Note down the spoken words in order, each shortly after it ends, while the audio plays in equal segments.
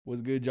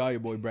What's good, y'all?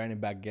 Your boy Brandon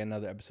back again,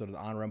 another episode of the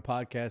On Run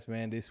Podcast,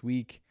 man. This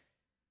week,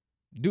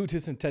 due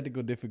to some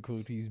technical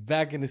difficulties,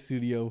 back in the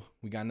studio.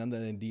 We got none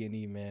other than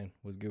D&E, man.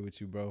 What's good with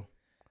you, bro?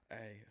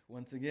 Hey,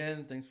 once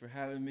again, thanks for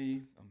having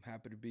me. I'm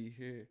happy to be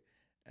here,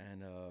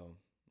 and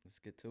let's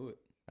get to it.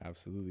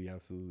 Absolutely.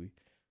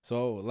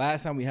 So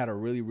last time we had a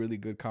really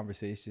good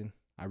conversation.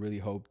 I really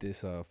hope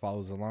this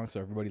follows along.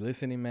 So everybody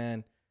listening,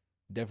 man,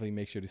 definitely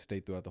make sure to stay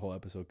throughout the whole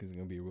episode because it's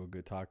gonna be a real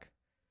good talk.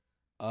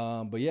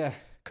 But yeah,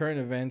 current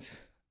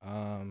events.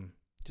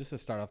 Just to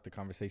start off the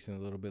conversation a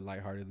little bit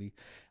lightheartedly,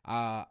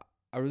 I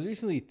was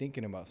recently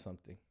thinking about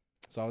something.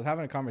 So I was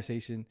having a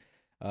conversation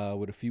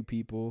with a few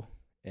people,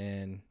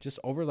 and just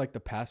over like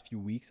the past few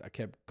weeks, I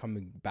kept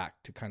coming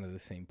back to kind of the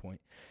same point.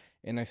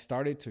 And I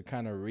started to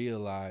kind of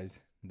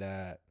realize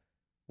that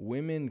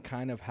women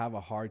kind of have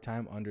a hard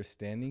time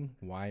understanding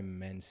why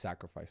men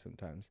sacrifice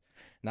sometimes.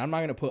 Now, I'm not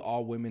going to put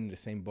all women in the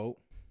same boat.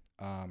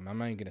 I'm not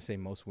even going to say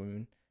most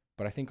women,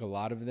 but I think a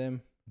lot of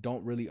them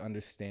don't really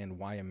understand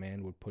why a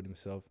man would put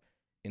himself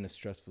in a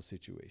stressful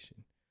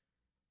situation.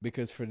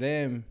 Because for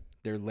them,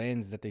 their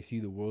lens that they see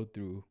the world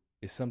through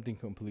is something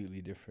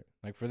completely different.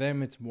 Like for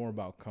them, it's more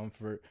about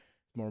comfort.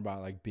 It's more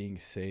about like being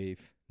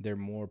safe. They're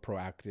more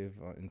proactive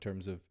in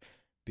terms of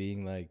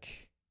being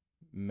like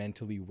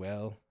mentally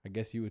well, I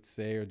guess you would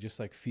say, or just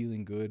like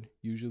feeling good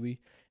usually.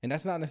 And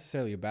that's not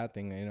necessarily a bad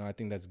thing. You know, I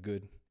think that's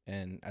good.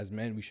 And as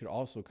men, we should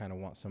also kind of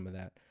want some of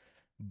that.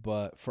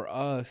 But for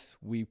us,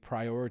 we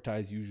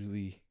prioritize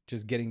usually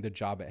just getting the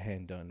job at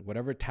hand done.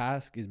 Whatever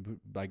task is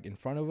like in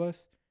front of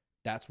us,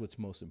 that's what's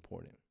most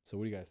important. So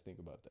what do you guys think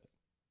about that?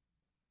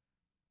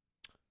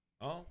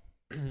 Oh,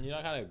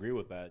 I kind of agree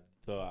with that.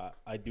 So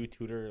I do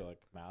tutor like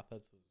math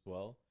as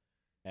well.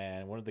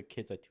 And one of the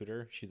kids I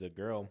tutor, she's a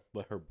girl,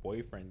 but her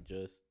boyfriend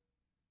just,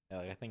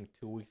 like I think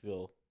 2 weeks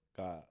ago,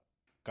 got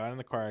in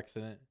a car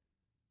accident.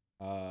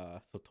 So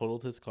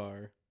totaled his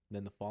car.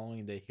 Then the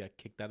following day, he got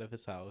kicked out of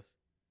his house.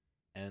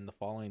 And the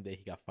following day,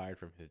 he got fired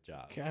from his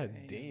job. God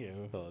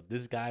damn. So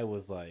this guy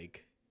was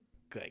like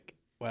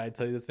when I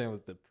tell you this man was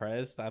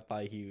depressed, I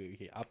thought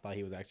he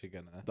was actually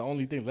gonna. The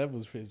only thing left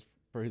was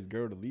for his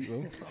girl to leave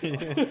him.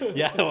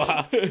 Yeah,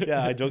 wow.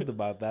 Yeah, I joked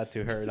about that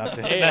to her, not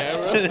to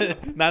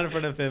him. Not in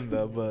front of him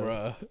though,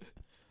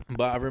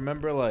 but I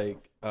remember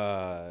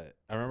I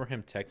remember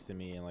him texting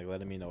me and like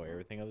letting me know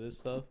everything of this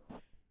stuff,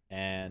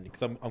 and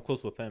because I'm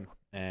close with him,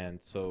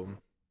 and so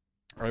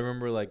I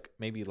remember like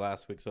maybe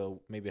last week,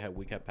 so maybe a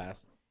week had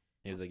passed, and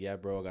he was like, "Yeah,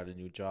 bro, I got a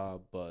new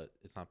job, but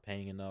it's not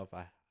paying enough.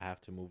 I have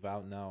to move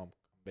out now. I'm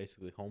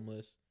basically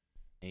homeless,"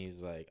 and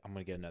he's like, "I'm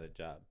gonna get another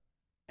job,"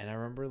 and I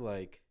remember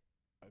like.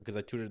 Because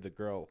I tutored the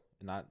girl,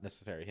 not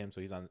necessarily him,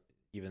 so he's on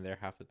even there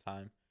half the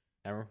time.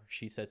 I remember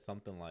she said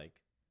something like,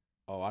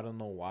 "Oh, I don't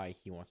know why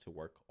he wants to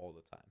work all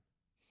the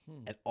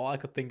time," and all I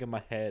could think in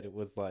my head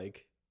was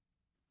like,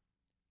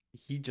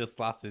 he just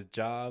lost his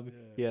job.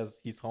 Yeah.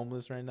 He's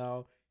homeless right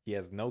now. He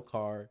has no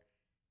car,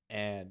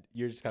 and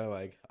you're just kind of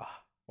like,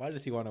 why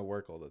does he want to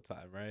work all the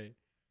time, right?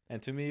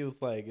 And to me, it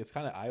was like it's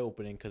kind of eye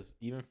opening because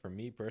even for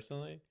me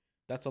personally.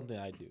 That's something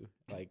I do.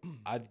 Like,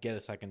 I'd get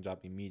a second job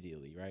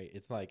immediately, right?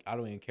 It's like, I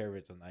don't even care if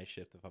it's a night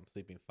shift if I'm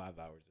sleeping 5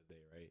 hours a day,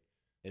 right?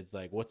 It's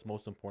like, what's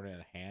most important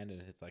at hand,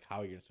 and it's like,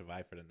 how are you going to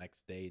survive for the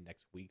next day,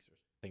 next weeks, or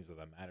things of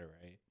that matter,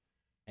 right?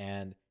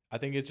 And I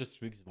think it just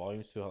speaks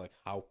volumes to, like,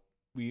 how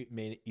we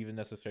may even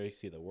necessarily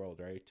see the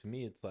world, right? To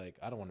me, it's like,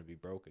 I don't want to be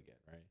broke again,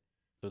 right?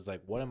 So it's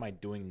like, what am I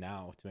doing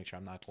now to make sure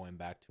I'm not going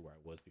back to where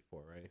I was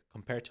before, right?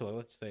 Compared to, like,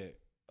 let's say,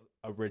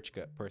 a rich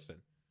person.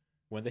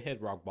 When they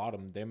hit rock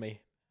bottom, they may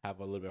have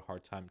a little bit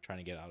hard time trying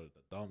to get out of the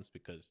dumps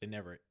because they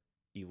never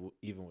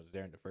even was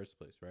there in the first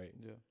place, right?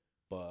 Yeah.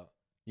 But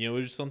it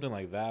was just something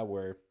like that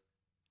where,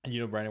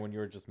 Brandon, when you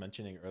were just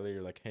mentioning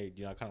earlier, like, hey,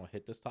 I kind of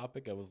hit this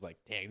topic. I was like,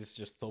 dang, this is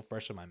just so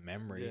fresh in my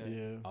memory.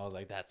 Yeah. I was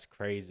like, that's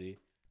crazy.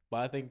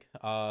 But I think,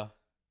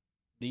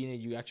 Dina,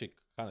 you actually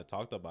kind of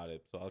talked about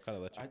it, so I'll kind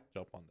of let you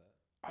jump on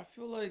that. I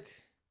feel like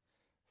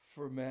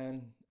for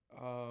men,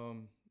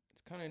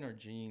 it's kind of in our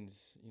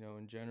genes.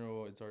 In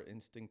general, it's our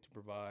instinct to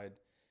provide.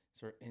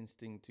 It's our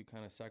instinct to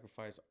kind of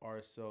sacrifice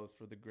ourselves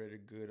for the greater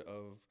good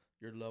of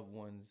your loved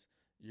ones,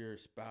 your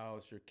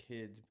spouse, your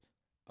kids.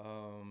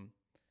 And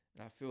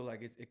I feel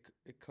like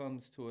it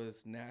comes to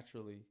us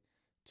naturally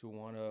to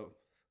want to,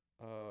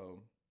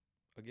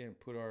 again,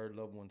 put our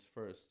loved ones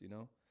first,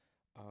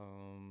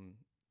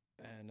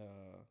 And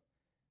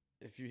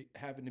if you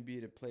happen to be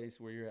at a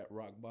place where you're at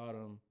rock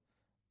bottom,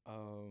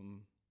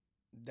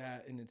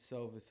 that in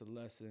itself is a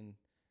lesson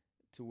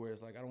to where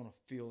it's like, I don't want to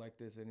feel like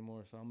this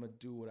anymore, so I'm going to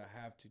do what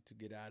I have to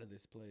get out of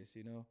this place,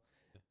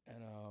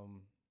 And,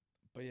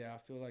 but yeah, I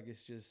feel like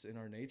it's just in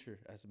our nature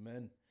as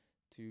men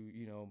to,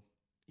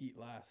 eat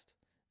last.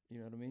 You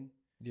know what I mean?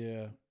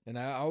 Yeah. And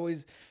I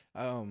always,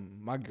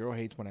 my girl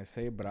hates when I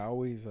say it, but I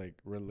always like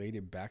relate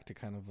it back to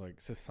kind of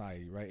like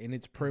society, right? In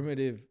its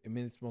primitive,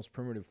 its most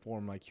primitive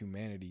form, like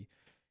humanity.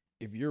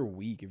 If you're a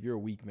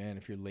weak man,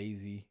 if you're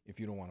lazy, if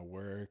you don't want to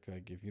work,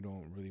 like if you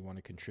don't really want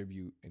to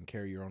contribute and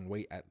carry your own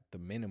weight at the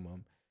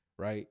minimum,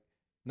 right?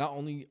 not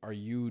only are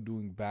you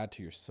doing bad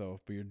to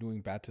yourself, but you're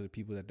doing bad to the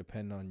people that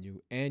depend on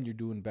you, and you're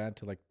doing bad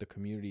to like the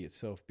community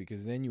itself.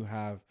 Because then you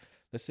have,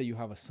 let's say you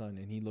have a son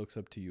and he looks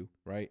up to you,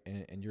 right?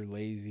 And you're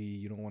lazy,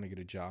 you don't want to get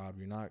a job,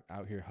 you're not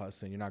out here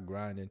hustling, you're not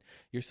grinding.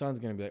 Your son's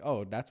gonna be like,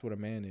 oh, that's what a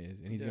man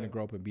is, and he's gonna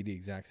grow up and be the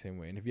exact same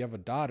way. And if you have a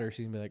daughter,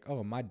 she's gonna be like,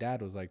 oh, my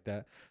dad was like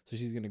that, so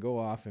she's gonna go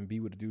off and be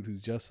with a dude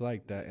who's just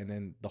like that, and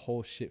then the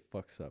whole shit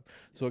fucks up.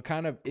 So it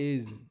kind of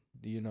is,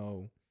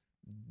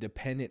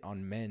 dependent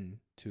on men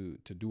to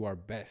do our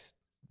best,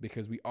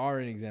 because we are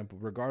an example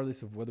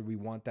regardless of whether we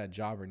want that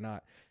job or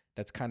not.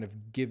 That's kind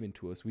of given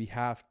to us. We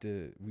have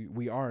to,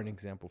 we are an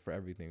example for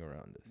everything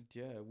around us.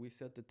 Yeah, we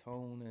set the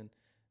tone,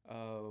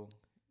 and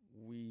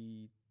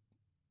we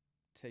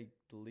take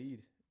the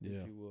lead, if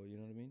you will, you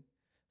know what I mean,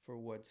 for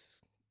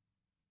what's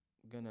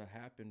gonna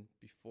happen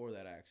before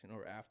that action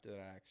or after that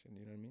action,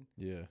 you know what I mean?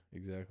 Yeah,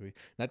 exactly.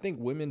 And I think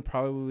women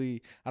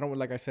probably,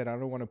 like I said, I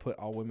don't want to put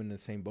all women in the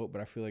same boat, but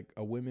I feel like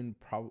a woman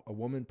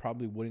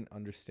probably wouldn't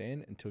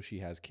understand until she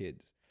has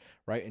kids,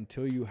 right?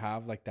 Until you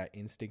have like that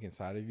instinct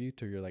inside of you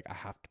to you're like, I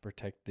have to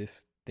protect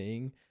this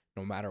thing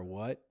no matter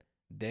what.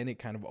 Then it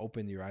kind of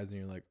opens your eyes and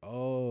you're like,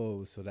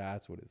 oh, so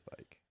that's what it's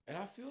like. And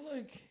I feel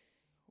like,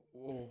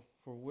 well,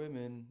 for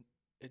women,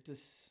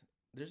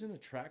 there's an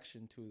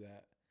attraction to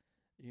that.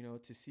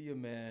 To see a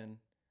man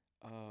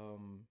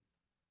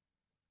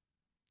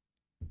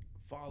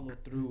follow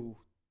through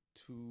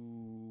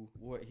to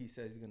what he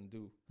says he's going to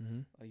do. Mm-hmm.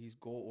 Like, he's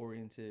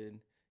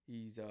goal-oriented.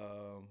 He's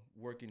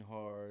working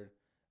hard.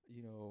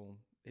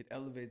 It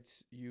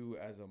elevates you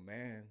as a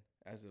man,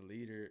 as a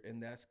leader.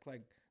 And that's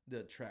like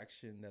the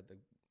attraction that the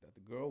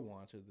girl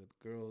wants, or the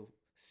girl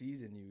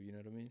sees in you. You know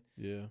what I mean?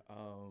 Yeah.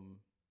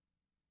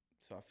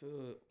 So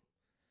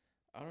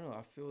I don't know.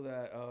 I feel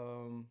that.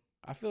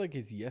 I feel like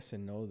it's yes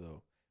and no,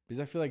 though. Because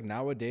I feel like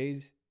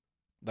nowadays,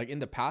 like in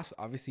the past,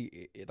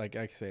 obviously, like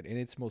I said, in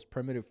its most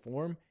primitive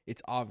form,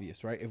 it's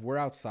obvious, right? If we're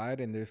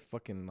outside and there's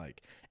fucking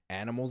like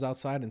animals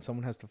outside and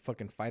someone has to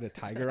fucking fight a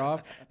tiger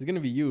off, it's going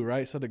to be you,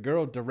 right? So the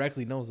girl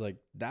directly knows, like,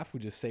 that fool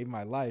just saved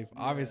my life.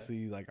 Yeah.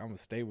 Obviously, like, I'm going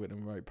to stay with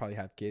him, right? Probably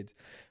have kids.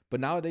 But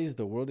nowadays,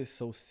 the world is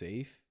so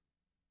safe.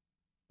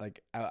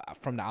 Like,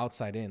 from the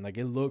outside in, like,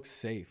 it looks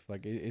safe.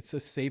 Like, it's a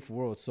safe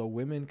world. So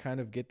women kind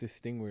of get this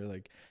thing where,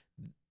 like,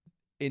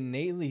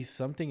 innately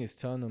something is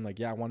telling them, like,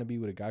 yeah, I want to be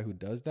with a guy who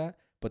does that.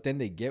 But then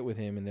they get with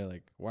him and they're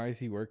like, why is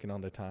he working all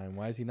the time?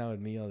 Why is he not with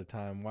me all the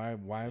time?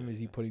 Why is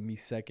he putting me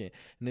second?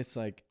 And it's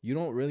like, you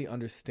don't really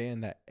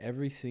understand that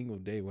every single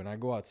day when I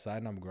go outside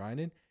and I'm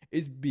grinding,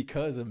 it's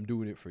because I'm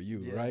doing it for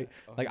you, right?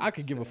 100%. Like, I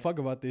could give a fuck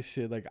about this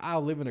shit. Like,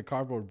 I'll live in a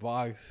cardboard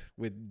box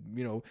with,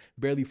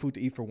 barely food to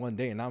eat for one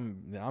day, and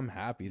I'm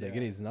happy. Like,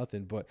 it is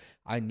nothing. But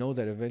I know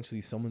that eventually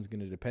someone's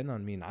going to depend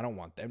on me, and I don't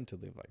want them to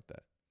live like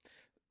that.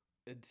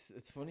 It's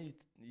funny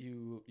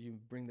you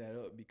bring that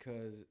up,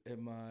 because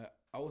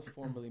I was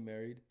formerly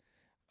married,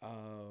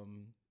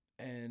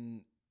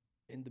 and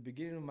in the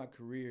beginning of my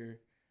career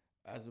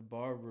as a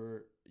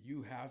barber,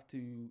 you're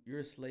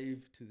a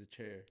slave to the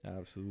chair.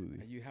 Absolutely.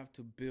 And you have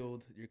to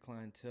build your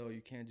clientele.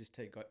 You can't just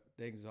take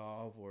days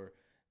off or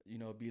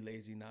be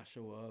lazy, not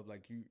show up.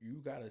 Like, you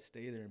gotta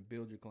stay there and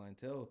build your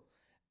clientele.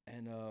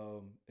 And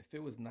if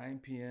it was 9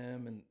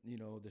 p.m. and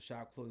the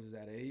shop closes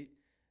at 8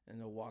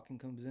 and the walk-in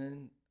comes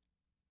in,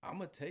 I'm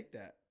going to take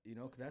that,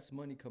 because that's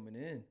money coming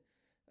in.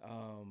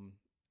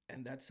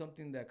 And that's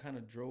something that kind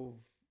of drove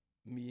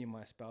me and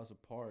my spouse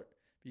apart,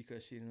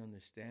 because she didn't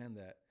understand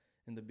that.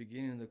 In the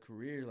beginning of the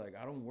career, like,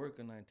 I don't work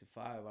a 9 to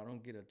 5. I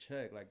don't get a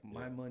check. Like,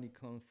 my money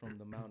comes from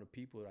the amount of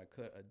people that I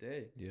cut a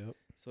day. Yep.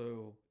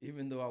 So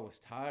even though I was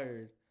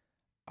tired,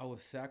 I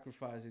was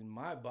sacrificing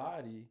my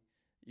body,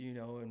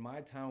 and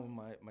my time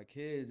with my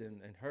kids and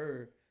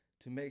her,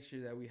 to make sure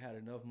that we had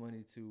enough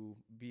money to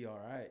be all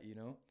right,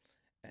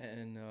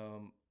 And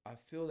I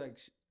feel like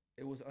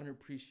it was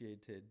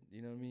unappreciated,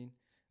 you know what I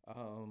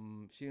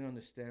mean? She didn't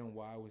understand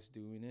why I was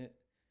doing it,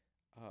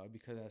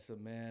 because as a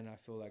man, I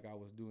feel like I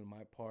was doing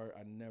my part.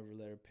 I never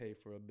let her pay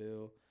for a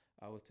bill.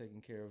 I was taking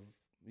care of,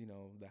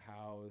 the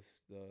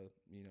house,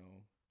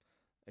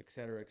 et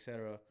cetera, et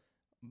cetera.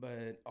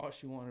 But all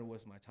she wanted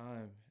was my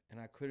time, and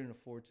I couldn't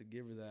afford to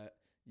give her that.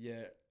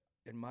 Yet,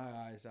 in my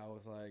eyes, I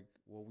was like,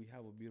 well, we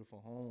have a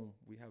beautiful home.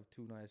 We have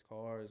 2 nice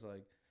cars.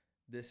 Like,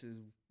 this is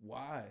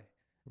why.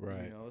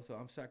 Right. So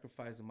I'm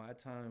sacrificing my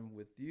time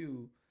with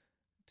you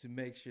to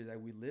make sure that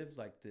we live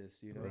like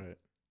this, Right.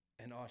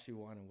 And all she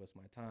wanted was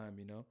my time,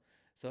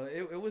 So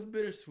it was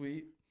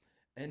bittersweet.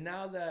 And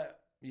now that,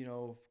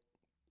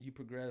 you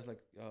progress like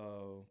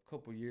a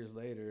couple years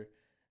later,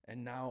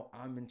 and now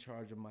I'm in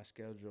charge of my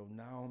schedule.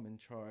 Now I'm in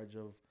charge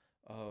of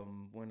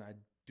when I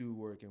do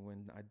work and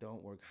when I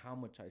don't work, how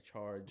much I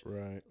charge.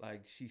 Right.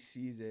 Like, she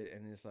sees it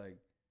and it's like,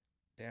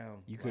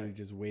 damn. You could have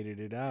just waited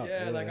it out.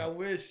 Yeah, like, I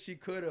wish she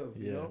could have,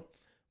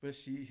 But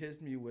she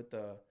hits me with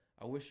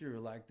I wish you were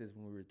like this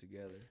when we were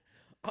together.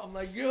 I'm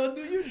like, girl,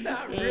 do you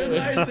not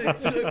realize it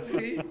took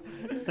me?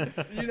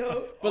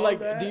 But like,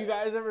 do you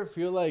guys ever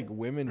feel like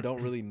women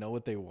don't really know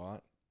what they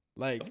want?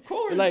 Like, of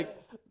course. like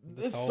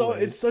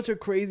Always. it's such a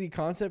crazy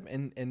concept,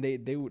 and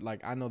they would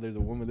like. I know there's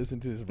a woman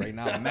listening to this right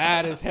now,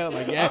 mad as hell.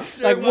 Like, yeah,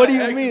 sure like what do you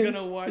my ex is mean?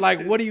 gonna watch Like,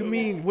 this what do you too.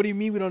 mean? What do you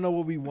mean we don't know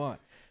what we want?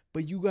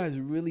 But you guys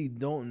really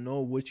don't know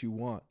what you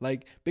want.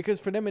 Like,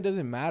 because for them it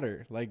doesn't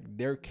matter. Like,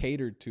 they're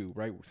catered to,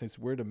 right? Since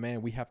we're the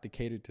man, we have to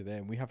cater to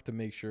them. We have to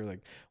make sure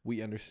like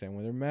we understand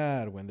when they're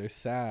mad, when they're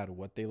sad,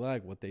 what they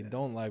like, what they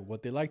don't like,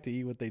 what they like to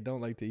eat, what they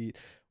don't like to eat,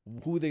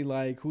 who they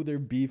like, who they're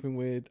beefing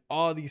with,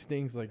 all these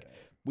things. Like,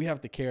 we have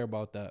to care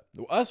about that.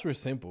 Us, we're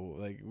simple.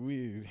 Like,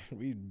 we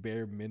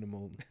bare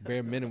minimum,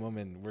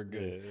 and we're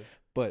good. Yeah.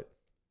 But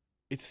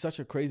it's such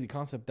a crazy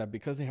concept that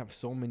because they have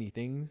so many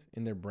things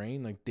in their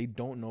brain, like, they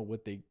don't know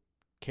what they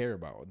care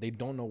about. They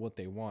don't know what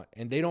they want,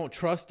 and they don't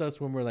trust us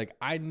when we're like,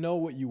 I know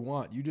what you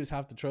want, you just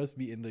have to trust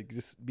me, and like,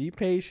 just be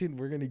patient,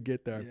 we're gonna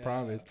get there, I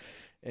promise.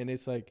 And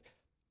it's like,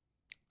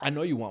 I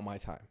know you want my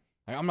time.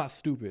 Like, I'm not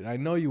stupid. I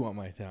know you want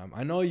my time.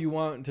 I know you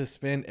want to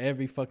spend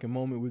every fucking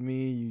moment with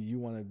me. You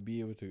want to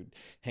be able to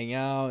hang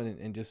out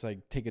and just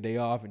like take a day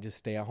off and just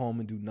stay at home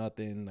and do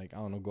nothing, like, I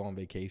don't know, go on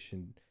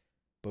vacation.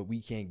 But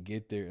we can't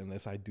get there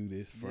unless I do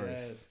this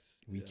first.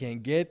 We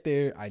can't get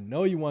there. I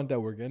know you want that.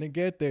 We're gonna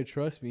get there,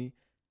 trust me.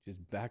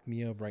 Just back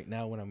me up right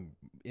now when I'm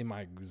in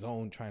my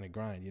zone trying to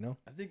grind, you know?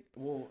 I think,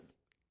 well,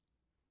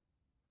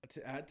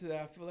 to add to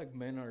that, I feel like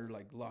men are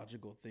like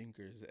logical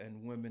thinkers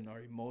and women are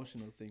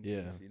emotional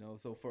thinkers, you know?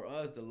 So for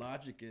us, the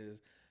logic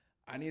is,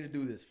 I need to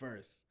do this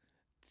first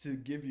to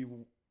get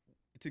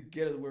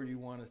us where you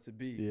want us to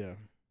be. Yeah.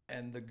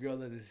 And the girl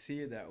doesn't see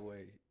it that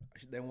way.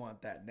 They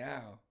want that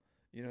now.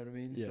 You know what I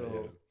mean? Yeah,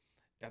 so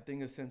I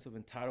think a sense of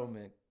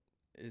entitlement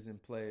is in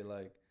play.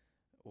 Like,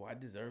 well, I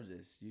deserve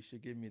this. You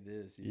should give me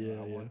this. You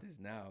know, I want this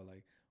now.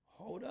 Like,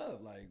 hold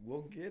up. Like,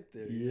 we'll get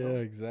there. You know?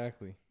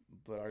 Exactly.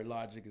 But our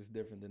logic is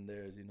different than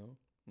theirs, you know?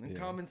 And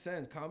common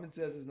sense. Common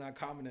sense is not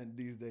common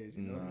these days,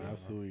 you know? No,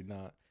 absolutely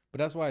not. But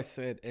that's why I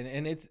said,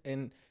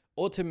 and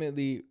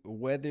ultimately,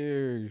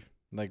 whether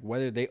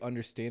they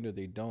understand or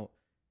they don't,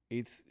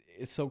 it's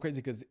so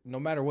crazy because no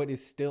matter what,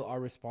 it's still our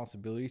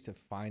responsibility to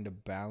find a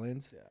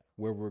balance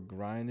where we're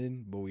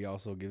grinding, but we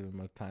also give them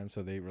enough time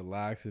so they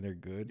relax and they're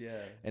good. Yeah.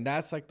 And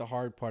that's like the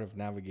hard part of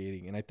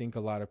navigating. And I think a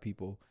lot of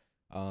people,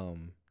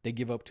 they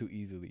give up too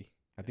easily.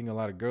 I think a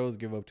lot of girls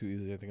give up too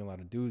easily. I think a lot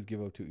of dudes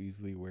give up too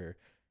easily where,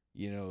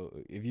 you know,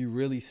 if you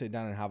really sit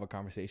down and have a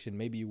conversation,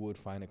 maybe you would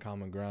find a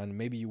common ground.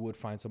 Maybe you would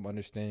find some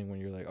understanding when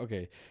you're like,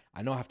 okay,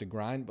 I know I have to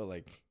grind, but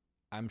like,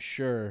 I'm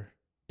sure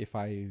if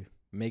I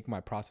make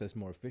my process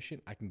more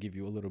efficient, I can give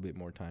you a little bit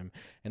more time.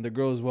 And the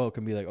girl as well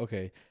can be like,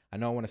 okay, I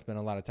know I want to spend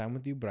a lot of time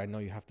with you, but I know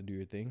you have to do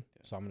your thing.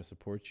 So I'm going to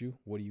support you.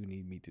 What do you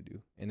need me to do?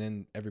 And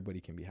then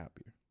everybody can be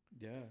happier.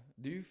 Yeah.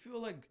 Do you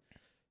feel like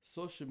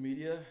social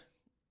media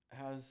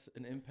has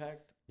an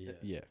impact? Yeah.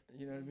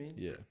 You know what I mean?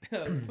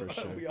 Yeah. For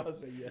sure. We all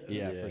say yes.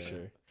 Yeah, for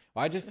sure.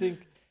 Well, I just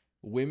think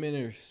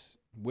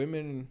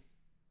women,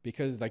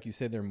 because like you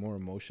said, they're more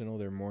emotional.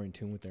 They're more in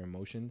tune with their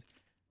emotions.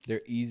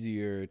 They're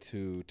easier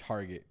to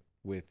target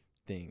with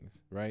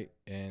things, right?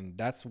 And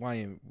that's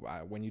why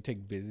when you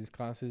take business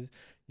classes,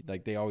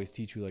 like they always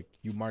teach you, like,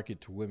 you market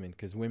to women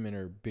because women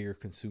are bigger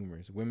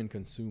consumers. Women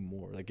consume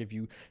more. Like, if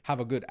you have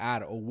a good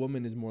ad, a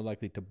woman is more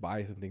likely to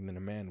buy something than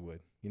a man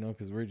would, you know,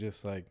 because we're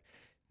just like,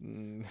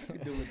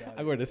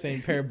 I wear the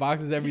same pair of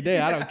boxes every day.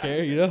 I don't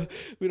care, you know,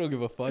 we don't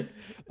give a fuck.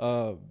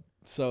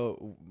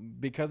 So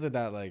because of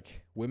that,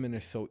 like, women are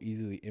so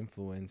easily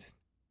influenced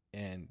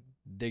and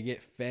they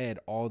get fed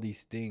all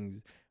these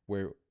things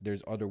where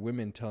there's other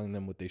women telling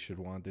them what they should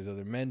want. There's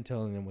other men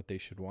telling them what they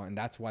should want. And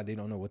that's why they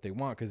don't know what they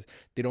want, because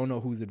they don't know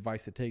whose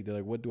advice to take. They're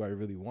like, what do I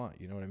really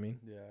want? You know what I mean?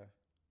 Yeah,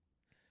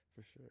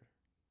 for sure.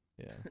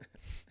 Yeah.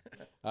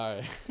 All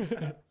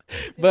right.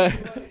 But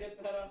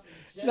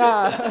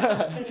nah.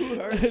 Who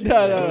hurt you?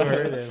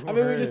 No. I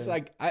mean, we just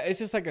like, it's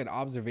just like an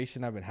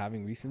observation I've been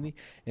having recently.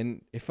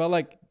 And it felt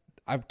like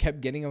I've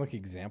kept getting like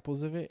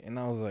examples of it. And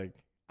I was like,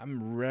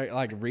 I'm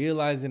like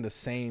realizing the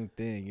same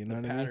thing, you know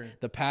what I mean?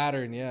 The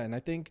pattern, yeah. And I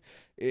think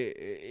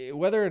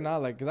whether or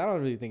not, like, because I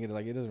don't really think it,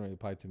 like, it doesn't really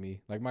apply to me.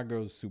 Like, my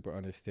girl's super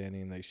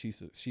understanding. Like,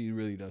 she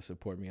really does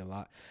support me a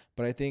lot.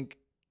 But I think,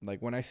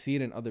 like, when I see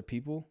it in other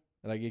people,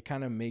 like, it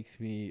kind of makes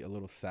me a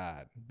little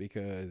sad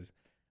because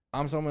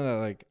I'm someone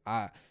that,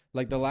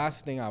 like, the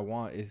last thing I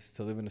want is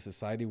to live in a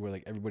society where,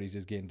 like, everybody's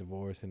just getting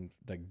divorced and,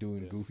 like,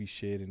 doing goofy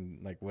shit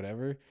and, like,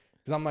 whatever.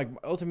 Because I'm like,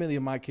 ultimately,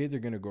 my kids are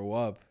going to grow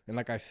up. And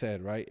like I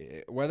said,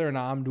 right, whether or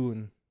not I'm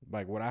doing,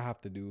 like, what I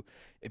have to do,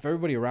 if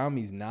everybody around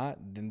me is not,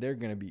 then they're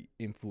going to be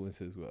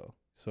influenced as well.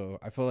 So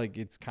I feel like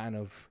it's kind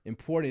of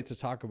important to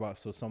talk about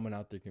so someone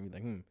out there can be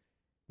like,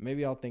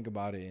 maybe I'll think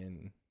about it,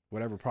 and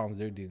whatever problems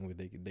they're dealing with,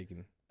 they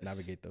can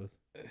navigate those.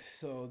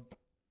 So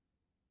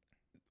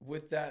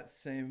with that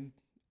same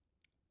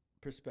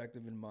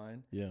perspective in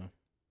mind,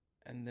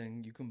 and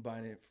then you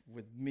combine it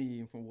with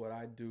me and from what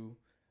I do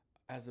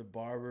as a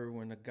barber,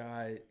 when a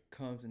guy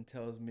comes and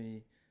tells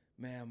me,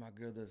 man, my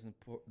girl doesn't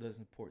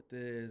support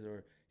this,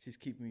 or she's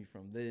keeping me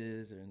from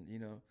this, and, you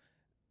know,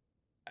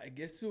 I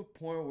get to a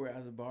point where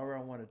as a barber,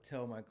 I want to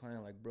tell my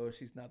client, like, bro,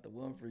 she's not the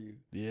one for you.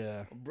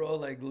 Yeah. Bro,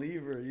 like,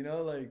 leave her, you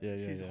know, like,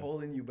 she's yeah.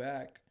 holding you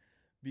back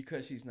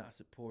because she's not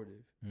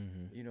supportive.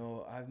 Mm-hmm. You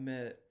know, I've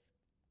met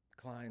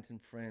clients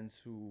and friends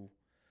who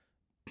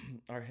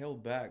are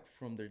held back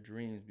from their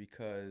dreams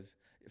because,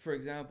 for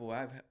example,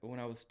 when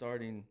I was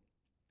starting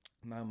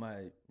my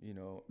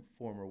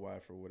former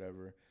wife or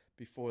whatever,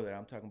 before that,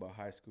 I'm talking about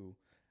high school,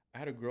 I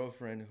had a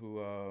girlfriend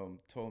who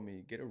told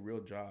me, get a real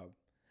job.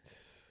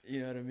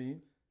 You know what I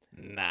mean?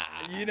 Nah.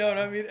 You know what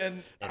I mean?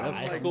 And that's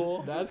high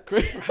school. That's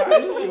crazy.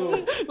 High school.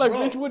 Like,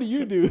 bitch, what do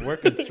you do?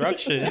 Work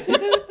construction.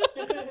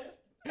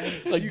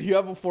 Like, do you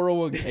have a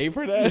 401k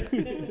for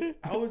that?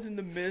 I was in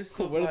the midst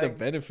of what are the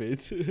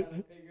benefits?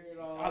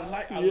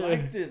 I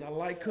like this. I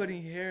like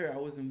cutting hair. I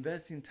was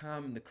investing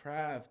time in the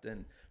craft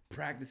and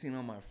practicing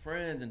on my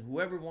friends, and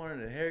whoever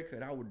wanted a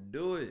haircut, I would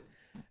do it.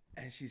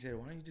 And she said,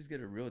 why don't you just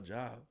get a real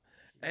job?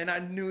 And I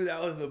knew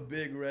that was a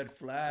big red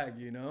flag,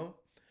 you know?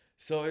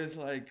 So it's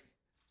like,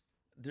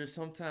 there's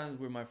sometimes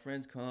where my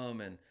friends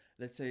come and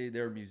let's say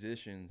they're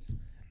musicians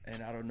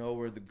and I don't know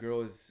where the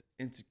girl is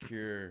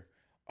insecure.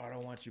 I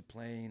don't want you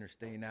playing or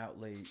staying out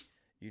late.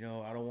 You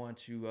know, I don't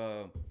want you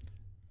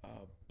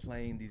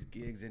playing these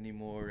gigs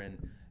anymore.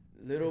 And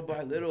little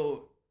by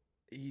little,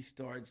 he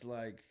starts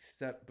like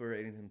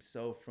separating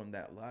himself from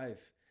that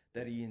life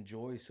that he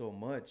enjoys so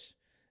much,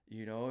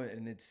 you know,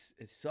 and it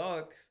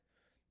sucks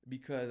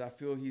because I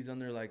feel he's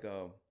under like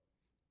a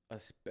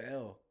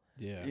spell.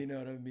 Yeah. You know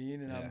what I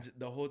mean? And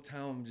the whole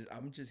time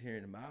I'm just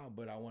hearing him out,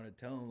 but I want to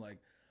tell him like,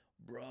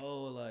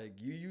 bro, like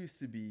you used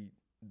to be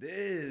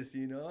this,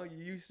 you know?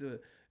 You used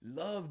to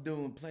love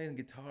playing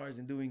guitars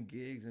and doing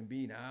gigs and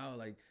being out.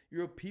 Like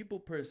you're a people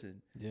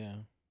person. Yeah.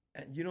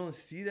 And you don't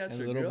see that. And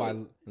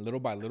little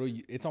by little,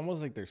 it's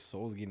almost like their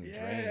soul's getting drained.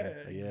 Yeah,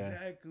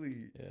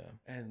 exactly. Yeah.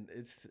 And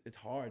it's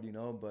hard, you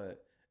know,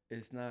 but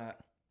it's not.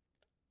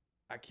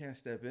 I can't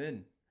step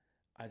in.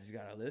 I just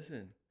gotta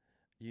listen.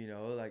 You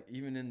know, like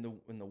even in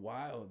the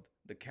wild,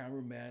 the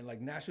cameraman, like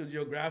National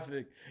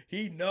Geographic,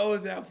 he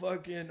knows that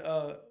fucking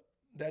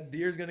that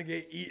deer's gonna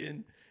get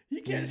eaten.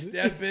 He can't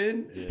step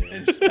in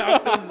and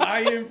stop the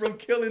lion from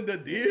killing the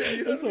deer.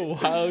 You know That's a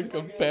wild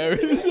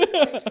comparison.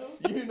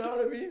 You know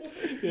what I mean?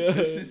 Yeah.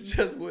 This is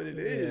just what it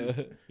is.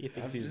 Yeah. He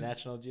thinks he's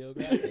National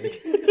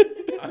Geographic.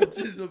 I'm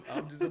just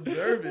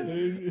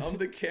observing. I'm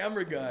the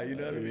camera guy. You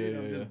know what I mean?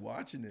 I'm just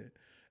watching it.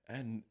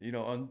 And you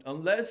know,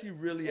 unless you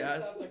really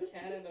ask,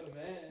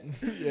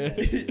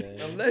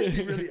 unless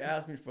you really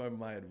ask me for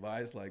my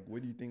advice, like,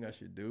 what do you think I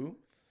should do?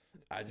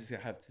 I just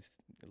have to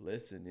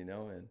listen, you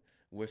know, and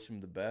wish him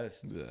the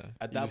best. Yeah,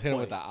 at that just hit him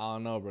with the I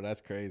don't know, bro. That's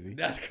crazy.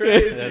 That's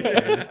crazy.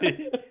 That's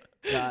crazy.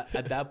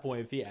 At that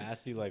point, if he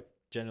asks you like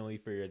generally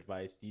for your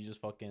advice, do you just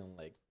fucking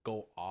like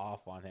go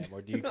off on him,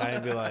 or do you kind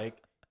of be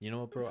like, you know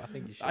what, bro? I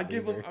think you should. I'm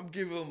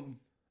give him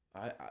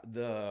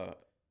the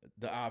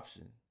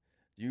option.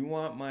 Do you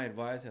want my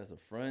advice as a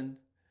friend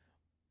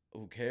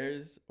who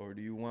cares, or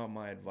do you want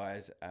my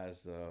advice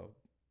as a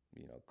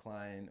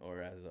client or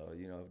as a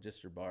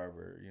just your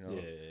barber,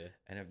 Yeah.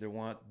 And if they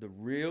want the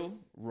real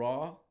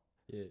raw,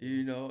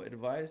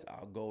 advice,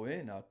 I'll go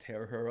in, I'll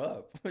tear her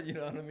up. You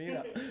know what I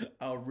mean?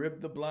 I'll rip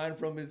the blind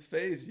from his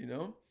face,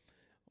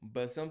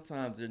 But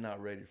sometimes they're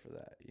not ready for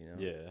that,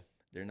 Yeah.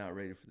 They're not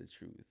ready for the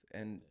truth,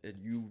 and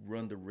you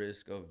run the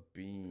risk of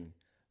being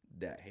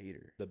that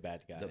hater, the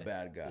bad guy,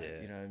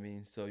 yeah. You know what I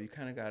mean? So you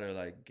kind of gotta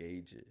like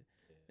gauge it.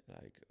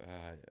 Like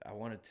I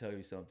want to tell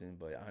you something,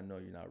 but I know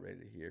you're not ready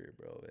to hear it,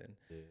 bro.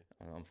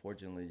 And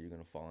unfortunately, you're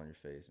gonna fall on your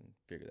face and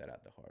figure that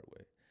out the hard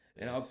way.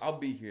 And I'll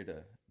be here to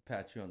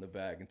pat you on the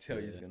back and tell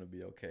you it's gonna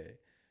be okay.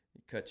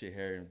 You cut your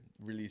hair and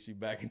release you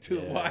back into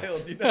the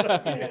wild. You know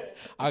what I mean?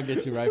 I'll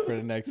get you right for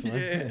the next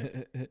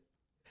one.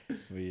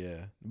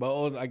 Yeah.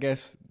 But I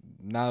guess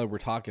now that we're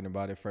talking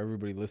about it, for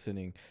everybody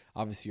listening,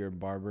 obviously you're a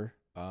barber.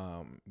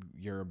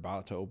 You're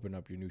about to open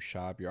up your new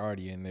shop. You're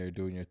already in there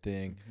doing your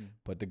thing,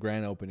 but the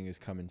grand opening is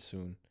coming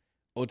soon.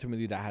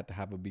 Ultimately, that had to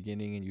have a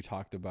beginning, and you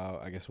talked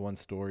about, I guess, one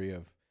story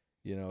of,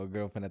 a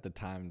girlfriend at the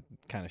time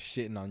kind of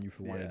shitting on you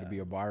for wanting to be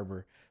a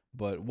barber.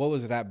 But what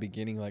was that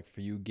beginning like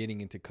for you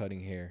getting into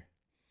cutting hair?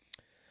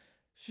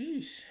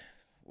 Sheesh,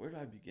 where do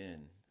I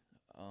begin?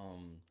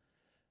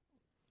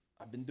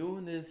 I've been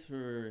doing this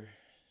for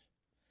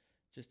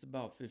just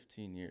about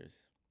 15 years.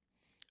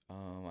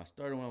 I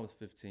started when I was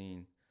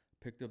 15.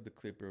 Picked up the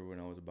clipper when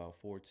I was about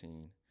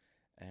 14,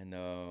 and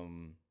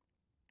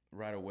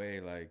right away,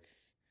 like,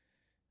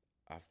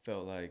 I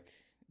felt like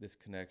this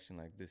connection,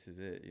 like, this is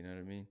it, you know what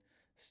I mean?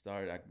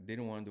 I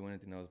didn't want to do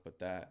anything else but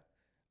that.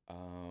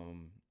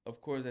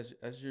 Of course,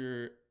 as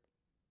you're,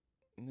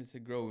 let's say,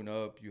 growing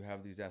up, you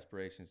have these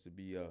aspirations to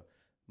be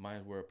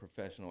mine were a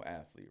professional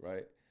athlete,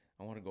 right?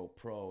 I want to go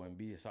pro and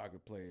be a soccer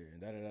player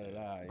and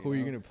da-da-da-da-da. Who are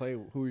you gonna play?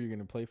 Who are you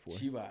gonna play for?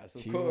 Chivas,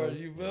 of course.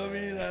 You feel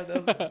me?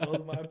 Those are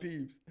my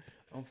peeps.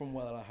 I'm from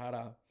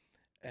Guadalajara,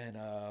 and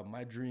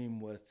my dream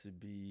was to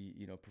be,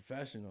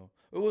 professional.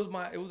 It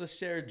was a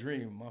shared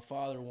dream. My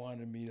father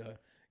wanted me to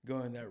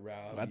going that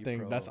route. I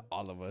think that's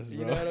all of us, bro.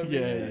 You know what I mean?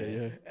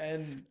 Yeah.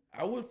 And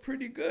I was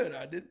pretty good.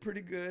 I did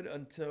pretty good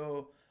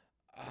until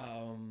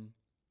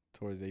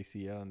towards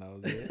ACL, and that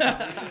was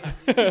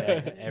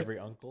it. Every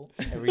uncle,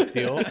 every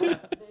tío.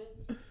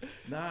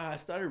 Nah, I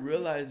started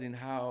realizing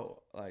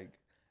how like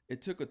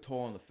it took a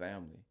toll on the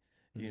family.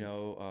 You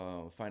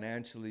know,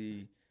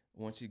 financially,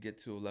 once you get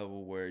to a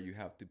level where you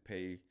have to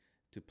pay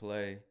to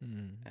play,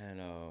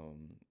 and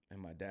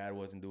my dad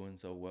wasn't doing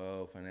so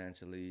well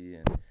financially,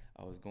 and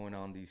I was going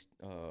on these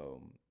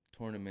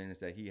tournaments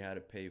that he had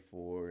to pay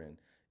for, and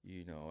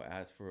you know,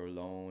 ask for a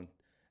loan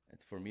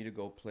for me to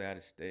go play out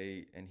of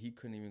state, and he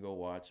couldn't even go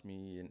watch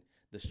me, and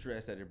the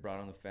stress that it brought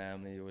on the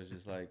family, it was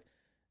just like,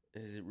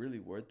 is it really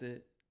worth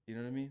it? You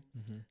know what I mean?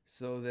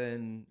 So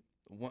then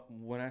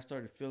when I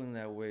started feeling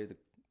that way,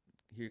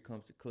 here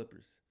comes the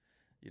Clippers.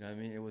 You know what I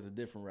mean? It was a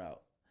different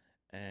route.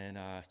 And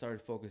I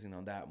started focusing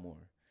on that more.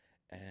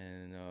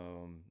 And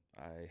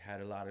I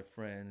had a lot of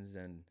friends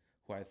and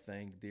who I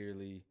thank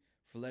dearly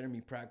for letting me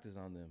practice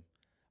on them.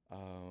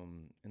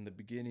 In the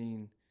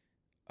beginning,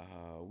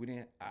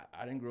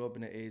 I didn't grow up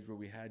in an age where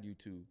we had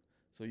YouTube.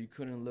 So you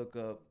couldn't look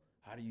up,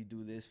 how do you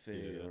do this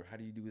fade, or how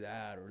do you do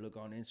that, or look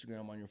on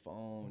Instagram on your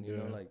phone. You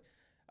know, like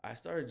I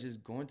started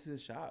just going to the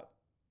shop,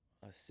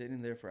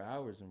 sitting there for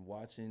hours and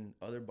watching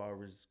other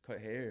barbers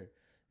cut hair,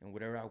 and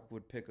whatever I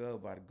would pick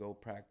up, I'd go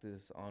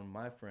practice on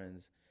my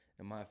friends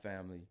and my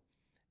family.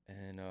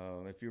 And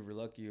if you were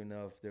lucky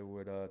enough, they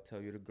would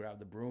tell you to grab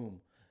the broom,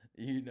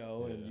 you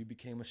know, and you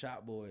became a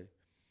shop boy.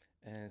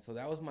 And so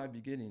that was my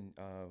beginning.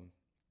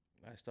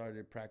 I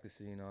started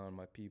practicing on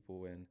my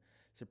people, and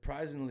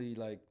surprisingly,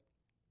 like,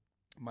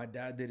 my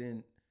dad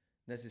didn't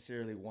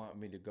necessarily want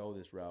me to go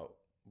this route.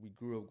 We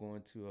grew up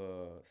going to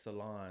a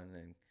salon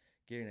and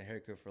getting a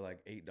haircut for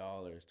like $8,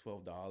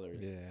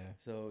 $12. Yeah.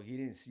 So he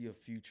didn't see a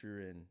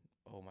future in,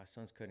 oh, my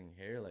son's cutting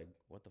hair. Like,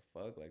 what the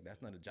fuck? Like,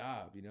 that's not a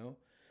job, you know?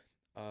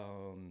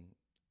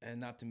 And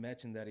not to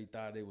mention that he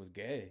thought it was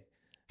gay.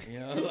 You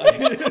know,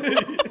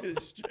 like,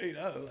 straight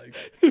up, like,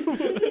 it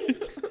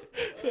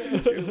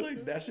was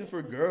like, that's just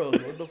for girls.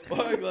 What the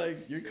fuck?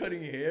 Like, you're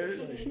cutting hair?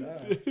 Like, nah.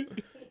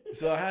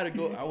 So I had to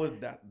go. I was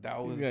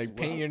that was like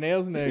paint your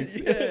nails next.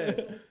 Yeah,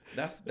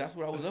 that's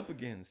what I was up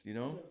against, you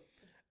know.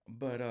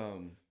 But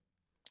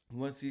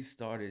once he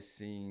started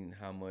seeing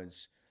how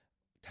much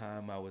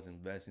time I was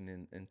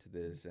investing into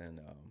this,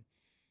 and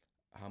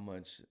how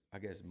much, I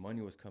guess,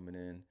 money was coming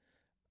in,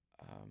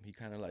 he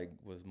kind of like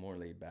was more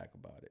laid back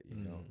about it, you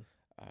know.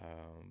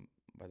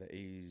 By the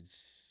age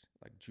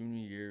like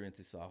junior year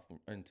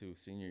into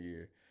senior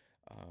year,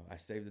 I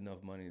saved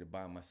enough money to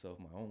buy myself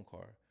my own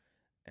car.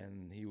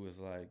 And he was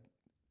like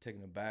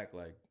taken aback,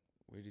 like,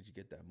 where did you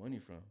get that money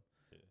from?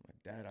 Yeah. I'm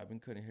like, Dad, I've been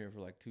cutting hair for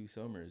like 2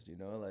 summers, you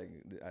know, like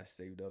I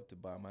saved up to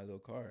buy my little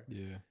car.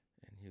 Yeah.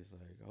 And he was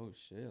like, oh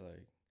shit,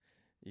 like,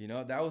 you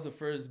know, that was the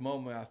first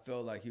moment I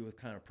felt like he was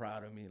kind of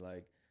proud of me,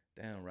 like,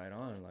 damn, right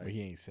on. Like, but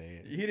he ain't say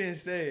it. He didn't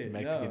say it.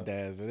 Mexican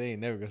dads, but they ain't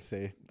never gonna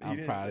say,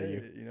 I'm proud of you.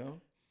 It, you know?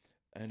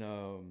 And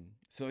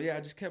so yeah, I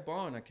just kept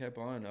on.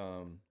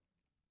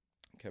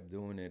 kept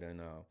doing it.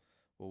 And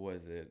what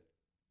was it?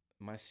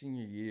 My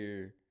senior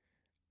year,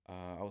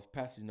 I was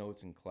passing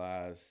notes in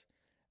class,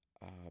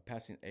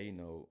 passing a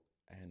note,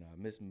 and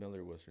Miss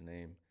Miller was her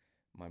name,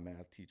 my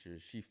math teacher.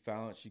 She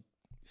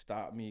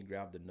stopped me,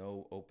 grabbed the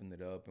note, opened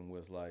it up, and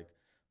was like,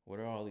 what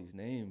are all these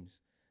names?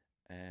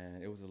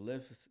 And it was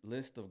a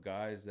list of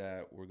guys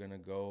that were going to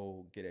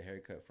go get a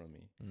haircut from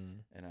me.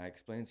 And I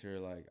explained to her,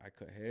 like, I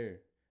cut hair,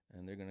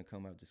 and they're going to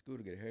come out to school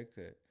to get a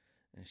haircut.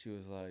 And she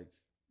was like,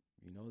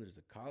 you know, there's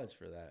a college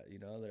for that. You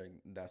know,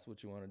 that's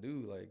what you want to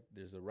do. Like,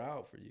 there's a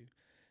route for you.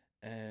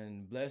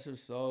 And bless her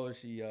soul,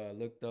 she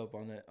looked up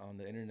on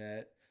the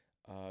internet,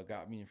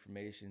 got me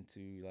information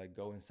to like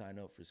go and sign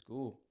up for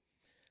school.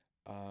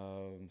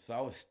 So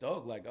I was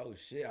stoked, like, oh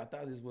shit, I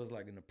thought this was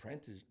like an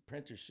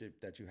apprenticeship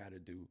that you had to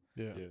do.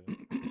 Yeah.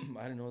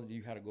 I didn't know that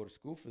you had to go to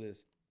school for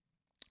this.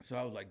 So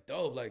I was like,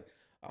 dope, like,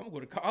 I'm gonna go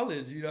to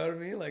college, you know what I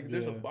mean? Like,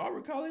 there's a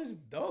barber college,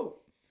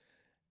 dope.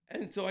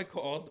 And so I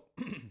called.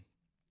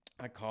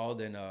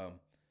 And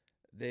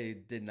they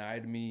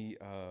denied me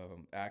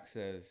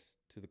access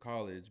to the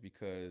college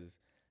because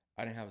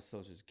I didn't have a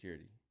social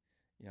security.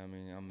 You know what I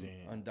mean? I'm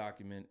an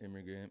undocumented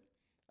immigrant.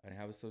 I didn't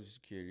have a social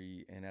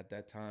security. And at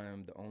that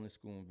time, the only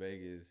school in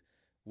Vegas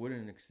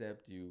wouldn't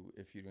accept you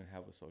if you didn't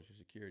have a social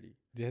security.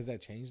 Has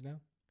that changed now?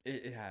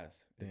 It has.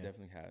 Damn. It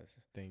definitely has.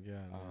 Thank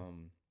God.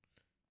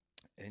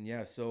 And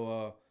yeah,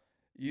 so,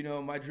 you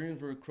know, my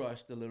dreams were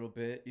crushed a little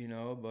bit, you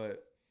know,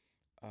 but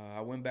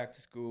I went back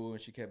to school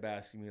and she kept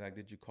asking me, like,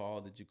 did you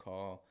call?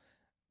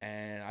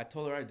 And I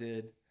told her I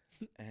did.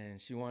 And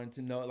she wanted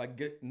to know,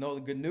 like, know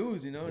the good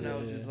news, you know? And I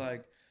was just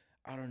like,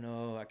 I don't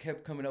know. I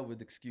kept coming up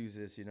with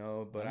excuses, you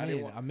know? But I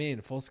didn't want... I'm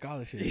in full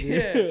scholarship.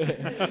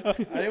 Yeah.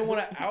 I didn't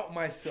want to out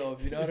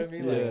myself, you know what I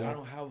mean? Like, I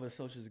don't have a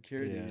social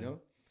security, you know?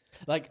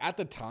 Like, at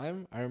the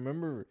time, I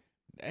remember...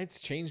 It's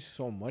changed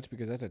so much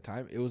because at the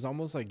time, it was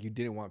almost like you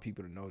didn't want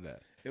people to know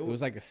that. It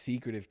was like a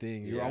secretive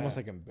thing. You were almost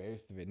like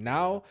embarrassed of it.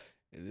 Now,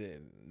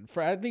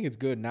 I think it's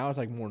good. Now it's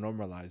like more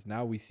normalized.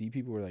 Now we see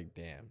people, we're like,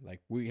 damn.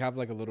 Like, we have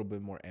like a little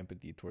bit more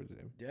empathy towards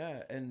them.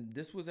 Yeah, and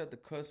this was at the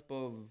cusp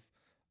of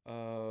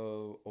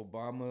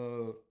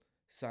Obama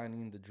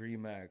signing the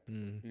Dream Act.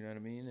 Mm. You know what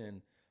I mean?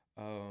 And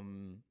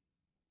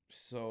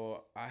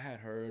so I had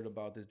heard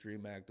about this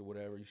Dream Act or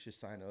whatever. You should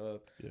sign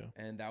up. Yeah.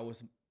 And that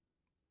was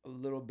a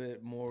little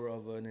bit more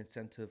of an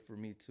incentive for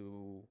me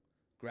to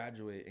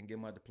graduate and get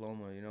my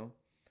diploma, you know?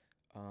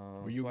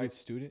 Were you a good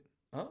student?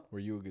 Huh? Were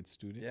you a good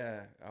student?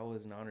 Yeah, I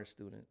was an honor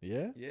student.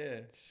 Yeah?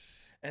 Yeah.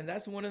 And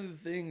that's one of the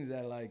things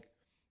that, like,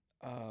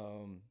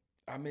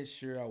 I made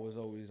sure I was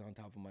always on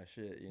top of my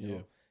shit, you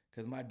know?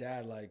 Because my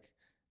dad, like,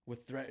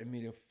 would threaten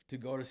me to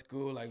go to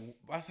school. Like,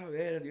 vas a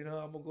ver, you know,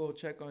 I'm going to go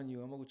check on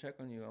you.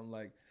 I'm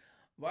like,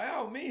 by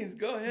all means,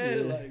 go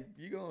ahead. Yeah. Like,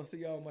 you going to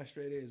see all my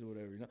straight A's or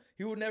whatever, you know?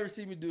 He would never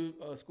see me do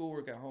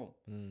schoolwork at home.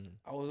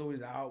 I was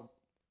always out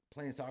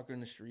playing soccer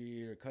in the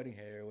street or cutting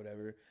hair or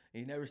whatever. And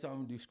he never saw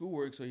me do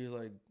schoolwork, so he was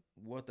like,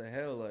 what the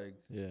hell? Like,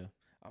 yeah,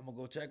 I'm going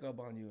to go check up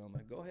on you. I'm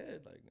like, go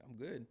ahead. Like, I'm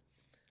good.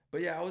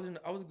 But, yeah, I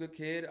was a good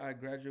kid. I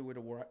graduated with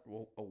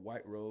a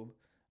white robe.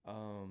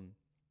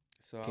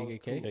 So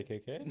KKK?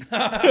 KKK?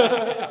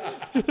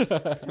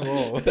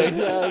 Whoa. I was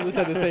just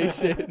had the same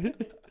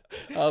shit.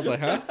 I was like,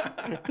 huh?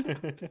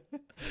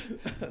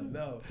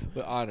 No.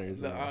 The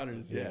honors.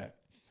 Yeah.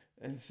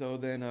 And so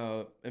then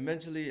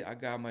eventually I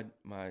got my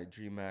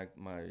Dream Act,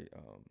 my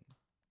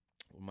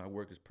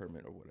worker's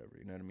permit or whatever,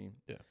 you know what I mean?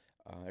 Yeah.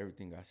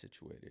 Everything got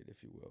situated,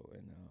 if you will.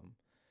 And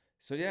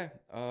so yeah,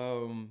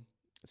 the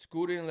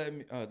school didn't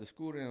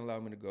allow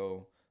me to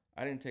go.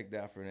 I didn't take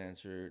that for an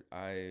answer.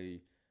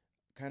 I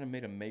kind of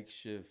made a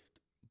makeshift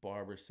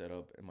barber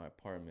setup in my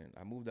apartment.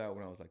 I moved out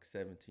when I was like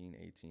 17,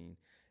 18.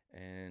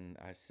 And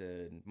I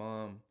said,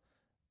 Mom,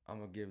 I'm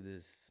going to give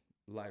this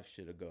life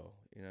shit a go.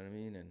 You know what I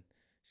mean? And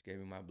she gave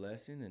me my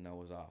blessing and I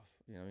was off,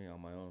 you know what I mean,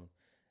 on my own.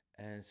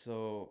 And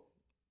so,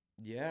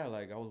 yeah,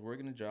 like I was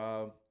working a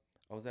job.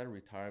 I was at a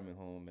retirement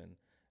home and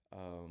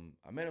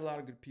I met a lot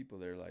of good people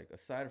there. Like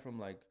aside from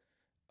like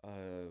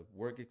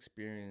work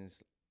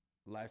experience,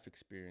 life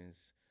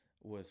experience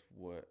was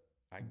what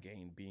I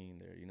gained being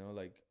there, you know,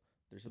 like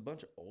there's a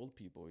bunch of old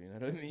people, you know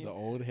what I mean? The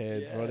old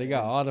heads, bro. They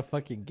got all the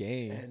fucking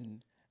game. And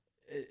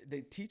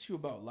they teach you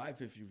about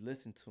life if you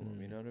listen to them,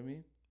 you know what I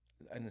mean?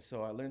 And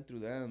so I learned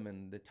through them,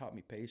 and they taught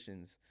me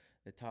patience.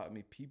 They taught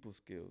me people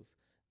skills.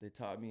 They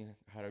taught me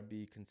how to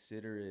be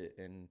considerate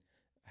and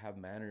have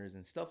manners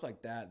and stuff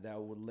like that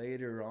would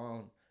later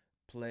on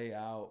play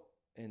out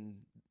in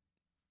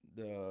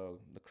the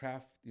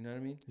craft, you know what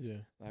I mean? Yeah.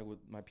 Like with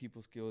my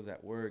people skills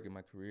at work and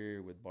my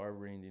career with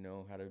barbering, you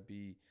know, how to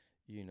be,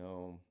 you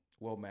know,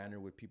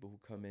 well-mannered with people who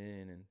come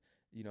in, and,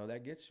 you know,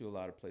 that gets you a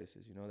lot of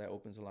places, you know, that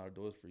opens a lot of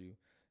doors for you.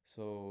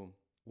 So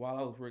while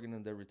I was working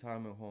in the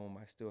retirement home,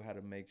 I still had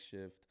a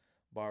makeshift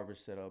barber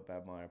set up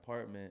at my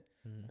apartment.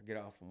 I get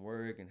off from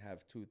work and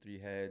have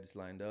 2-3 heads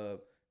lined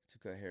up to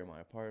cut hair in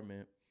my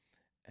apartment.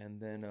 And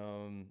then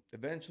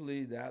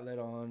eventually that led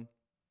on.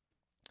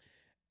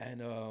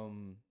 And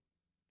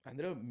I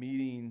ended up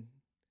meeting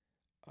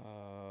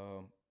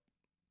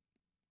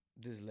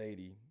this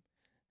lady.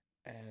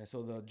 And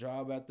so the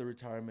job at the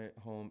retirement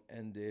home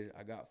ended.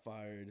 I got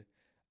fired.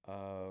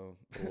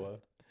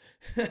 What?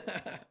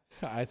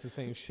 It's the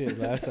same shit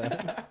last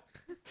time.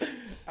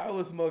 I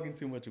was smoking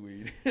too much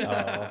weed.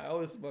 I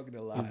was smoking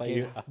a lot.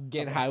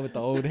 Getting high with the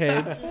old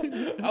heads.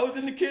 I was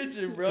in the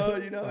kitchen, bro,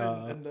 you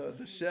know, and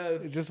the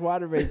chef. It's just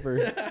water vapor.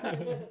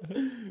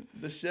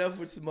 The chef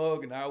would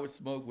smoke and I would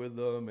smoke with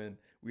him, and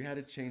we had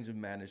a change of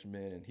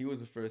management, and he was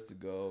the first to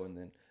go, and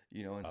then,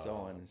 you know, and so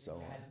on and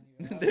so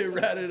on. They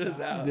ratted us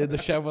out. Then the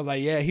chef was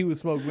like, yeah, he would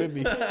smoke with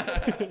me.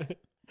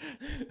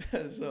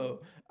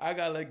 So I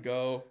got let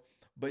go.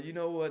 But you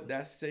know what?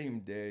 That same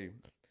day,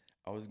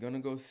 I was going to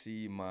go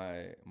see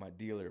my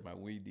dealer, my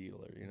weed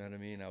dealer. You know what I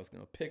mean? I was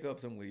going to pick up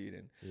some weed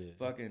and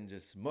fucking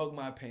just smoke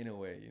my pain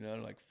away. You know,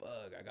 like,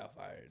 fuck, I got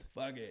fired.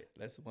 Fuck it.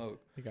 Let's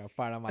smoke. You got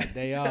fired on my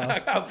day off. I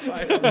got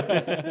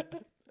fired.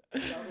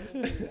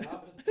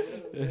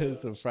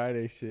 Some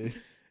Friday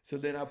shit. So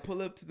then I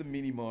pull up to the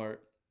mini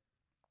mart,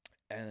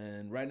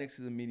 and right next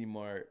to the mini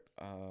mart,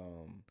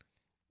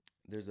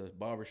 there's a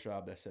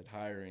barbershop that said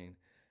hiring.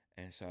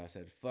 And so I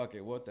said, fuck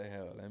it, what the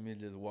hell? Let me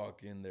just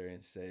walk in there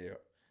and say,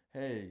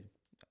 hey,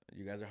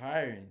 you guys are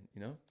hiring, you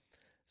know?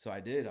 So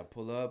I did. I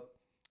pull up,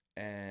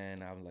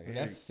 and I'm like, hey.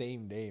 That's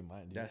same day,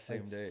 man. That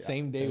same day.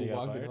 Same day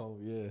walking home,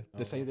 yeah.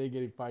 The same day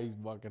getting fired, he's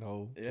walking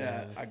home.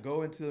 Yeah, I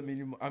go into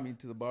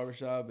to the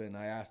barbershop, and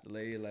I asked the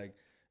lady, like,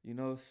 you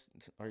know,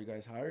 are you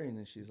guys hiring?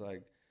 And she's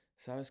like,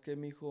 ¿Sabes qué,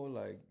 mijo?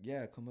 Like,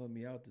 yeah, come help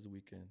me out this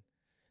weekend.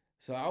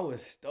 So I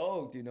was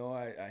stoked, you know.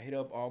 I hit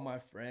up all my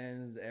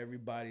friends,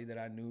 everybody that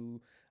I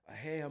knew.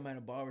 Hey, I'm at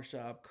a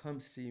barbershop. Come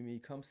see me.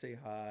 Come say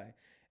hi.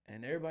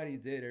 And everybody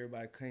did.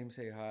 Everybody came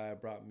say hi,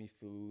 brought me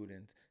food,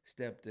 and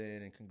stepped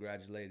in and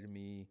congratulated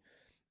me.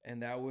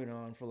 And that went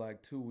on for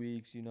like 2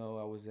 weeks. You know,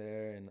 I was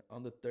there. And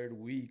on the third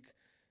week,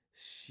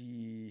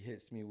 she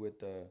hits me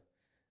with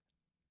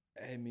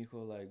hey,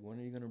 mijo, like, when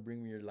are you going to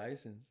bring me your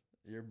license?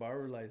 Your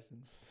barber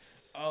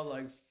license? I was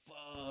like,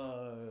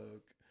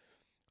 fuck.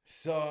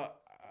 So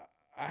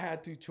I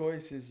had two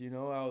choices, you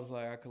know. I was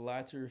like, I could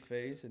lie to her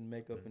face and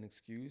make up an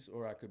excuse,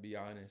 or I could be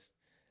honest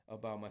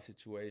about my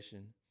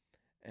situation.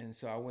 And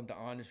so I went the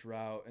honest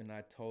route, and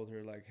I told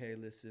her, like, hey,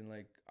 listen,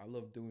 like, I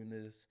love doing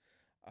this.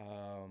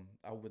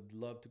 I would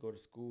love to go to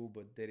school,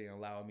 but they didn't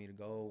allow me to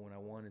go when I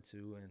wanted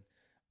to. And,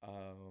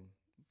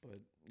 but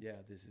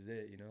yeah, this is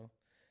it, you know?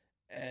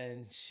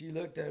 And she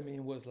looked at me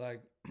and was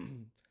like,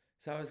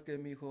 ¿Sabes qué,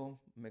 mijo?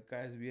 Me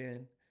caes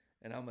bien,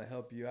 and I'm going to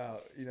help you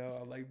out. You know,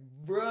 I'm like,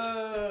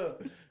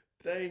 bruh,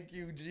 thank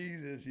you,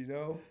 Jesus, you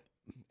know?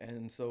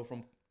 And so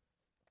from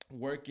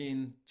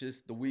working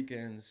just the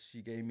weekends,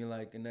 she gave me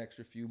like an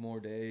extra few more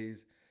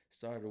days.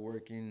 Started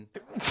working,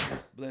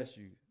 bless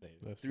you,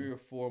 3 or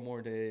 4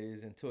 more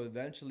days until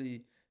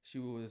eventually she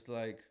was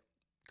like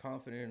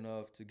confident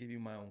enough to give me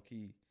my own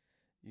key,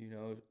 you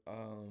know.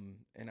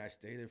 And I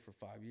stayed there for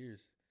 5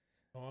 years.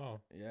 Oh,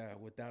 wow. Yeah,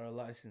 without a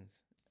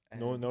license.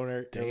 And No one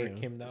ever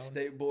came down.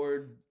 State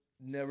board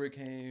never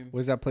came.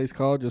 What's that place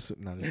called? Just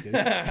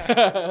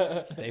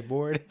kidding. State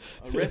board.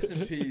 Rest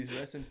in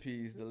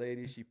peace. The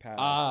lady, she passed.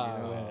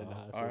 You know? Man,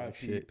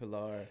 R.I.P.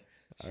 Pilar.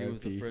 She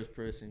was the RIP. first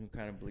person who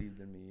kind of believed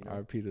in me. You know?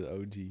 RP to the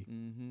OG.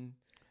 Mm-hmm.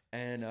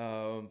 And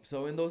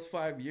so in those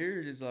 5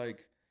 years, it's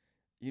like,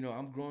 you know,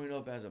 I'm growing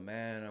up as a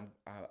man.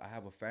 I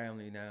have a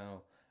family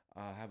now.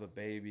 I have a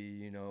baby,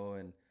 you know,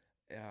 and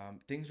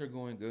things are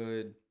going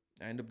good.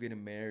 I end up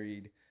getting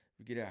married.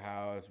 We get a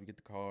house. We get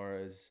the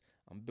cars.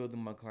 I'm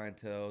building my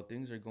clientele.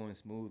 Things are going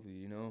smoothly,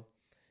 you know.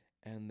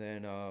 And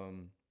then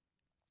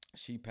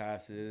she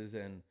passes,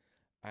 and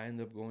I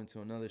end up going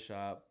to another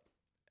shop,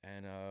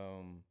 and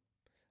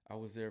I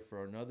was there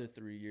for another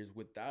 3 years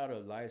without a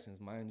license,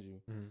 mind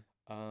you.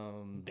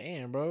 Mm-hmm.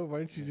 Damn, bro. Why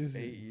don't you just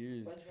 8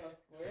 years?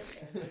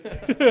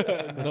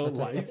 no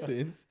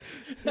license?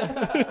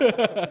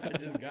 I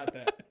just got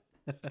that.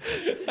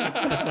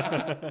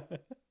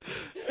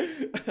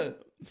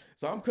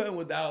 So I'm cutting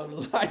without a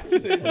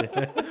license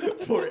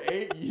for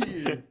 8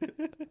 years.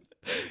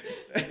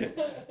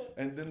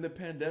 And then the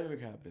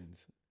pandemic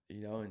happens,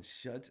 you know, and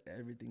shuts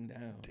everything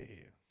down.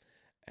 Damn.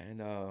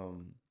 And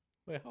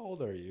Wait, how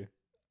old are you?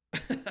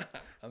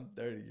 I'm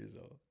 30 years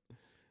old.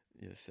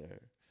 Yes, sir.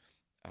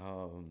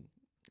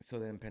 So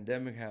then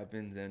pandemic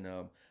happens, and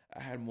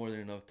I had more than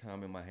enough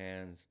time in my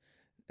hands,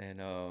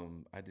 and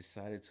I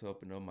decided to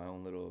open up my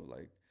own little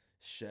like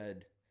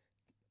shed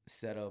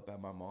set up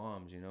at my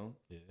mom's, you know?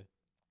 Yeah.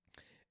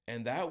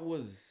 And that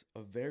was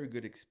a very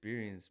good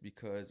experience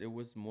because it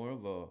was more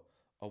of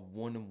a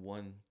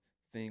one-on-one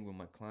thing with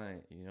my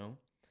client, you know?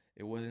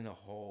 It wasn't a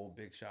whole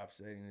big shop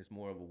setting. It's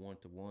more of a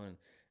one-to-one.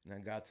 And I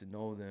got to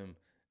know them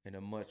in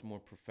a much more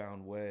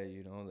profound way,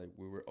 you know? Like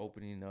we were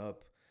opening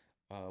up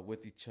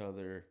with each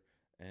other,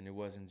 and it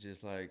wasn't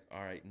just like,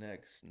 all right,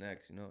 next, you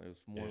know? It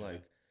was more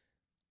like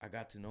I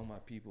got to know my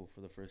people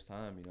for the first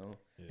time, you know?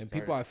 Yeah. And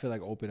people, I feel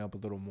like, open up a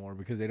little more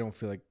because they don't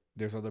feel like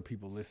there's other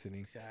people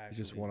listening. Exactly. It's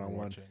just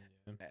one-on-one.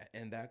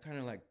 And that kind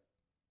of like,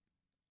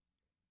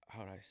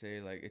 how would I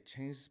say, like it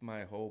changed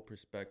my whole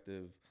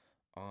perspective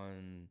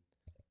on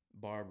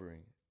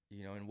barbering,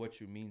 you know, and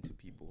what you mean to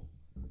people,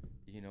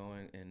 you know,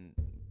 and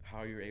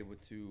how you're able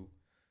to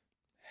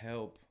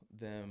help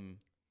them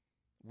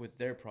with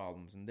their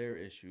problems and their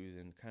issues,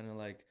 and kind of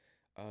like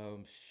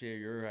share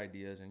your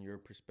ideas and your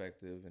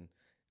perspective, and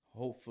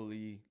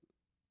hopefully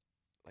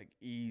like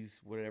ease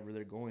whatever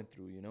they're going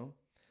through, you know.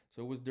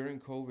 So it was during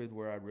COVID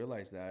where I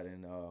realized that,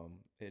 and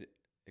it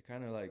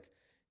kind of like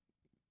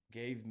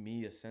gave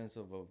me a sense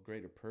of a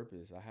greater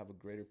purpose. I have a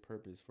greater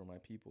purpose for my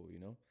people, you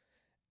know?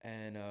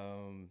 And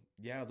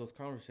yeah, those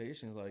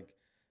conversations, like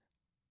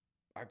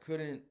I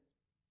couldn't,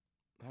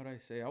 how do I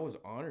say, I was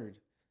honored,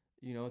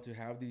 you know, to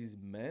have these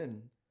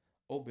men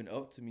open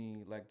up to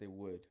me like they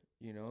would,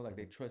 you know, like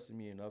they trusted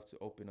me enough to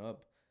open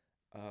up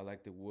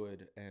like they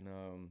would. And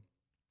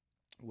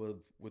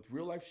with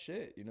real life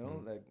shit, you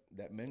know, like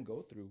that men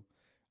go through.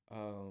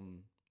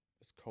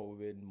 It's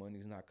COVID,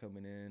 money's not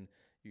coming in,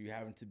 you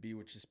having to be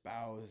with your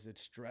spouse,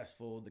 it's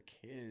stressful, the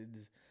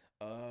kids,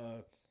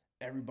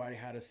 everybody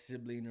had a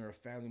sibling or a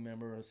family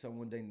member or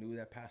someone they knew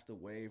that passed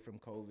away from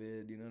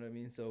COVID, you know what I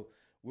mean? So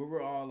we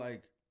were all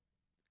like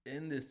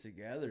in this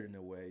together in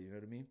a way, you know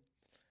what I mean?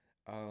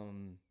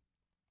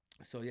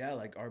 So yeah,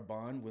 like our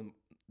bond with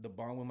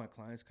my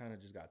clients kind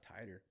of just got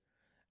tighter.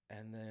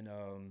 And then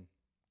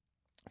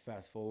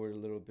fast forward a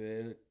little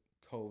bit,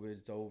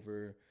 COVID's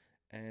over,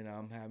 and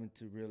I'm having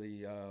to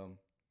really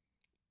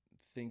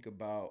think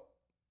about,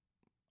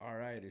 all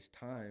right, it's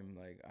time.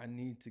 Like, I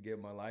need to get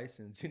my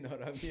license. You know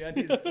what I mean? I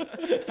need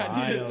to,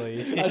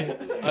 Finally.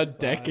 A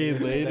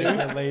decade later.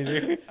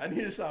 I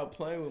need to stop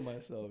playing with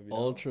myself. You know?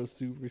 Ultra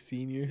super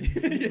senior.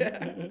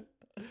 Yeah.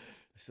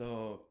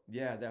 So,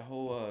 yeah, that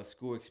whole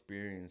school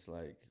experience,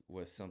 like,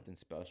 was something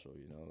special,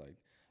 you know? Like,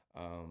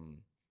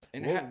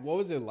 and what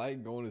was it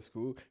like going to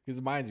school? Because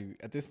mind you,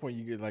 at this point,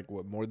 you get like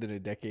what, more than a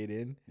decade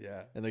in,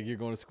 yeah, and like you're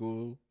going to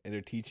school and they're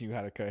teaching you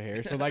how to cut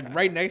hair. So like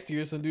right next to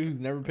you, is some dude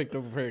who's never picked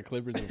up a pair of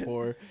clippers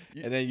before,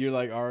 and then you're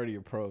like already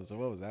a pro. So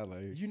what was that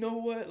like? You know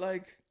what?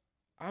 Like,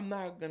 I'm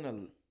not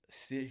gonna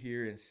sit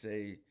here and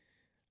say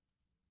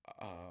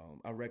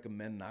I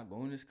recommend not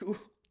going to school.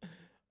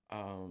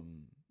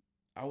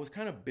 I was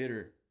kind of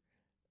bitter,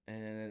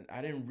 and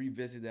I didn't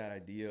revisit that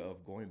idea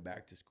of going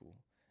back to school.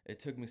 It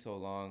took me so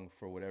long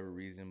for whatever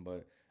reason,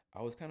 but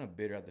I was kind of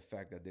bitter at the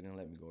fact that they didn't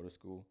let me go to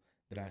school.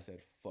 That I said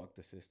fuck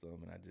the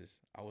system, and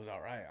I was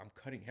all right. I'm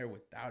cutting hair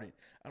without it.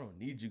 I don't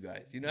need you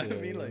guys. You know what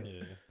I mean? Like,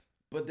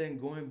 but then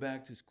going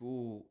back to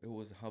school, it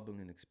was a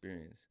humbling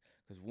experience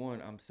because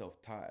one, I'm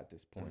self-taught at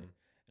this point,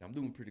 and I'm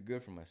doing pretty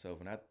good for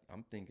myself, and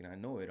I'm thinking I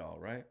know it all,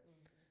 right?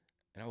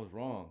 And I was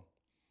wrong.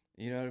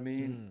 You know what I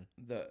mean?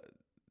 The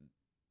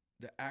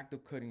act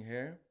of cutting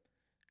hair,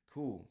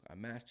 cool. I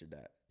mastered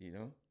that. You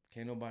know,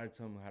 can't nobody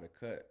tell me how to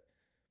cut.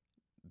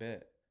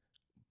 Bet,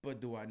 but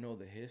do I know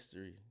the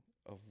history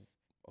of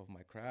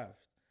my craft?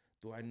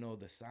 Do I know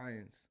the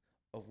science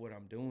of what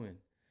I'm doing?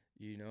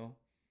 You know,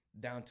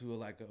 down to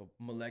like a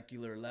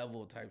molecular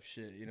level type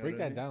shit. You know, break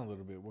that down a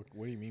little bit. What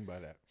do you mean by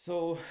that?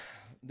 So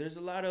there's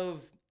a lot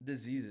of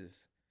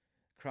diseases,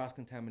 cross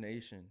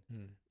contamination.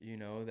 You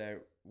know,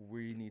 that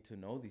we need to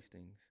know these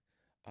things.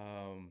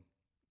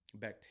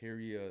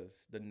 Bacterias,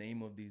 the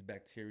name of these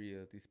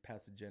bacteria, these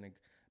pathogenic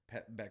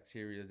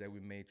bacteria that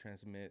we may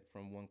transmit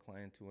from one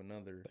client to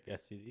another. Like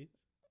STDs?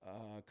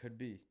 Could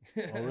be.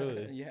 Oh,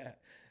 really? Yeah.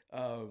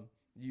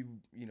 You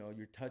know,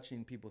 you're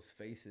touching people's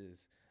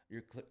faces.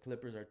 Your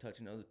clippers are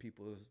touching other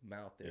people's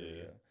mouth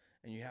area.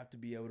 And you have to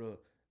be able to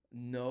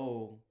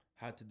know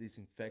how to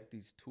disinfect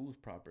these tools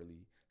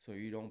properly so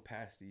you don't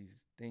pass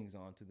these things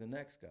on to the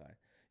next guy.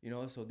 You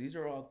know, so these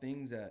are all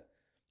things that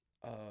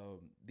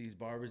these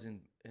barbers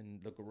in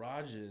the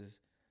garages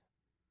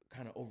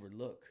kind of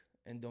overlook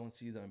and don't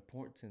see the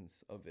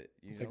importance of it.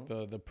 It's know?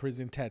 Like the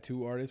prison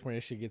tattoo artist where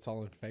that shit gets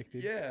all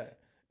infected. Yeah,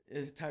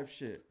 it's type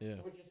shit. Yeah.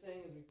 So what you're saying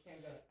is we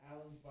can't go to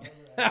Alan's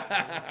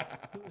barber.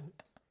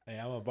 Hey,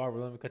 I'm a barber.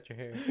 Let me cut your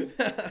hair.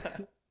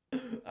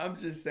 I'm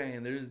just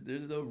saying,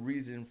 there's a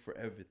reason for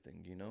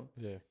everything, you know.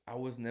 Yeah. I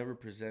was never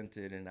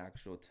presented an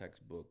actual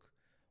textbook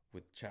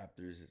with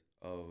chapters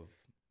of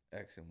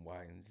X and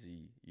Y and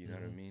Z. You know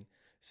what I mean?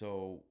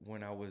 So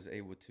when I was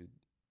able to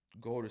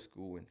go to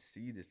school and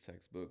see this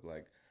textbook,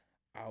 like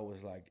I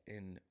was like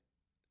in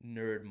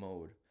nerd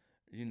mode.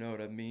 You know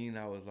what I mean?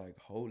 I was like,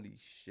 holy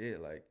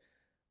shit, like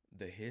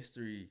the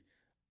history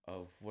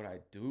of what I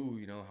do,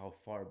 you know, how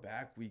far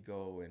back we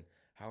go and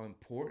how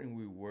important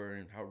we were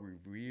and how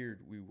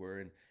revered we were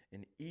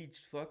in each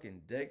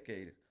fucking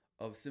decade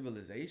of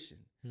civilization,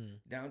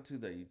 down to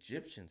the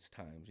Egyptians'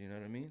 times, you know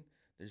what I mean?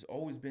 There's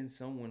always been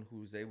someone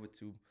who's able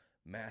to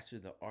master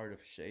the art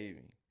of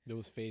shaving. It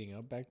was fading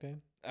up back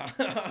then?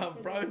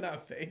 Probably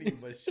not fading,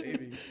 but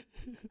shaving.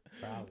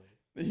 Probably.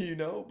 You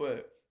know,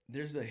 but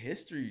there's a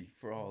history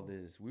for all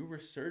this. We were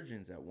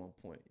surgeons at one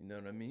point, you know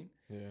what I mean?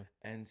 Yeah.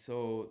 And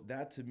so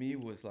that to me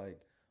was like,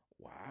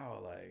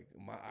 wow, like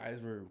my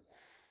eyes were,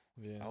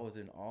 I was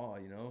in awe,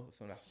 you know?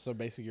 So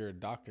basically you're a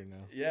doctor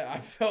now. Yeah, I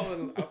felt,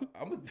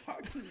 I'm a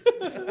doctor.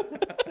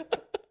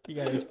 You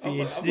got his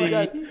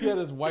PhD. He got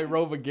his white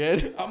robe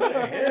again. I'm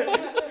a hair.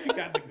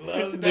 Got the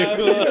gloves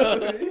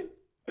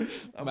now.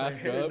 I'm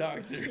Mask a hair up.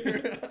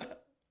 doctor.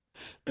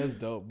 That's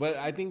dope. But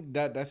I think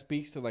that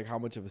speaks to like how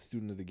much of a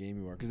student of the game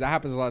you are, because that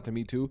happens a lot to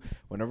me too.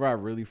 Whenever I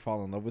really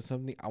fall in love with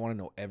something, I want to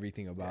know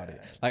everything about it.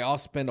 Like I'll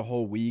spend a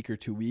whole week or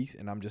 2 weeks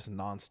and I'm just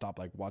nonstop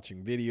like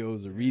watching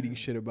videos or reading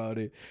shit about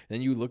it.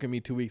 Then you look at me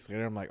 2 weeks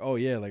later, I'm like, oh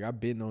yeah, like I've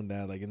been on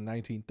that. Like in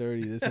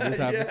 1930, this and this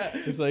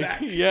happened. It's like,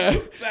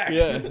 Facts.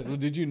 Facts. Well,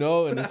 did you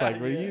know? And it's like,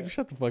 well, you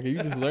shut the fuck up. You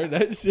just learned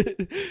that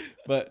shit.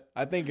 But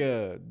I think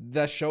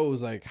that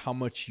shows like how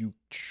much you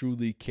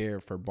truly care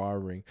for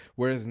barbering.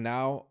 Whereas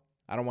now,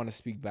 I don't want to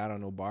speak bad on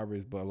no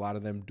barbers, but a lot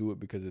of them do it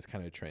because it's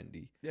kind of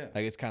trendy. Yeah.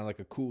 Like it's kind of like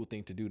a cool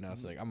thing to do now.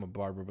 It's like, I'm a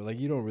barber, but like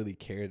you don't really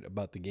care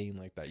about the game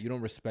like that. You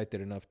don't respect it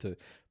enough to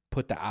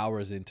put the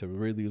hours in to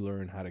really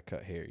learn how to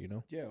cut hair, you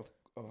know? Yeah,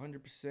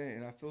 100%.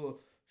 And I feel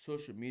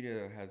social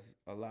media has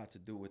a lot to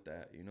do with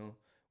that, you know?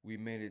 We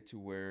made it to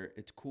where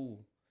it's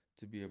cool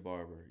to be a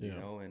barber, you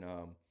know? And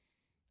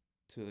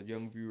to the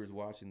young viewers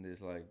watching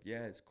this, like,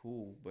 yeah, it's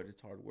cool, but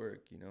it's hard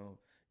work, you know?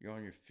 You're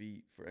on your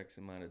feet for X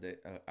amount of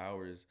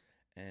hours.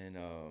 And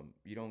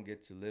you don't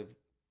get to live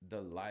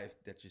the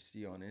life that you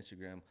see on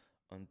Instagram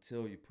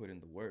until you put in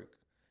the work.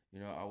 You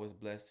know, I was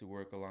blessed to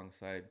work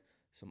alongside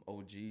some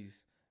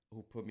OGs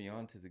who put me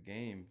onto the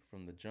game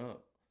from the jump,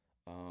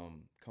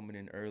 coming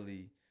in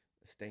early,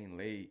 staying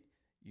late,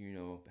 you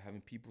know,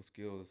 having people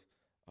skills.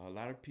 A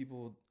lot of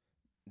people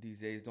these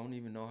days don't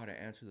even know how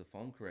to answer the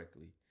phone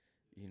correctly,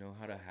 you know,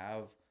 how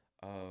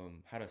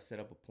to set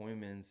up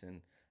appointments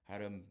and how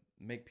to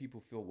make people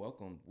feel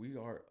welcome. We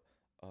are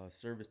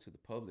service to the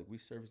public. We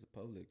service the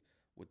public.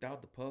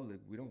 Without the public,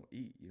 we don't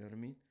eat. You know what I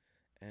mean?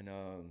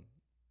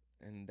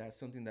 And that's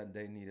something that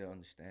they need to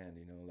understand.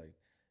 You know, like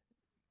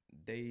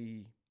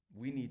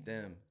we need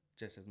them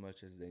just as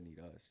much as they need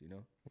us. You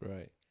know?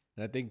 Right.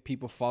 And I think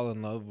people fall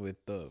in love with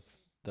the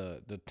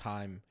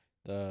time,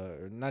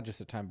 not just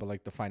the time, but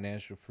like the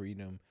financial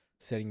freedom,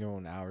 setting your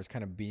own hours,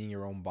 kind of being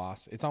your own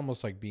boss. It's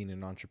almost like being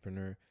an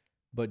entrepreneur.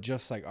 But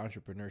just like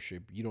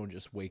entrepreneurship, you don't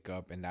just wake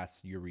up and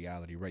that's your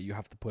reality, right? You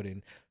have to put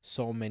in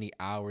so many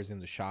hours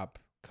in the shop,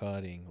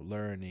 cutting,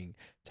 learning,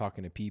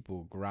 talking to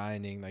people,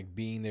 grinding, like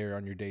being there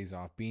on your days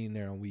off, being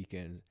there on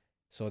weekends,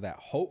 so that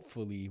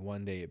hopefully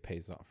one day it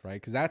pays off, right?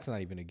 Because that's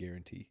not even a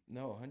guarantee.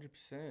 No,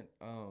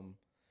 100%.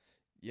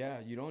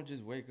 Yeah, you don't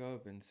just wake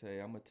up and say,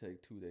 I'm gonna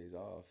take 2 days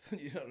off.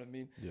 You know what I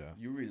mean? Yeah.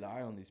 You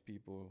rely on these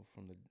people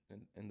from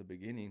in the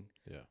beginning.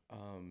 Yeah.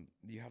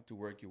 You have to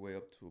work your way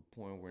up to a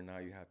point where now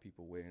you have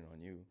people waiting on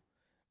you.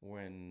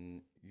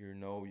 When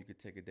you could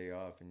take a day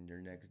off and your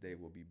next day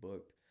will be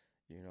booked,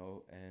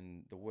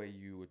 and the way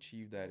you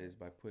achieve that is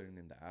by putting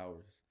in the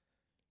hours.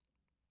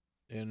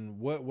 And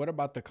what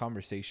about the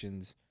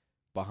conversations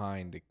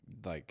behind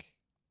like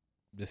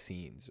the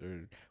scenes,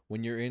 or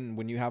when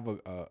you have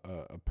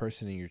a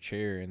person in your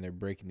chair and they're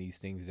breaking these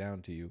things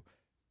down to you,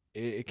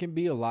 it can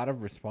be a lot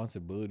of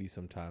responsibility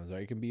sometimes,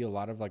 right? It can be a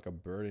lot of like a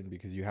burden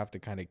because you have to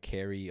kind of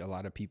carry a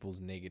lot of people's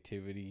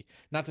negativity.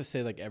 Not to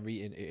say like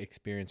every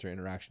experience or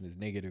interaction is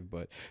negative,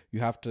 but you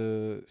have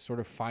to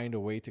sort of find a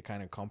way to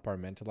kind of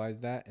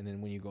compartmentalize that, and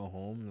then when you go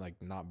home, like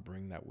not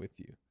bring that with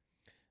you.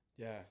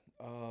 Yeah.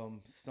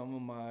 Some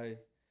of my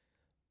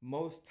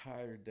most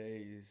tired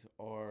days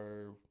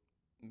are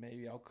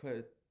maybe I'll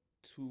cut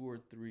 2 or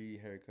 3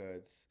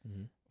 haircuts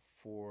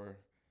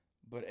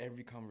but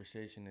every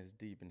conversation is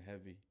deep and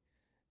heavy,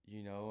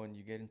 and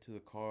you get into the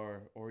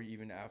car or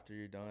even after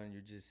you're done,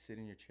 you're just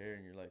sitting in your chair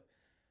and you're like,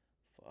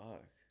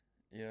 fuck,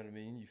 you know what I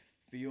mean? You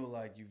feel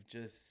like you've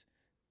just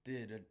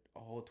did a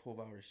whole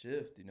 12-hour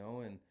shift,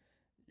 and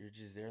you're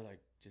just there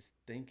like just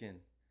thinking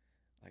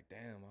like,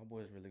 damn, my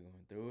boy's really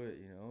going through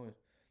it,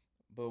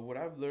 But what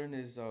I've learned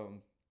is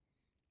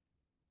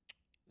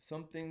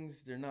some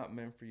things they're not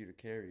meant for you to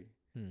carry.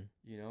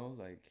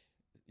 Like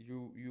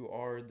you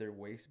are their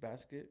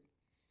wastebasket,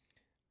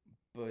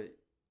 but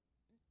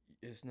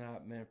it's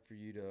not meant for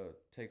you to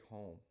take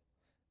home.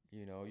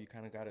 You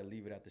kind of got to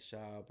leave it at the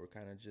shop or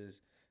kind of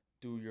just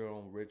do your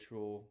own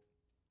ritual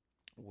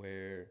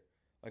where,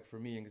 like for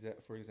me,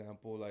 for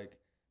example, like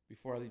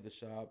before I leave the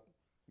shop,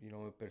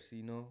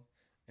 persino,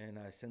 and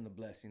I send the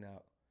blessing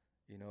out.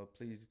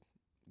 Please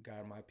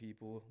guide my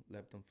people,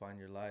 let them find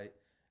your light.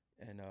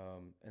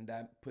 And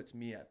that puts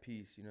me at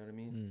peace. You know what I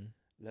mean?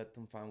 Let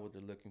them find what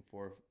they're looking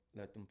for.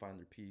 Let them find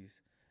their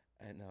peace,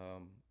 and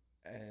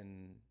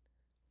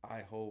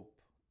I hope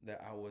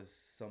that I was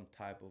some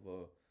type of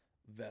a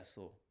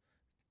vessel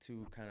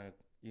to kind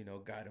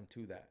of guide them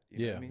to that. You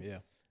know what I mean? Yeah.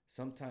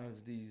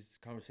 Sometimes these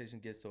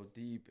conversations get so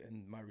deep,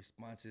 and my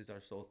responses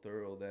are so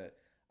thorough that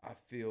I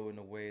feel in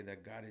a way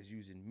that God is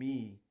using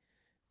me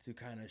to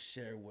kind of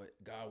share what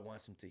God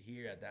wants them to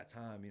hear at that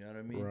time. You know what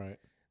I mean? Right.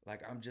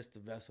 Like I'm just a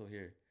vessel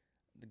here.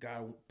 The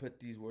God put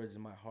these words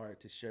in my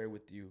heart to share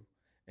with you,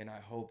 and I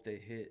hope they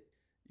hit,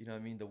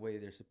 the way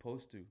they're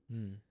supposed to.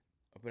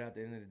 But at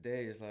the end of the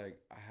day, it's like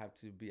I have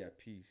to be at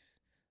peace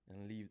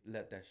and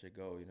let that shit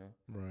go,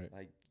 Right.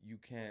 Like you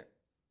can't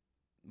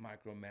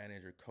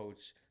micromanage or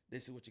coach.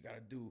 This is what you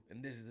gotta do,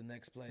 and this is the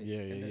next play.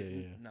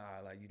 Yeah.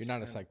 Nah, like you're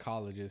not a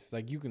psychologist.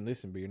 Like you can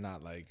listen, but you're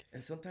not like.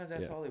 And sometimes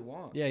that's all they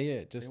want.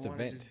 Yeah. Just they to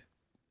vent. Just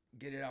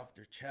get it off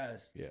their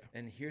chest. Yeah.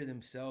 And hear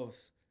themselves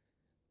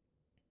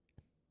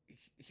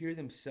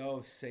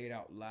say it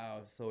out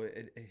loud, so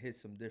it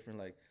hits them different.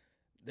 Like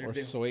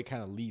so it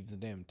kind of leaves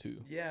them too.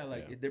 Yeah,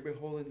 they've been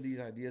holding these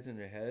ideas in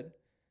their head,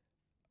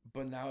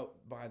 but now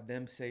by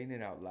them saying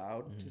it out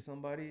loud to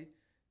somebody,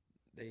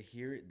 they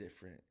hear it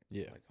different.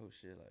 Yeah. Like, oh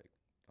shit, like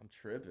I'm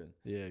tripping.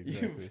 Yeah,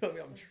 exactly. You feel me?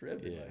 I'm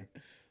tripping.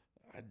 Yeah.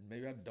 Like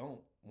maybe I don't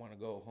want to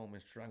go home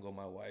and strangle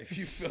my wife.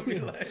 You feel me?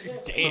 Like,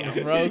 damn,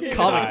 bro.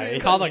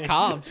 Call the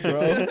cops,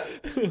 bro.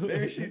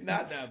 Maybe she's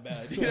not that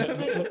bad. You know what I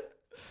mean?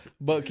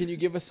 But can you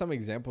give us some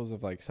examples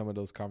of like some of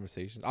those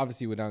conversations?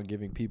 Obviously, without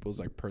giving people's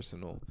like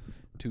personal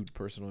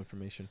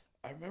information.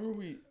 I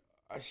remember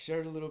I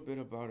shared a little bit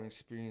about an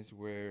experience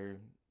where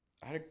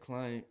I had a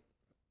client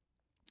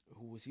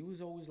he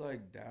was always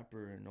like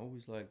dapper and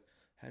always like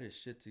had his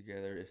shit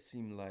together. It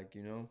seemed like,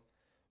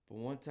 but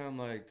one time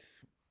like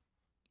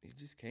he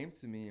just came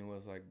to me and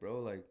was like,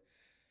 bro, like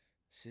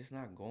shit's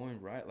not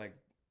going right. Like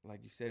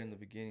you said in the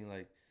beginning,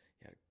 like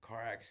he had a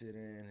car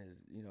accident,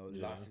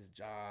 lost his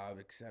job,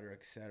 et cetera,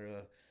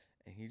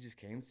 and he just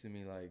came to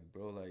me like,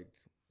 bro, like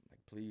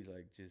please,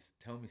 like just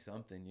tell me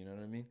something, you know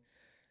what I mean?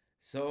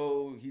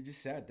 So he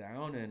just sat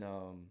down and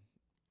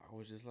I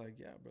was just like,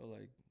 yeah, bro,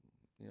 like,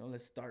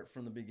 let's start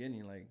from the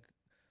beginning. Like,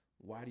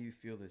 why do you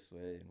feel this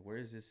way, and where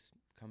is this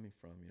coming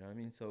from? You know what I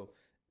mean? So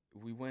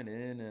we went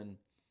in and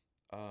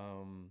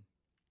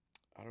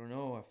I don't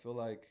know, I feel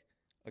like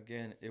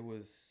again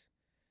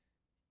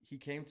he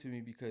came to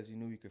me because he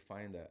knew he could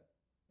find that,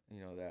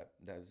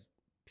 that's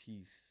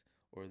peace,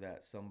 or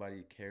that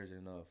somebody cares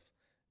enough,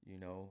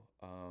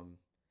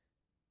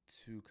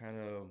 to kind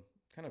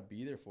of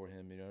be there for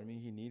him. You know what I mean?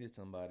 He needed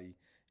somebody,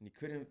 and he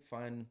couldn't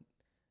find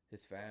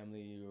his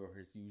family or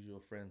his usual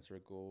friend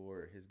circle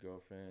or his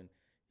girlfriend.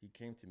 He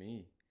came to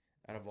me,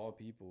 out of all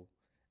people,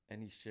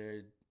 and he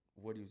shared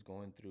what he was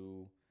going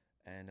through,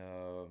 and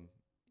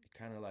he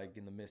kind of like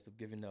in the midst of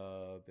giving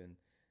up, and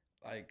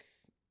like,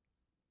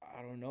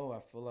 I don't know, I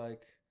feel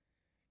like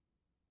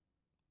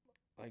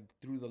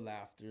through the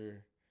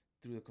laughter,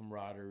 through the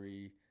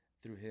camaraderie,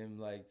 through him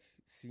like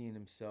seeing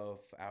himself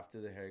after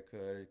the haircut,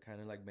 it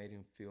kind of like made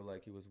him feel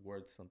like he was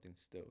worth something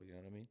still, you know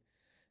what I mean?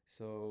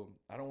 So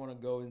I don't want to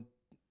go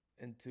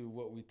into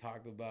what we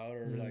talked about,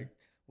 or like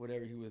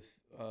whatever he was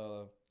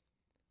like,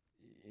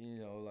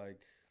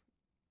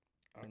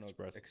 I don't know,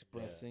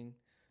 expressing.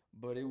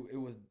 But it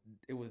was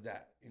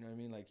that, you know what I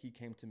mean? Like, he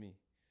came to me,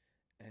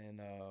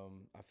 and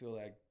I feel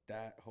like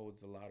that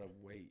holds a lot of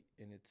weight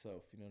in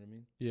itself, you know what I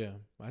mean? Yeah,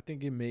 I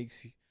think it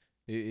makes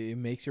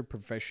your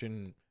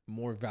profession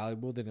more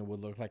valuable than it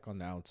would look like on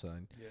the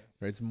outside. Yeah.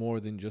 Right? It's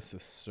more than just a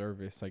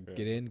service. Like,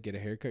 get in, get a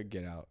haircut,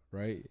 get out,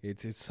 right?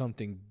 It's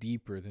something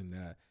deeper than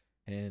that.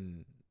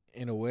 And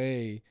in a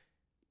way,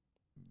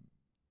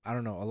 I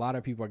don't know, a lot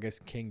of people, I guess,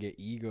 can get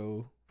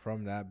ego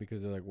from that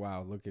because they're like,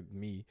 wow, look at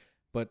me.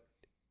 But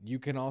you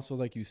can also,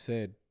 like you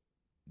said,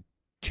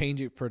 change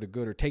it for the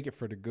good, or take it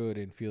for the good,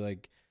 and feel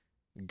like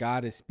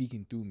God is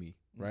speaking through me,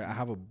 right? I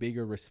have a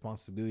bigger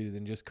responsibility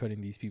than just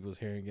cutting these people's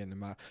hair and getting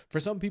them out. For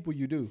some people,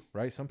 you do,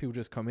 right? Some people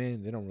just come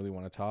in, they don't really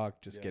want to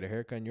talk, just get a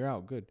haircut and you're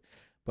out, good.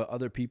 But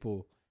other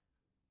people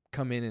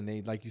come in and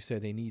they, like you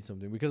said, they need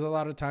something, because a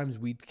lot of times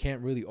we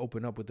can't really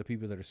open up with the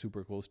people that are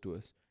super close to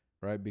us,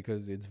 right?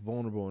 Because it's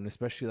vulnerable, and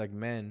especially like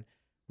men,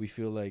 we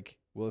feel like,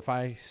 well, if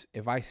I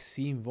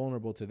seem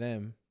vulnerable to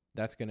them,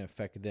 that's going to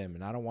affect them,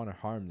 and I don't want to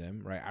harm them,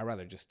 right? I'd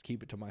rather just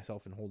keep it to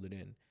myself and hold it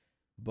in.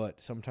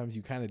 But sometimes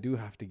you kind of do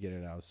have to get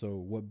it out. So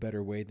what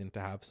better way than to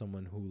have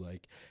someone who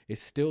like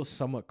is still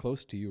somewhat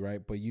close to you,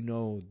 right? But you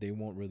know they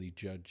won't really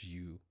judge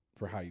you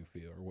for how you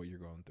feel or what you're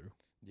going through.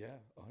 Yeah,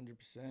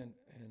 100%.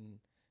 And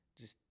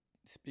just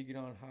speaking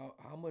on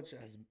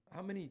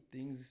how many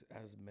things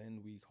as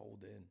men we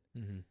hold in.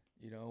 Mm-hmm.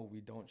 You know,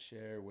 we don't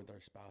share with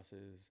our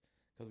spouses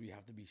because we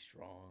have to be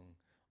strong,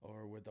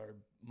 or with our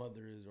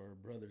mothers or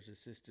brothers or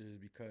sisters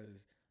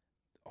because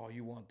all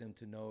you want them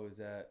to know is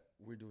that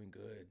we're doing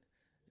good.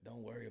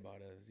 Don't worry about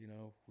us, you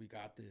know, we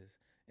got this.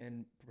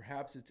 And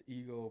perhaps it's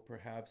ego,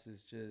 perhaps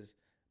it's just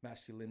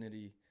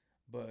masculinity,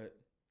 but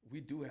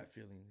we do have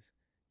feelings.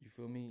 You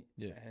feel me?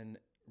 Yeah. And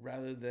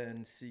rather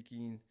than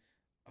seeking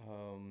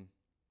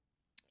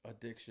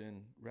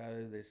addiction,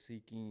 rather than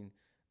seeking,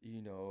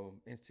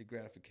 instant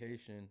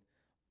gratification,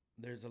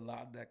 there's a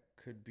lot that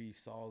could be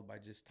solved by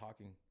just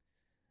talking,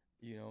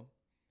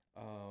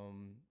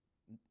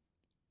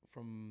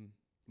 from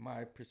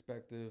my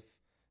perspective,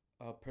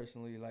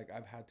 personally, like,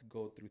 I've had to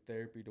go through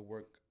therapy to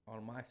work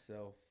on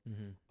myself,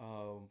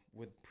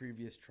 with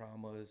previous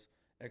traumas,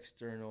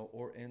 external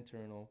or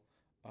internal,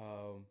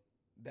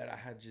 that I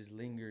had just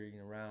lingering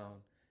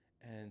around,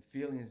 and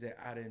feelings that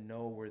I didn't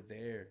know were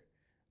there,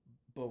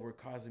 but were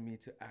causing me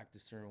to act a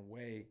certain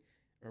way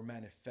or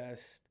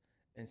manifest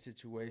in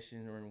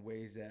situations or in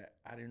ways that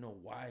I didn't know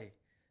why,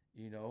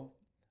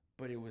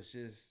 but it was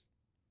just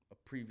a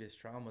previous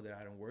trauma that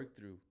I didn't work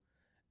through.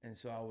 And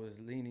so I was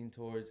leaning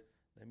towards,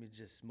 let me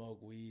just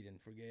smoke weed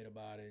and forget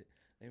about it.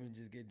 Let me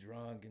just get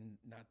drunk and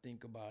not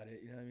think about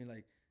it. You know what I mean?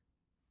 Like,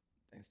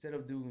 instead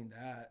of doing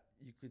that,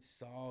 you could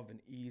solve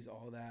and ease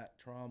all that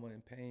trauma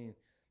and pain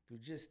through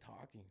just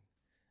talking.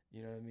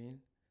 You know what I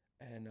mean?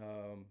 And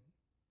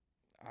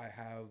I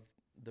have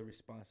the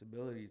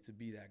responsibility to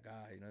be that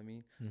guy. You know what I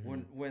mean?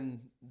 Mm-hmm.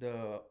 When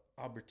the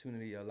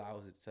opportunity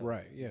allows itself.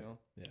 Right. Yeah.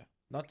 Yeah.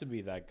 Not to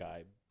be that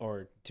guy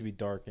or to be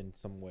dark in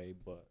some way,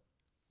 but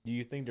do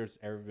you think there's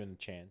ever been a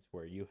chance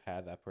where you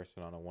had that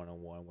person on a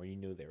one-on-one where you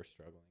knew they were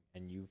struggling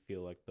and you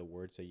feel like the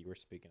words that you were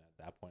speaking at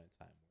that point in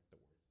time were the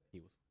words that he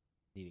was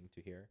needing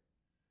to hear?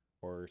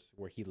 Or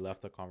where he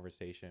left the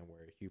conversation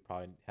where you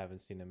probably haven't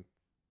seen him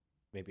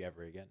maybe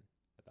ever again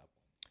at that point?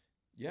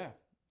 Yeah.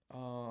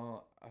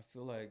 I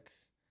feel like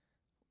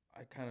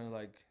I kind of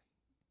like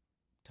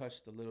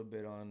touched a little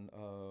bit on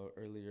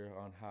earlier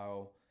on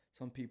how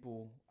some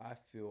people, I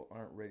feel,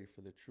 aren't ready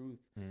for the truth.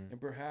 And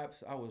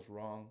perhaps I was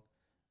wrong.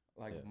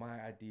 Like, my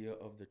idea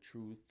of the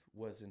truth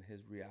wasn't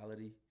his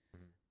reality,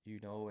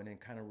 and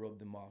it kind of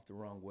rubbed him off the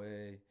wrong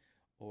way.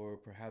 Or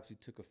perhaps he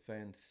took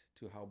offense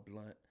to how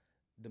blunt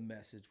the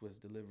message was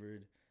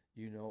delivered,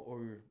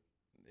 or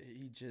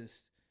he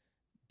just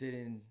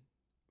didn't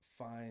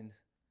find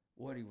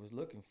what he was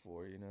looking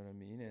for, you know what I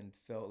mean? And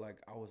felt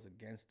like I was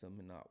against him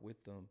and not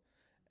with them.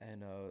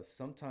 And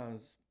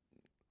sometimes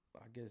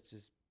I guess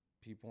just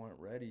people aren't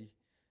ready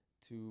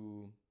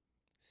to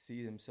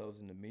see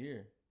themselves in the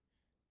mirror.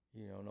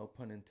 No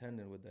pun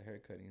intended with the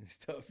haircutting and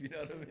stuff, you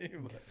know what I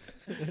mean? But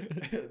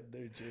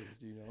they're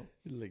just,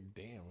 Like,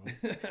 damn.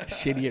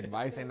 Shitty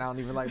advice, and I don't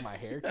even like my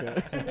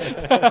haircut.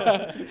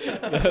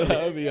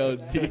 That would be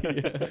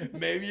OD.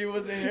 Maybe it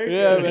was a haircut.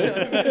 Yeah,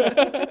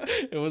 man.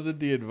 It wasn't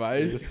the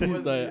advice.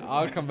 He's like,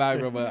 I'll come back,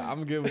 bro, but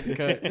I'm good with the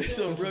cut. It's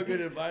some real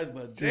good advice,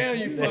 but damn,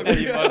 you fucked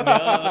me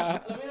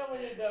up. Let me know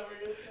when you're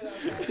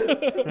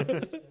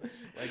done.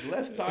 Like,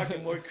 less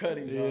talking, more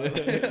cutting, bro.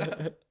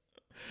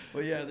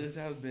 But yeah, there's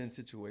have been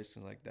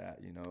situations like that,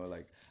 you know.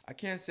 Like I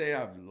can't say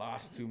I've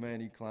lost too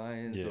many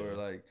clients or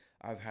like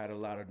I've had a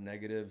lot of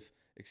negative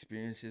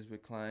experiences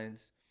with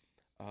clients.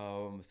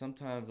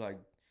 Sometimes like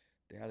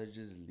they either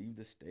just leave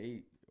the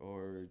state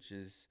or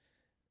just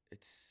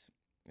it's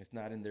it's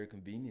not in their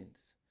convenience,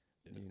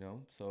 you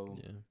know. So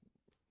yeah.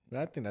 But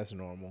I think that's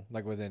normal.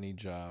 Like with any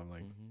job,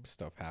 like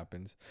stuff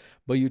happens.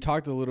 But you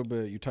talked a little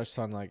bit, you touched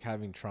on like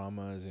having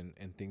traumas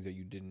and things that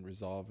you didn't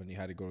resolve and you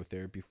had to go to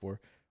therapy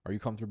for. Are you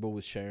comfortable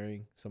with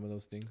sharing some of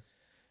those things?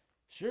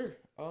 sure.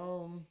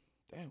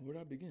 Damn, where do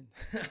I begin?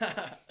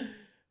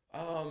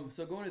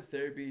 So going to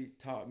therapy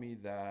taught me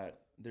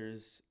that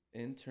there's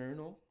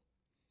internal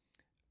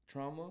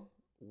trauma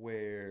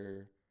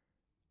where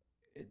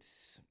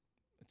it's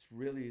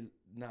really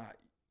not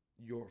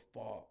your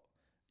fault.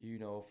 You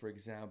know, for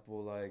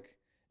example, like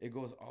it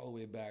goes all the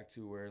way back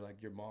to where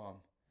like your mom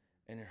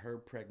and her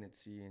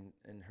pregnancy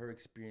and her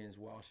experience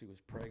while she was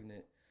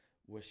pregnant.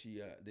 Was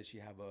she did she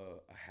have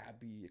a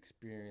happy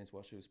experience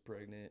while she was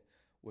pregnant?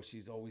 Was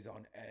she's always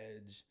on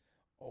edge,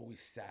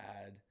 always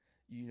sad?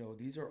 You know,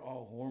 these are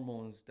all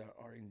hormones that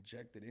are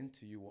injected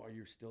into you while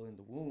you're still in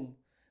the womb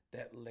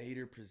that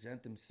later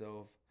present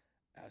themselves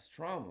as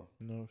trauma.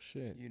 No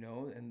shit. You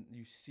know, and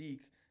you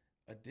seek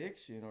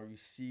addiction or you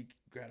seek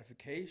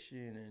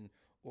gratification and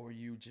or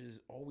you just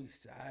always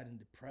sad and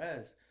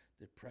depressed,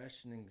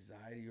 depression,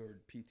 anxiety,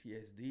 or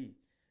PTSD.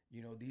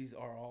 You know, these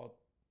are all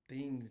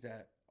things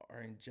that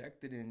are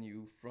injected in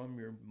you from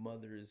your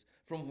mother's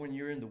from when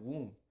you're in the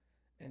womb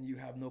and you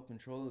have no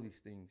control of these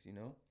things, you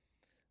know?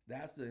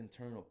 That's the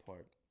internal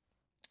part.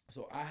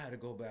 So I had to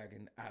go back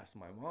and ask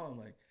my mom,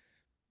 like,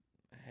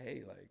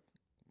 hey, like,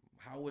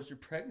 how was your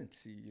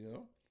pregnancy, you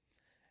know?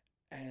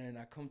 And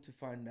I come to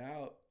find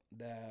out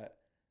that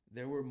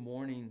they were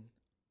mourning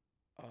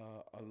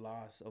a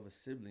loss of a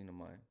sibling of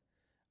mine.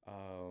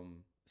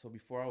 So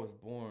before I was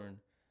born,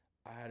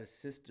 I had a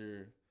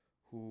sister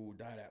who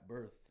died at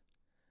birth.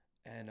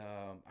 And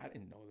I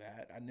didn't know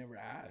that. I never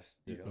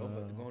asked, you know,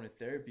 but going to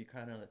therapy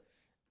kind of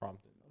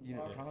Prompted. you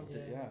know,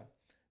 prompted, yeah.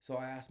 So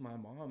I asked my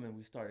mom and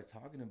we started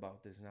talking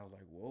about this and I was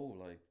like, whoa,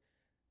 like,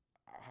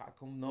 how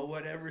come no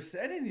one ever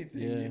said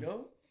anything, you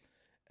know?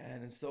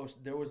 And so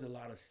there was a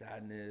lot of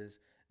sadness.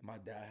 My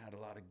dad had a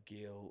lot of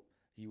guilt.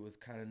 He was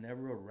kind of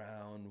never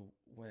around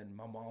when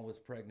my mom was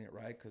pregnant,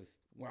 right? Because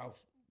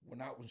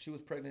when she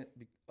was pregnant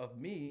of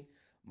me,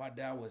 my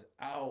dad was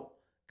out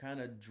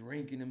kind of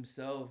drinking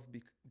himself.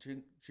 Because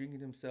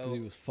he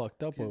was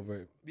fucked up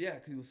over it. Yeah,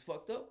 because he was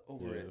fucked up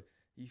over it.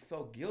 He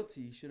felt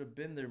guilty. He should have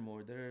been there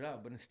more.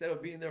 But instead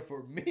of being there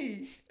for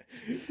me,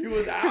 he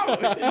was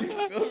out.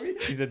 You feel me?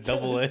 He's a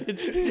double edged.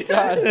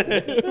 God, so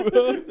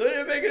it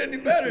didn't make it any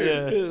better.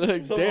 Yeah.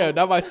 Like, so, damn,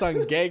 now my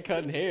son gay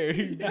cutting hair.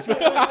 He's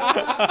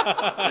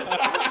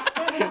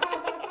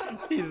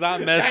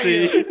not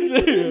messy.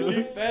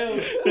 He failed.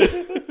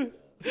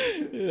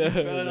 He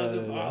failed as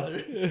a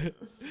father.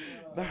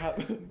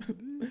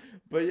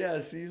 But yeah,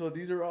 see, so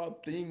these are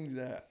all things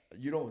that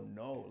you don't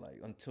know,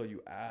 like, until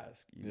you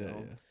ask, you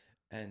know? Yeah.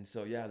 And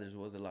so, yeah, there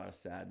was a lot of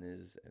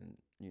sadness and,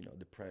 you know,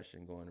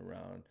 depression going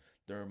around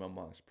during my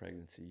mom's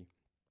pregnancy.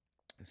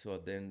 And so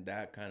then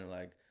that kind of,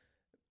 like,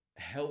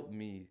 helped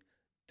me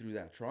through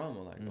that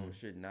trauma. Like, oh,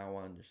 shit, now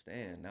I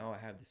understand. Now I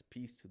have this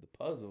piece to the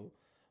puzzle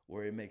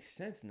where it makes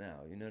sense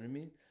now. You know what I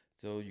mean?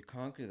 So you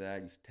conquer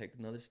that. You take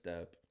another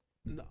step.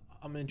 No,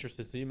 I'm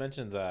interested. So you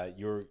mentioned that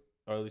or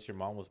at least your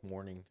mom was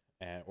mourning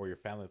or your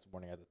family was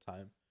mourning at the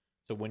time.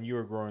 So when you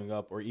were growing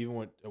up, or even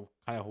when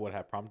kind of what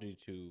had prompted you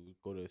to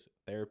go to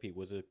therapy,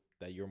 was it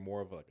that you're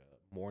more of like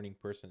a mourning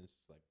person? It's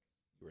like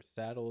you were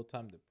sad all the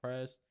time,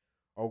 depressed,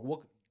 or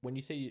what? When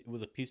you say it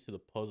was a piece to the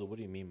puzzle, what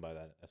do you mean by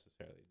that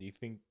necessarily? Do you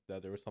think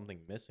that there was something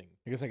missing?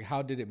 I guess like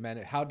how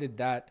did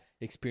that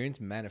experience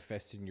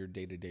manifest in your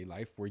day-to-day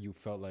life where you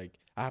felt like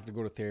I have to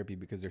go to therapy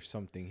because there's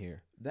something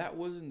here? That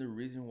wasn't the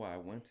reason why I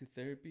went to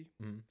therapy.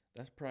 Mm-hmm.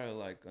 That's probably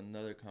like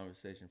another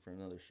conversation for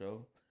another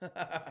show.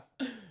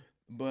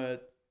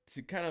 But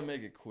to kind of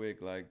make it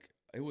quick, like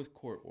it was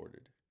court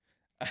ordered.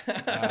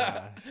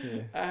 I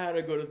had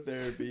to go to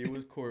therapy. It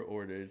was court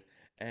ordered.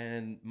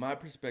 And my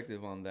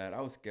perspective on that,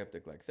 I was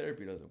skeptic. Like,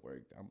 therapy doesn't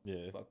work.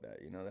 Fuck that.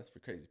 You know, that's for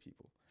crazy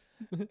people.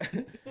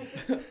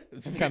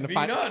 Kind of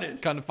find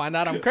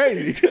out I'm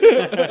crazy.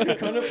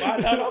 Kind of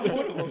find out I'm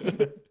one of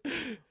them.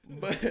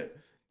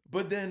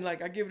 But then,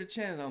 like, I give it a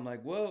chance. I'm like,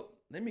 well,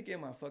 let me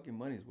get my fucking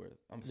money's worth.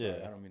 I'm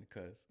sorry. I don't mean to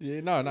cuss. Yeah,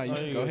 no, you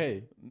can go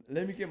ahead.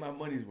 Let me get my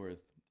money's worth.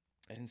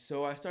 And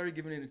so I started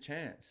giving it a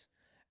chance.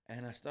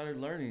 And I started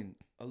learning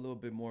a little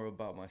bit more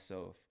about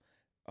myself.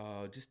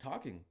 Just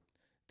talking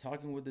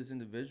with this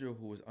individual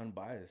who was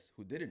unbiased,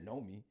 who didn't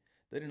know me.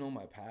 They didn't know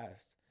my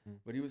past.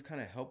 But he was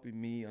kind of helping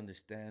me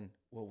understand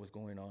what was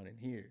going on in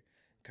here.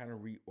 Kind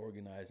of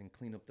reorganize and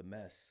clean up the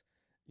mess.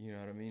 You know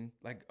what I mean?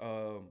 Like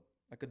a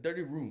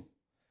dirty room.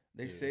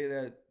 They say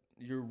that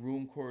your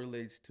room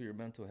correlates to your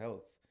mental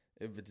health.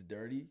 If it's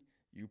dirty,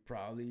 you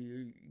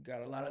probably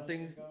got a lot of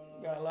things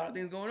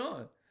going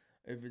on.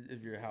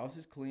 If your house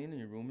is clean and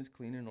your room is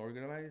clean and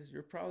organized,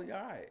 you're probably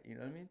all right. You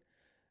know what I mean?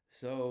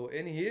 So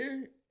in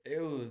here,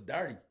 It was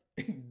dirty.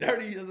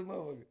 Dirty as a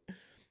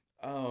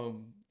motherfucker.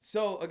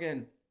 So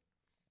again,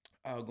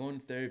 going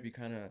to therapy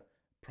kind of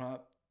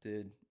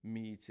prompted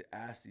me to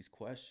ask these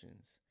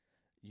questions.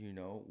 You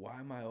know, why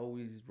am I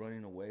always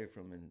running away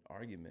from an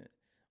argument?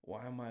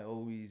 Why am I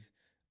always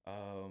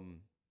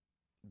um,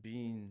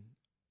 being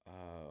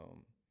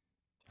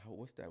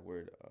what's that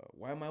word?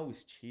 Why am I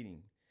always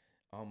cheating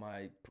on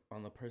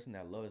the person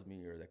that loves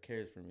me or that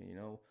cares for me? You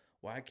know,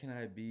 why can't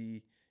I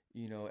be,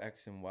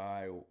 X and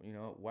Y? You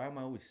know, why am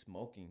I always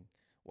smoking?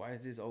 Why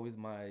is this always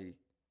my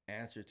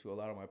answer to a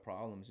lot of my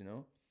problems? You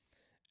know,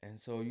 and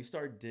so you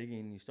start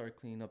digging, you start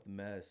cleaning up the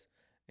mess,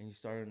 and you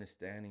start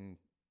understanding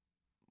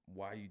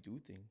why you do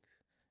things.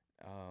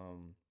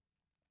 Um,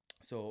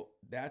 so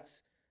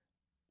that's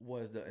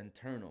was the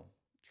internal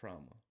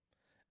trauma.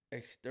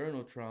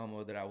 External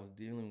trauma that I was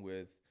dealing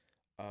with.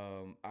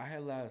 I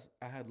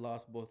had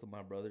lost both of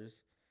my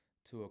brothers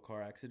to a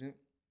car accident.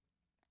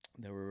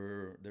 They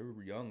were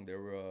young. They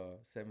were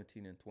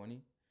 17 and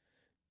 20,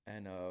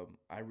 and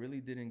I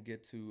really didn't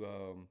get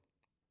to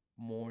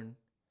mourn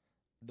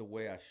the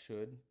way I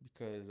should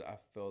because I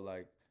felt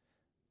like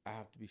I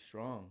have to be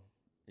strong.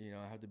 You know,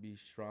 I have to be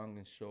strong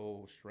and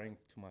show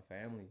strength to my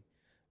family.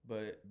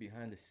 But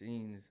behind the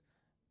scenes,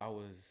 I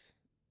was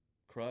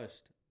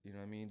crushed. You know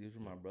what I mean? These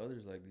were my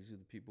brothers. Like these are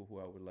the people who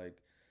I would like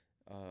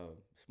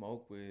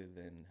smoke with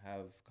and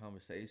have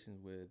conversations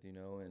with. You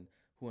know, and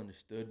who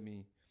understood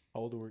me.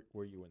 How old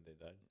were you when they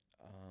died?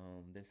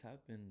 This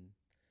happened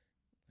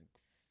like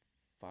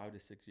 5 to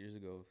 6 years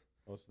ago.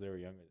 Oh, so they were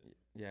younger.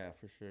 Yeah,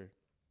 for sure.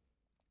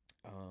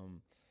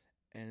 Um,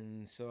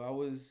 and so I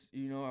was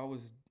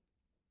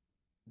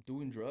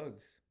doing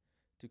drugs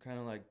to kind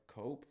of like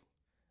cope,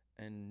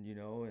 and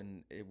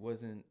it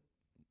wasn't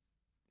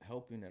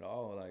helping at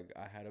all. Like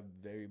I had a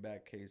very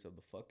bad case of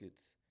the fuck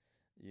it's,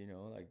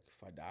 like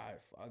if I die,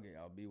 fuck it,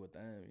 I'll be with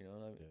them.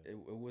 Like, Yeah.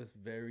 it was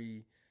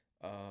very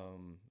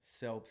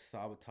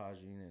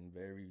self-sabotaging and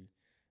very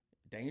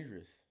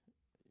dangerous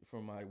for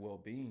my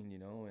well-being.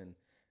 And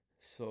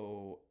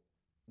so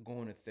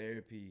going to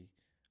therapy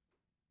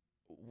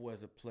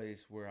was a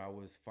place where I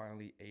was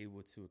finally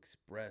able to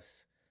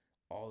express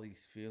all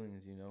these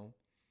feelings,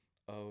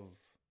 of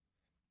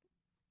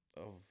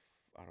of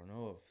I don't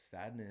know, of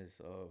sadness,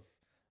 of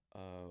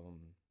um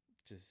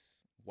just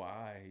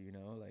why,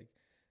 like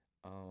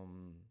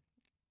um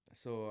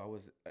so I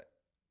was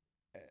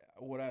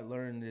what I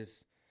learned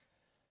is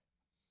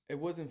it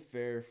wasn't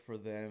fair for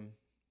them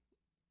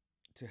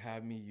to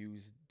have me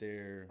use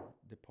their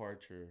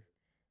departure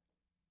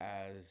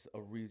as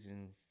a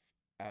reason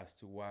as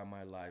to why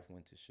my life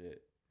went to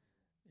shit.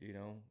 You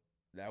know,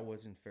 that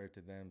wasn't fair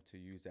to them to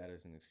use that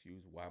as an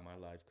excuse why my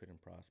life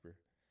couldn't prosper.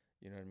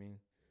 You know what I mean?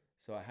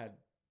 So I had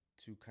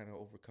to kind of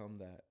overcome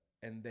that,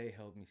 and they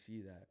helped me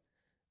see that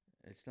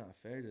it's not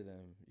fair to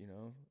them.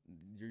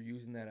 You're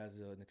using that as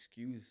an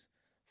excuse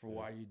for Yeah.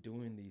 why you're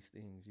doing these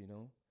things.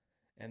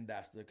 And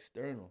that's the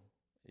external.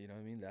 You know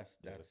what I mean?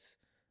 That's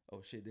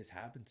oh shit, this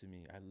happened to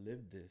me. I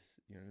lived this.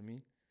 You know what I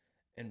mean?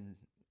 And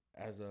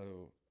as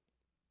a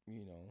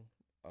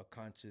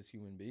conscious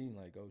human being,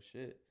 like, oh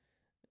shit,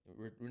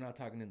 we're not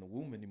talking in the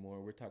womb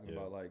anymore. We're talking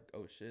about like,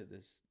 oh shit,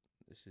 this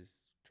is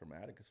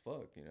traumatic as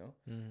fuck.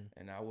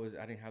 And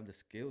I didn't have the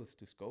skills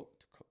to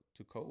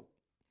cope.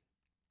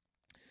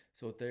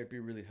 So therapy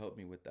really helped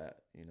me with that.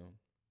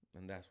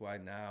 And that's why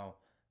now,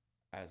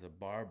 as a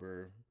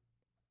barber,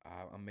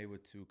 I'm able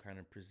to kind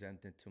of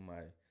present it to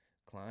my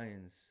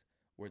clients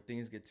where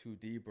things get too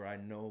deep or I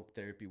know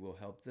therapy will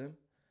help them.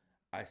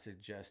 I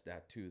suggest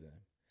that to them.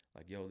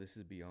 Like, yo, this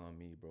is beyond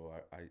me, bro.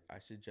 I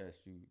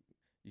suggest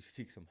you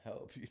seek some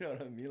help. You know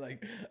what I mean?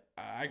 Like,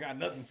 I got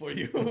nothing for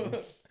you.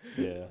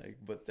 Yeah. Like,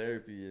 but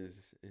therapy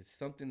is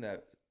something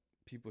that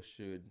people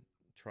should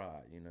try.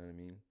 You know what I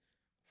mean?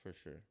 For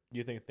sure. Do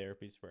you think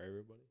therapy's for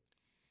everybody?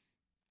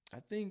 I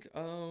think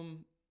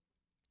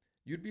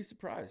you'd be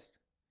surprised.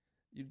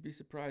 You'd be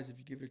surprised if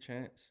you give it a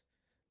chance.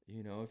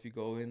 If you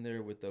go in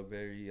there with a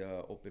very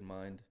open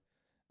mind,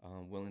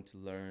 willing to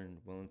learn,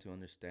 willing to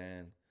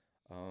understand,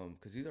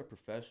 because these are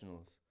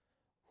professionals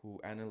who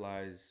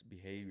analyze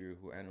behavior,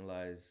 who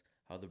analyze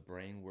how the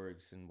brain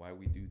works and why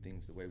we do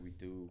things the way we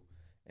do.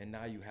 And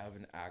now you have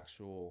an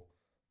actual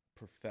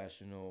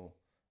professional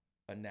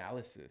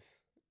analysis,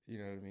 you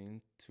know what I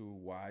mean, to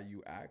why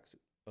you act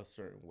a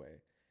certain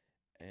way.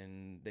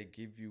 And they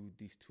give you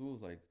these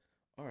tools like,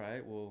 all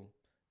right, well,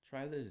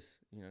 try this,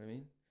 you know what I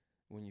mean?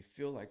 When you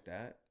feel like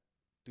that,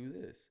 do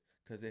this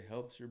because it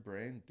helps your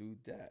brain do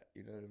that,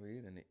 you know what I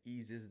mean? And it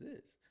eases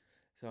this.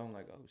 So I'm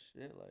like, oh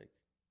shit, like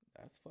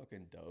that's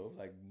fucking dope.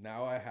 Like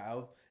now I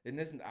have, and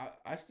this,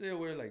 I stay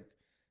away like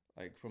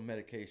from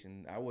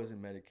medication. I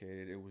wasn't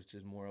medicated. It was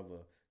just more of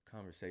a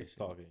conversation. Just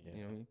talking, yeah.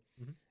 You know what I mean?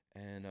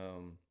 Mm-hmm.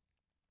 And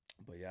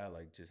but yeah,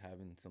 like just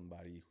having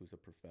somebody who's a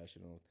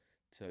professional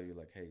tell you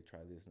like, hey, try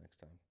this next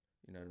time.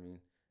 You know what I mean?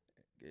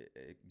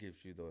 It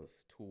gives you those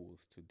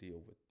tools to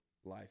deal with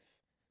life.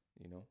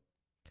 You know.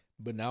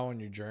 But now on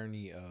your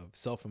journey of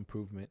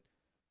self-improvement,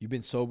 you've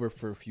been sober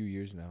for a few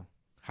years now.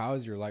 How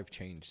has your life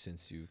changed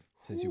since you've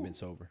been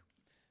sober?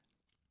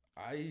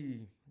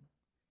 I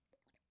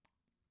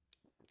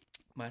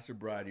my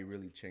sobriety um,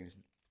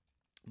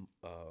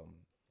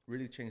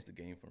 really changed the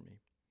game for me.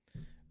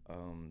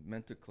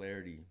 Mental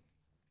clarity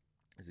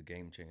is a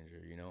game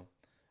changer. You know,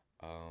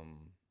 um,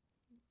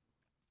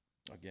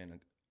 again,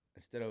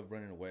 instead of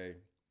running away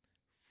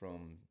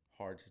from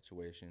hard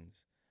situations,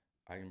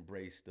 I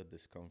embrace the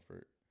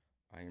discomfort.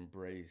 I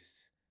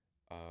embrace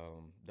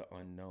the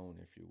unknown,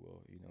 if you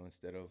will. You know,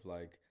 instead of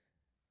like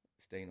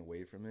staying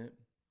away from it,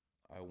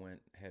 I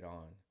went head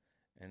on,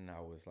 and I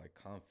was like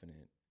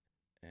confident,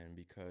 and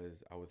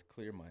because I was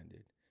clear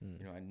minded, Mm.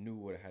 you know, I knew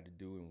what I had to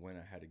do and when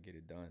I had to get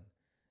it done,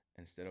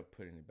 instead of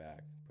putting it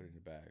back,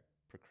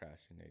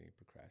 procrastinating,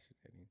 because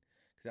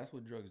that's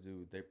what drugs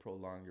do. They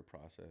prolong your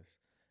process,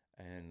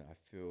 and I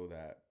feel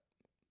that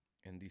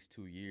in these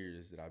 2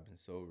 years that I've been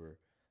sober,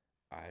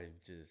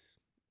 I've just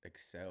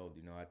excelled.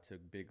 You know, I took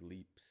big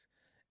leaps,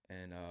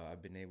 and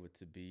I've been able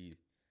to be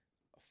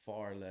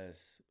far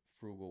less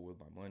frugal with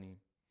my money.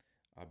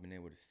 I've been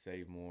able to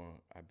save more.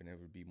 I've been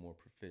able to be more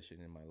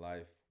proficient in my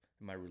life,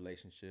 in my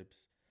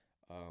relationships,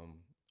 um,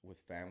 with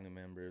family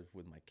members,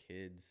 with my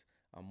kids.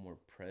 I'm more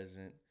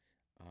present,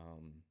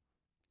 um,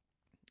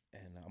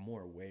 and I'm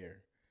more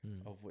aware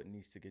Mm. of what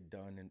needs to get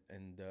done,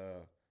 and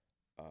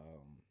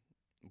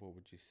what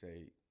would you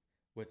say,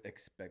 what's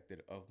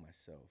expected of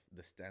myself,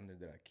 the standard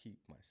that I keep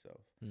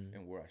myself, Mm.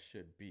 and where I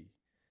should be,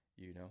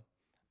 you know.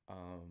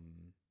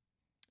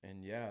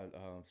 And yeah,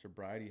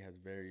 sobriety has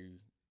been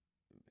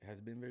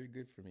very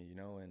good for me, you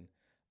know. And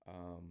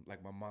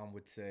like my mom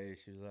would say,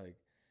 she was like,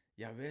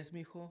 "Ya ves,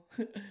 mijo,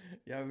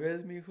 ya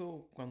ves,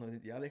 mijo, cuando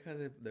ya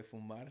dejas de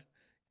fumar,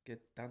 qué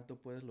tanto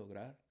puedes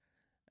lograr."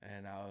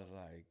 And I was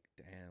like,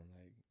 "Damn,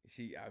 like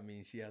I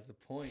mean, she has a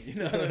point, you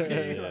know what I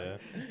mean? Yeah.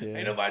 Like, Yeah.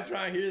 ain't nobody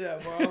trying to hear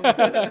that,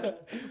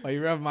 mom." Oh,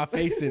 you rubbing my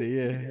face in it,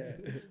 yeah.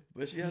 Yeah,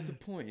 but she has a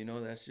point, you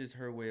know. That's just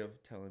her way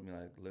of telling me,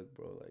 like, "Look,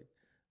 bro, like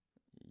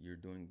you're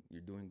doing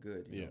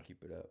good, you know, Yeah.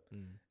 keep it up."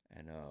 Mm.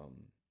 And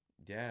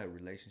yeah,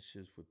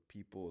 relationships with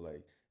people,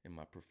 like in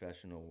my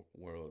professional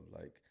world,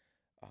 like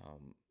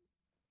um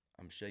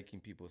I'm shaking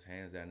people's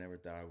hands that I never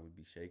thought I would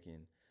be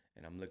shaking,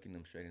 and I'm looking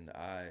them straight in the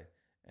eye,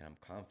 and I'm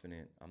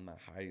confident. I'm not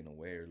hiding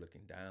away or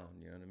looking down,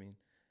 you know what I mean?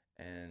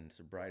 And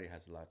sobriety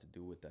has a lot to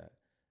do with that,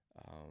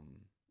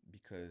 um,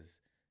 because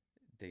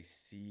they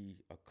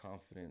see a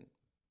confident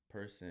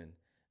person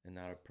and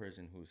not a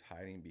person who's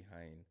hiding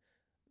behind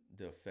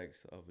the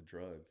effects of a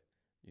drug.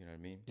 You know what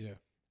I mean? Yeah.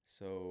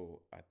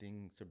 So I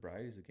think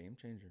sobriety is a game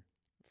changer,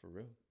 for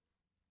real.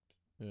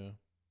 Yeah.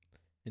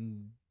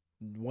 And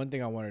one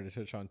thing I wanted to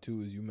touch on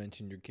too is you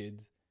mentioned your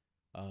kids.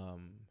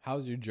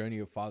 How's your journey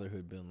of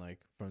fatherhood been like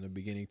from the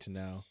beginning to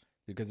now?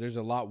 Because there's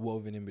a lot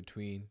woven in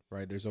between,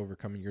 right? There's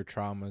overcoming your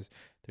traumas,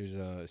 there's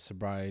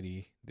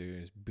sobriety,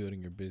 there's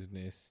building your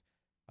business,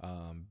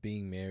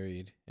 being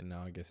married, and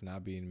now I guess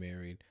not being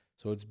married.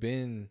 So it's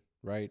been,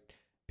 right?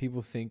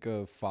 People think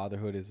of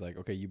fatherhood as like,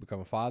 okay, you become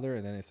a father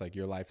and then it's like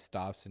your life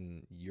stops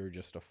and you're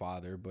just a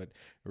father. But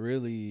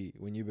really,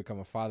 when you become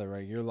a father,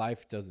 right, your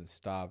life doesn't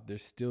stop.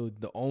 There's still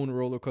the own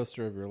roller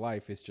coaster of your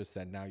life. It's just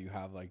that now you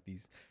have like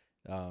these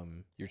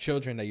your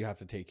children that you have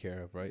to take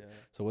care of, right? Yeah.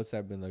 So what's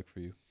that been like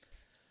for you?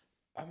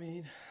 I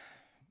mean,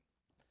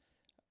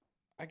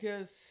 I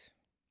guess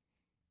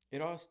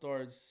it all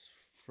starts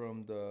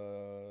from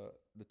the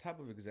type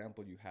of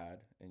example you had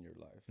in your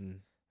life. Mm.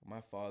 My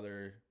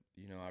father,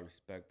 you know, I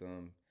respect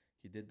him.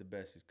 He did the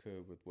best he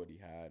could with what he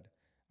had.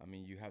 I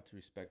mean, you have to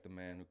respect a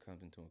man who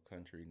comes into a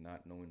country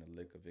not knowing a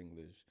lick of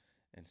English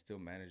and still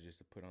manages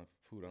to put on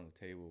food on the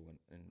table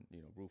and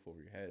you know, roof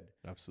over your head.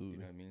 Absolutely.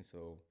 You know what I mean?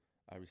 So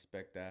I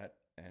respect that.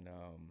 And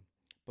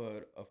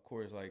but of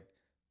course, like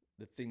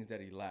the things that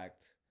he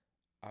lacked,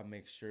 I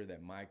make sure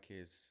that my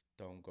kids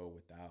don't go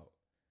without.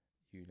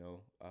 You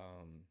know,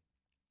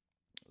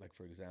 like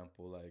for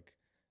example, like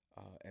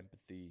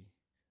empathy,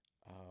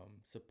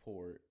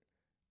 support.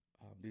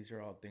 These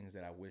are all things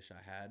that I wish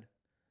I had.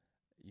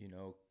 You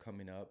know,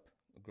 coming up,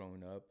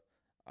 growing up.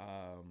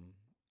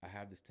 I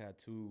have this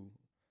tattoo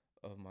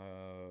of my.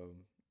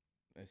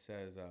 It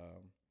says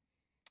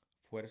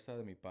 "Fuerza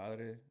de mi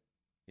padre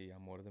y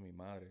amor de mi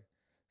madre."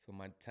 So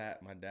my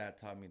dad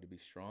taught me to be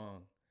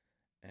strong,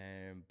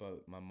 and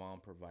but my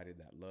mom provided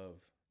that love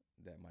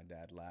that my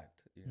dad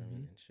lacked. You know what I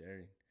mean? And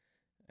sharing,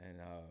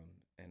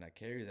 and I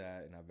carry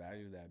that and I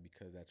value that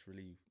because that's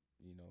really,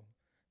 you know,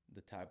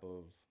 the type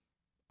of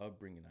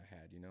upbringing I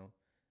had. You know,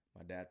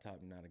 my dad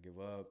taught me not to give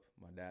up.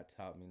 My dad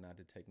taught me not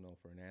to take no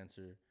for an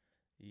answer.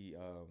 He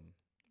um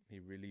he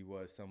really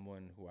was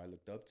someone who I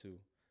looked up to.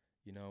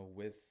 You know,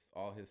 with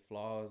all his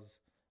flaws,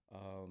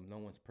 no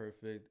one's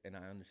perfect, and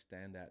I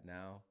understand that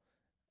now.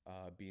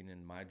 Being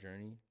in my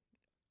journey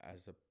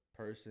as a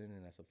person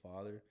and as a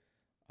father,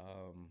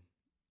 um,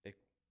 it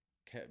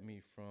kept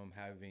me from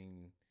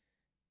having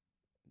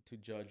to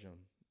judge him.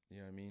 You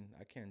know what I mean?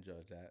 I can't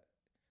judge that.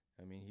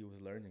 I mean, he was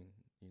learning.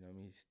 You know what I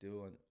mean? He's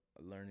still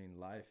learning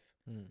life.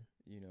 Mm.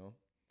 You know,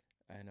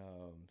 and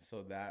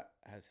so that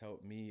has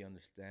helped me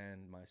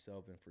understand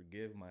myself and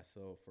forgive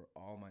myself for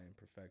all my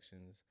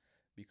imperfections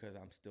because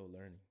I'm still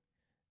learning.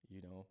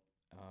 You know,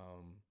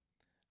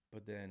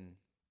 But then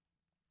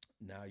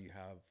now you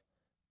have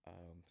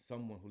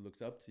someone who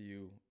looks up to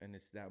you, and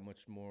it's that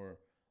much more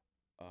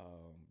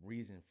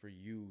reason for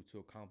you to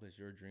accomplish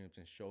your dreams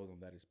and show them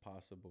that it's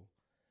possible.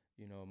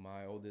 You know,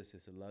 my oldest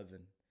is 11,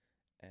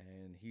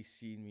 and he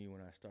seen me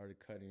when I started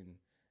cutting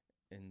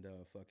in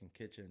the fucking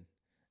kitchen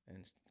and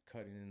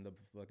cutting in the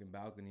fucking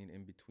balcony and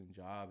in between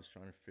jobs,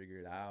 trying to figure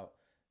it out.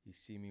 He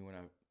seen me when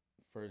I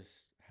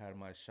first had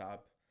my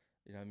shop,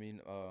 you know what I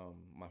mean?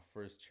 My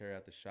first chair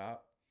at the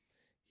shop.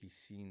 He's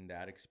seen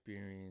that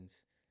experience.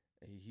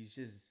 He's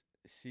just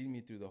seen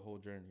me through the whole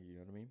journey, you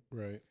know what I mean?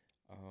 Right.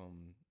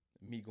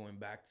 Me going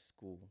back to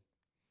school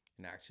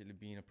and actually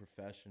being a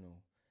professional,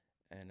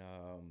 and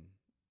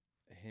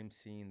him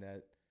seeing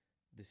that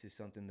this is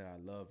something that I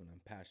love and I'm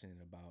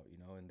passionate about, you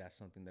know, and that's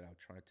something that I've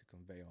tried to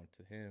convey on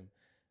to him,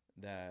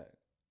 that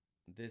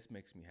this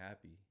makes me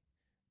happy.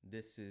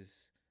 This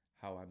is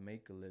how I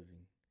make a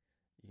living,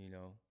 you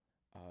know.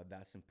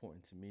 That's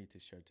important to me to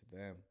share to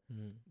them,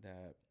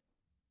 that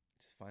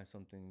just find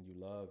something you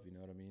love, you know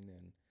what I mean,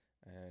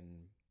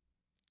 and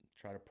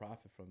try to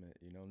profit from it,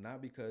 you know,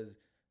 not because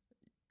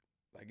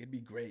like it'd be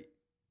great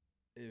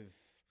if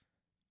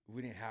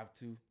we didn't have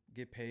to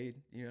get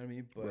paid, you know what I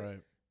mean? But right.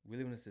 we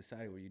live in a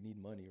society where you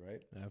need money,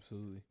 right?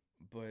 Absolutely.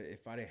 But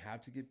if I didn't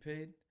have to get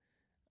paid,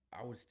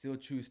 I would still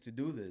choose to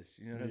do this.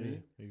 You know what I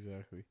mean?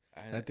 Exactly.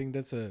 I think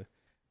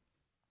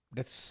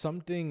that's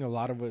something a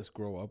lot of us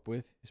grow up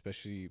with,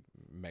 especially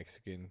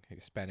Mexican,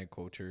 Hispanic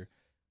culture,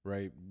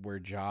 right? Where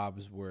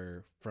jobs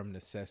were from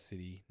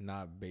necessity,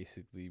 not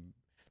basically.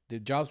 The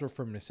jobs were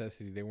from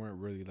necessity. They weren't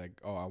really like,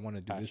 oh, I want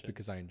to do this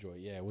because I enjoy it.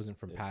 Yeah, it wasn't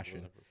from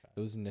passion. It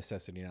was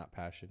necessity, not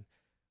passion.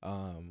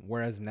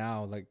 Whereas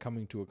now, like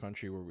coming to a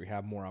country where we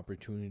have more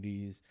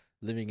opportunities,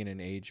 living in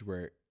an age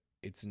where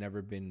it's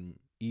never been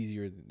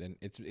easier than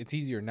it's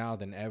easier now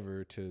than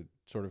ever to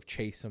sort of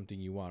chase something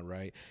you want,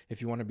 right? If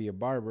you want to be a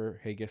barber,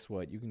 hey, guess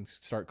what? You can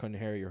start cutting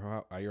hair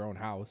at your own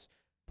house,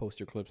 post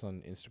your clips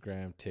on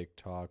Instagram,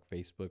 TikTok,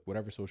 Facebook,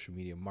 whatever social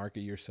media,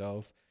 market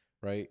yourself,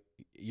 right?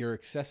 You're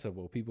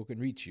accessible. People can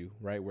reach you,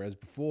 right? Whereas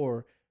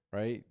before,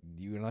 right,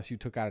 unless you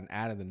took out an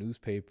ad in the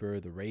newspaper,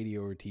 the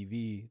radio, or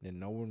TV, then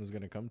no one was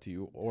going to come to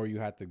you. Or you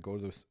had to go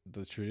to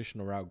the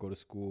traditional route, go to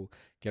school,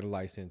 get a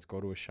license, go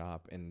to a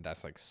shop. And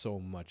that's like so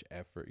much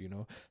effort, you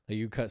know? Like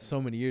you cut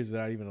so many years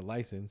without even a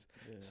license.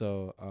 Yeah.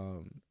 So,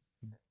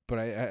 but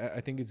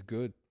I think it's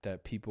good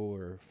that people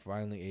are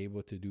finally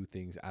able to do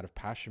things out of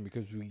passion,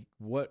 because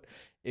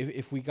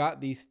if we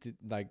got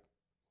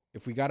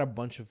if we got a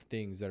bunch of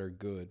things that are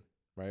good,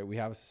 right? We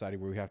have a society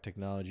where we have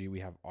technology, we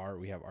have art,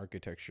 we have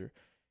architecture,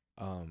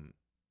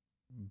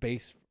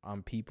 based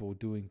on people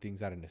doing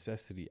things out of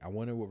necessity. I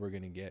wonder what we're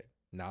going to get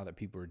now that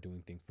people are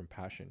doing things from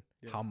passion.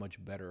 Yeah. How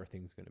much better are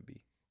things going to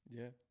be?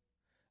 Yeah.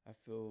 I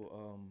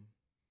feel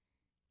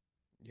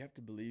you have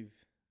to believe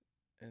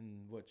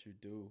in what you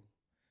do,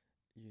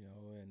 you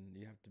know, and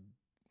you have to,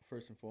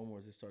 first and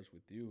foremost, it starts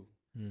with you.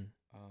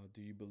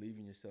 Do you believe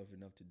in yourself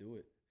enough to do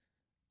it?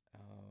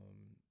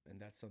 And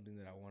that's something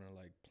that I want to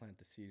like plant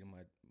the seed in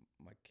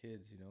my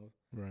kids, you know?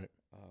 Right.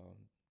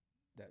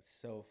 That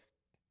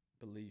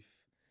self-belief,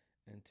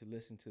 and to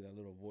listen to that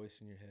little voice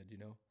in your head, you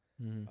know?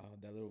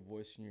 That little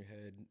voice in your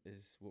head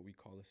is what we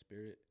call a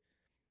spirit.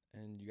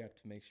 And you have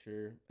to make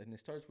sure, and it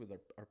starts with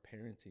our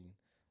parenting.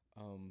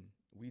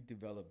 We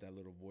develop that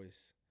little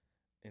voice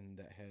in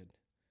that head,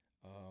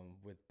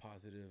 with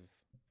positive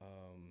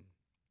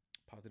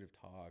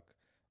talk,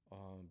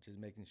 just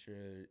making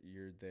sure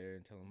you're there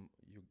and tell them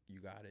you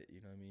got it,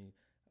 you know what I mean?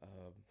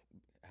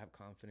 Have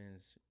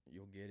confidence,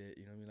 you'll get it,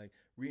 you know what I mean? Like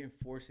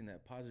reinforcing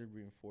that positive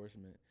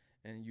reinforcement,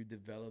 and you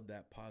develop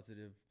that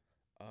positive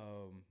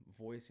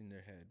voice in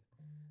their head,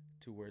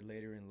 to where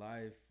later in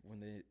life, when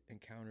they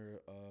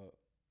encounter a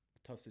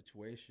tough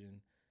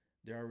situation,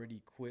 they're already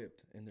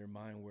equipped in their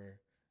mind where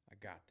I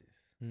got this,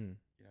 you know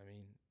what I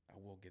mean? I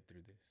will get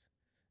through this,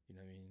 you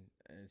know what I mean?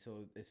 And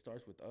so it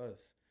starts with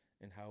us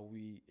and how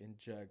we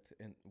inject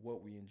and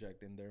what we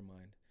inject in their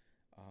mind.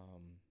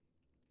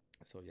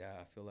 So yeah,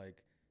 I feel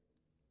like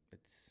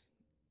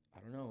I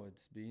don't know,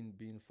 it's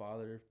being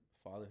fatherhood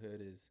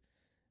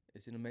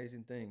it's an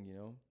amazing thing, you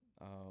know?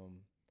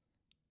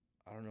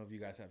 I don't know if you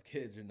guys have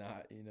kids or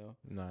not, you know?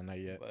 No, not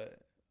yet. But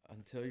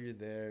until you're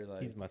there,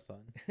 like... He's my son.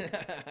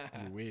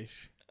 You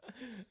wish.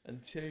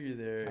 Until you're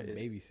there... I'd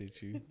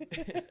babysit you.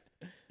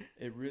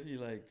 It really,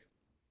 like,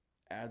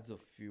 adds a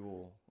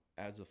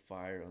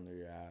fire under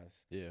your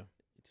ass. Yeah.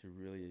 To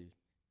really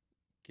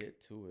get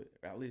to it.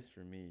 At least for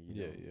me, you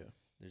know? Yeah.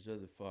 There's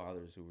other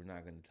fathers who we're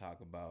not going to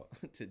talk about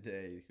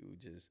today who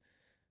just,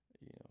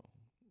 you know...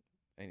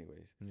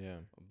 Anyways. Yeah.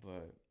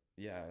 But,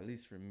 yeah, at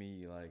least for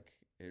me, like...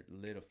 It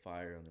lit a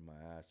fire under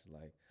my ass.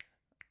 Like,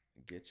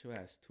 get your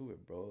ass to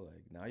it, bro.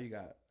 Like, now you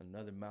got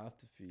another mouth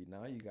to feed.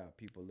 Now you got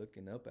people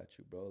looking up at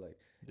you, bro. Like,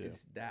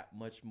 it's that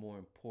much more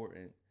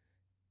important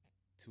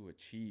to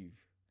achieve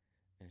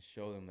and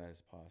show them that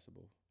it's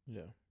possible.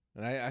 Yeah.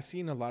 And I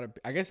seen a lot of,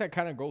 I guess that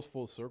kind of goes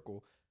full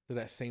circle to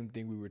that same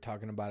thing we were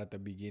talking about at the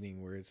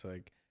beginning, where it's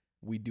like,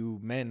 we do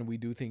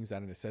things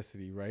out of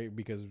necessity, right?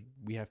 Because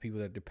we have people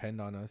that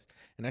depend on us.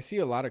 And I see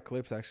a lot of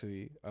clips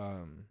actually.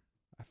 I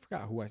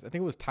forgot who I think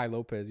it was Ty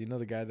Lopez. You know,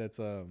 the guy that's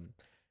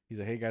he's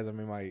like, hey guys, I'm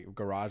in my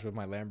garage with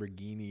my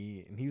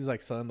Lamborghini, and he was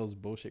like selling those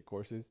bullshit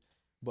courses.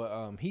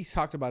 But he's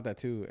talked about that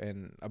too,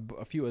 and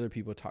a few other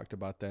people talked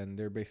about that. And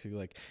they're basically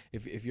like,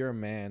 if you're a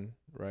man,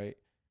 right,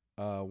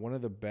 one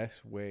of the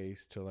best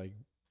ways to like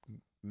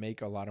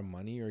make a lot of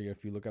money, or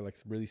if you look at like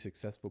really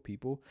successful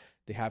people,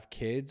 they have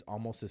kids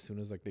almost as soon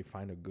as like they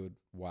find a good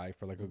wife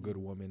or like a good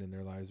woman in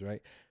their lives,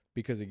 right?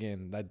 Because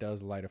again, that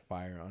does light a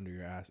fire under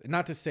your ass. And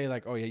not to say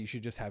like, oh yeah, you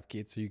should just have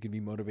kids so you can be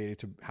motivated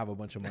to have a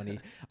bunch of money.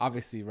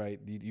 Obviously, right,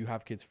 you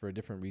have kids for a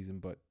different reason,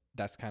 but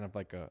that's kind of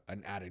like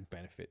an added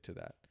benefit to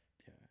that.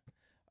 Yeah,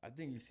 I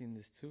think you've seen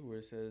this too, where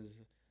it says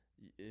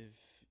if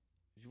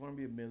you want to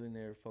be a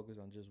millionaire, focus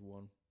on just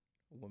one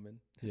woman.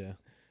 Yeah.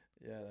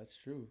 Yeah, that's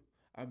true.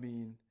 I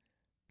mean,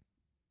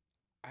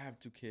 I have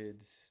 2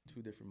 kids,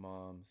 2 different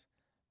moms.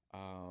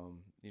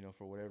 You know,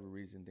 for whatever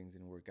reason, things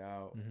didn't work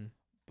out. Mm-hmm.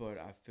 But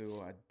I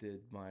feel I did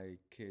my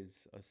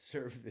kids a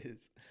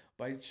service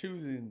by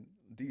choosing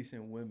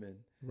decent women,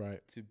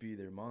 Right, to be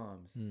their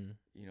moms. Mm.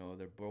 You know,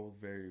 they're both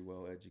very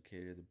well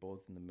educated. They're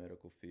both in the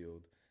medical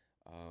field.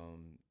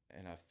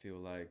 And I feel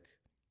like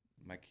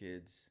my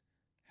kids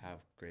have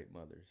great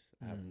mothers.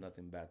 I have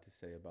nothing bad to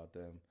say about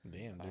them.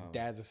 Damn, their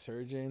dad's a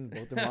surgeon.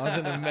 Both their moms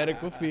in the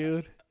medical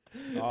field.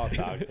 All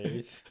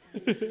doctors.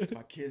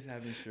 My kids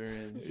have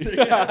insurance. We're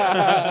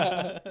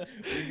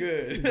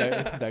good.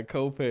 that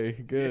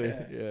copay,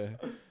 good.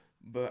 Yeah.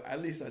 But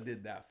at least I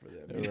did that for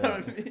them. You Right. know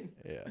what I mean?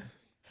 Yeah.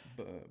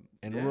 But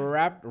And yeah.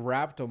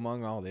 wrapped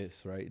among all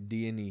this, right?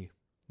 D&E,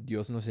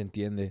 Dios nos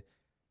entiende.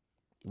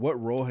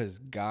 What role has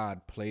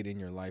God played in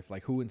your life?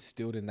 Like, who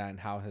instilled in that, and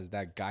how has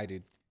that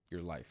guided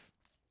your life?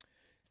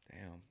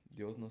 Damn,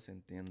 Dios nos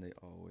entiende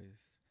always.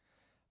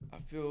 I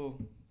feel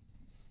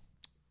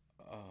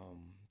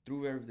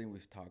through everything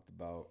we've talked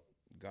about,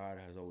 God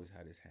has always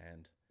had his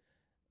hand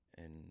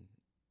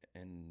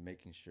in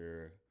making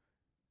sure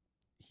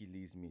he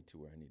leads me to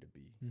where I need to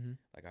be. Mm-hmm.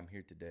 Like, I'm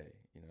here today,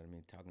 you know what I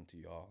mean, talking to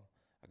y'all.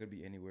 I could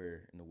be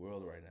anywhere in the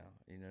world right now,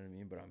 you know what I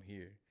mean? But I'm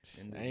here.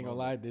 I ain't gonna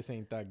lie, this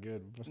ain't that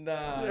good.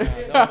 Nah.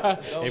 Hey,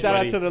 Shout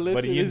buddy, out to the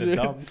listeners. Buddy in the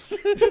dumps.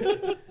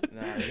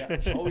 Nah, you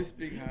gotta always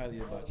speak highly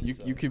about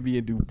yourself. You could be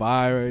in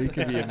Dubai, right? You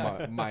could be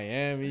in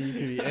Miami. You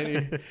could be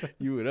any.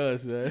 You with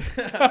us, man.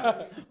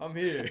 I'm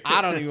here.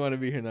 I don't even want to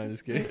be here. No, I'm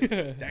just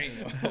kidding.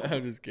 Damn.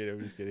 I'm just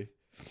kidding.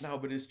 No,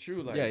 but it's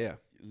true. Like, Yeah.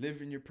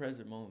 live in your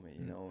present moment,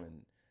 you know,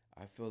 and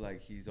I feel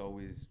like he's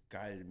always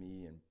guided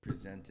me and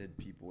presented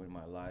people in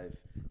my life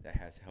that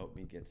has helped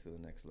me get to the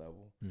next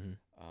level.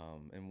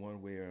 Mm-hmm. In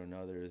one way or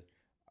another,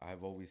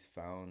 I've always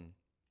found,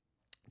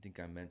 I think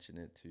I mentioned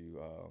it to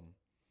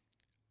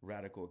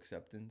radical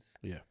acceptance.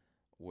 Yeah.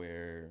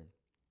 Where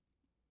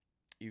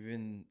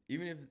even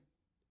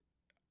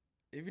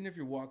if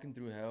you're walking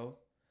through hell,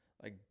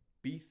 like,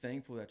 be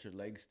thankful that your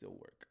legs still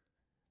work.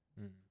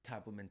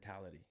 Type of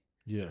mentality.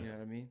 Yeah. You know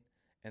what I mean?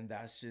 And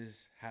that's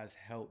just has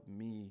helped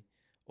me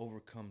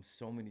overcome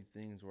so many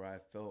things where I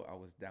felt I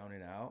was down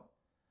and out.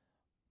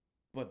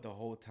 But the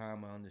whole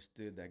time I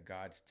understood that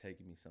God's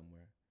taking me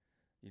somewhere.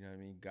 You know what I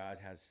mean? God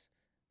has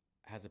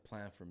a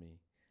plan for me.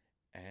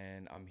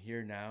 And I'm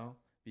here now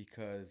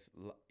because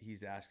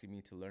he's asking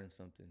me to learn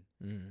something.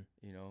 Mm-hmm.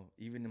 You know,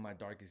 even in my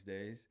darkest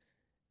days,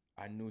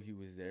 I knew he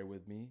was there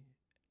with me,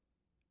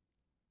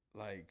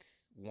 like,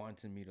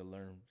 wanting me to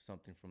learn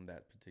something from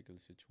that particular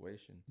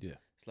situation. Yeah.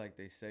 It's like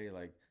they say,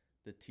 like,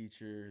 the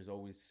teacher is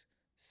always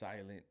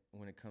silent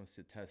when it comes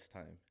to test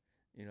time.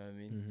 You know what I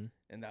mean? Mm-hmm.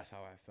 And that's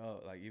how I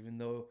felt. Like, even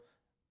though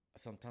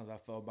sometimes I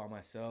felt by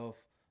myself,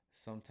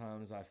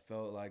 sometimes I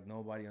felt like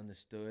nobody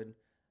understood,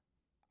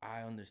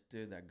 I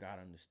understood that God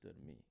understood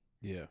me.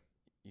 Yeah.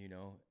 You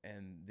know,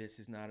 and this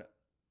is not,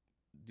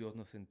 Dios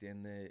nos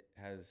entiende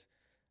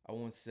I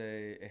won't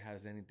say it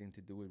has anything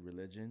to do with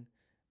religion,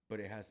 but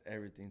it has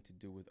everything to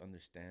do with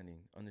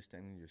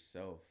understanding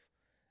yourself,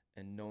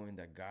 and knowing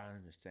that God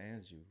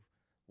understands you.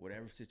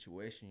 Whatever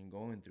situation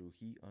you're going through,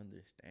 he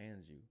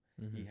understands you.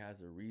 Mm-hmm. He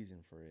has a reason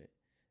for it.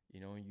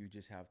 You know, you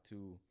just have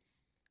to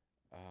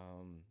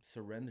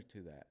surrender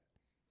to that.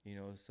 You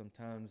know,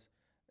 sometimes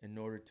in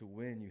order to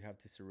win, you have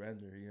to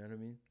surrender. You know what I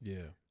mean?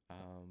 Yeah.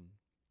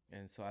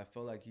 And so I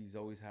felt like he's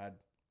always had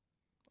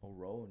a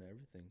role in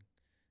everything,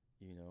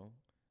 you know?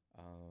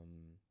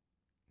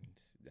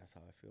 That's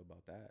how I feel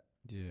about that.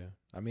 Yeah.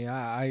 I mean,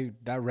 I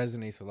that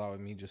resonates a lot with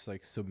me, just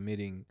like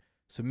submitting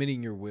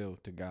your will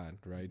to God,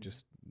 right? Mm-hmm.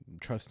 Just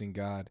trusting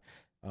God.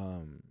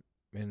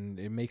 And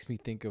it makes me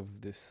think of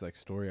this like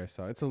story I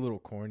saw. It's a little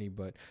corny,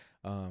 but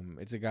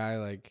it's a guy,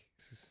 like,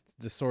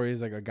 the story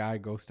is like a guy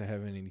goes to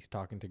heaven and he's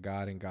talking to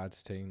God, and God's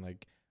saying,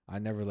 like, I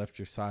never left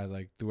your side.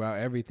 Like, throughout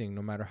everything,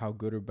 no matter how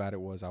good or bad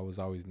it was, I was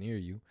always near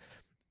you.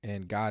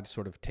 And God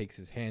sort of takes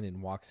his hand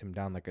and walks him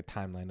down like a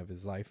timeline of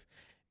his life.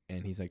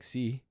 And he's like,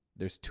 see,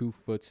 there's two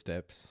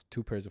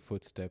pairs of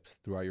footsteps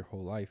throughout your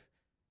whole life.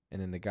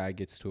 And then the guy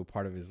gets to a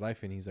part of his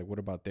life and he's like, what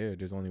about there?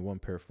 There's only one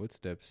pair of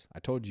footsteps. I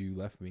told you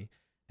left me.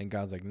 And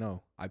God's like,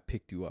 no, I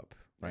picked you up,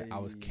 right? I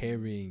was Hey.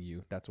 carrying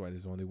you. That's why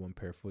there's only one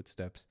pair of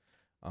footsteps.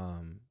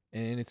 And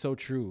it's so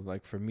true.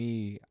 Like for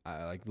me,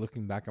 like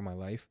looking back at my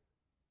life,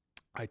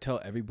 I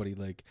tell everybody,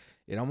 like,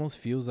 it almost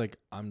feels like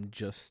I'm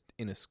just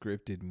in a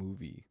scripted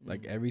movie.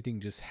 Like everything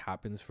just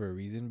happens for a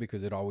reason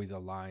because it always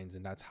aligns,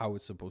 and that's how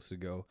it's supposed to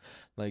go.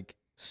 Like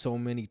so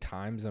many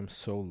times I'm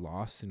so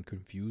lost and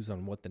confused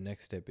on what the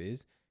next step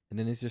is. And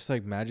then it's just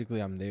like magically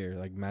I'm there.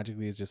 Like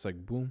magically it's just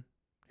like, boom,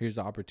 here's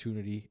the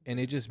opportunity. And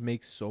it just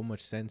makes so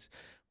much sense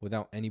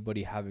without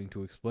anybody having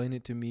to explain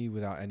it to me,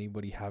 without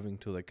anybody having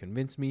to like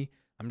convince me.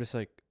 I'm just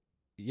like,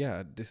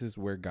 yeah, this is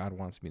where God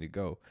wants me to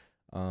go.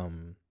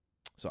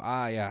 So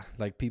yeah,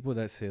 like people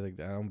that say like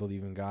I don't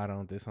believe in God, I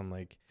don't this, I'm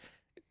like,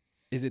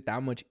 is it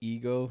that much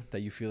ego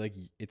that you feel like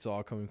it's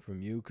all coming from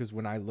you? Because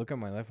when I look at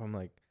my life, I'm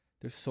like,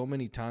 there's so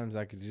many times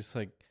I could just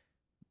like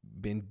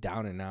been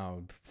down and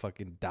out,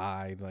 fucking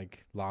died,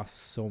 like lost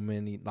so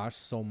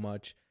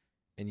much,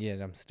 and yet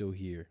I'm still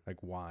here. Like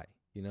why?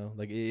 You know,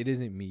 like it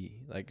isn't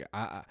me. Like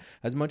I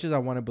as much as I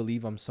want to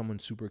believe I'm someone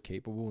super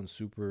capable and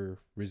super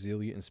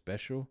resilient and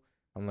special,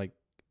 I'm like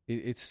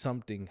it's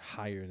something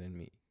higher than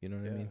me. You know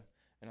what I mean?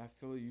 And I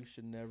feel you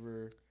should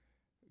never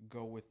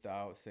go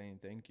without saying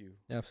thank you.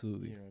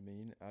 Absolutely. You know what I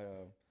mean?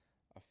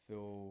 I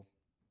feel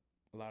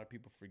a lot of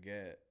people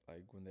forget,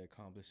 like when they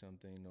accomplish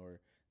something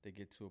or they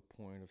get to a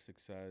point of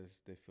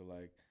success, they feel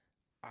like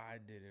I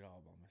did it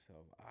all by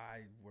myself.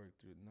 I worked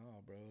through it.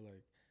 No, bro,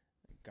 like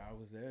God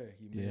was there.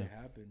 He made it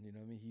happen. You know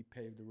what I mean? He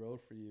paved the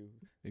road for you.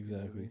 Exactly. You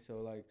know what I mean?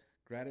 So like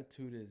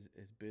gratitude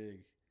is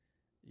big,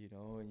 you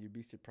know, and you'd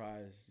be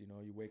surprised, you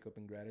know, you wake up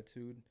in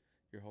gratitude,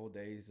 your whole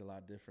day is a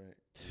lot different.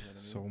 You know what I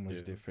So mean?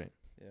 much different.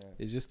 Yeah.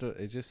 It's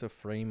just a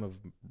frame of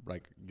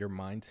like your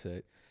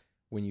mindset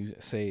when you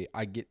say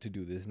I get to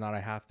do this, not I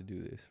have to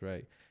do this,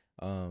 right?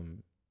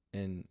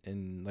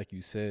 And like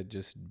you said,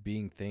 just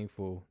being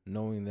thankful,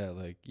 knowing that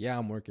like, yeah,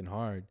 I'm working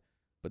hard,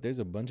 but there's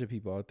a bunch of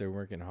people out there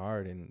working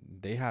hard and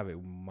they have it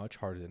much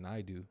harder than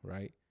I do,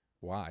 right?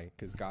 Why?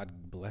 Because God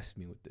blessed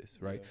me with this,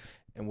 right?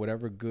 And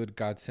whatever good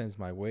God sends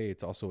my way,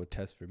 it's also a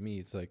test for me.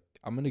 It's like,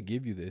 I'm going to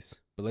give you this,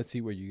 but let's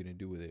see what you're going to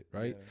do with it,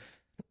 right?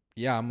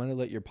 Yeah, I'm going to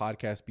let your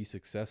podcast be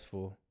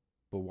successful,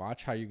 but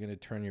watch how you're going to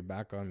turn your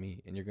back on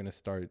me and you're going to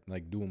start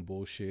like doing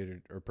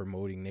bullshit or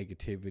promoting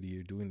negativity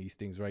or doing these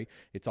things, right?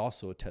 It's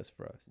also a test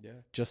for us. Yeah.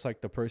 Just like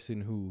the person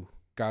who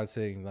God's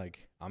saying,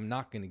 like, I'm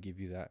not going to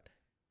give you that.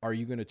 Are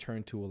you going to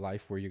turn to a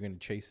life where you're going to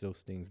chase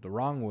those things the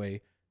wrong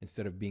way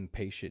instead of being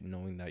patient and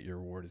knowing that your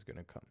reward is going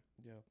to come?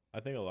 Yeah. I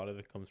think a lot of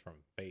it comes from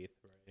faith,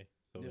 right?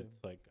 So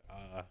it's like,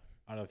 I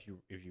don't know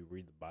if you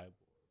read the Bible,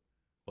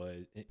 but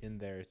in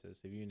there it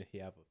says, if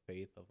you have a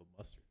faith of a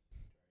mustard seed,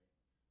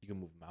 right, you can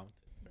move mountains,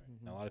 right?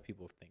 And a lot of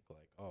people think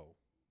like, oh,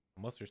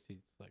 a mustard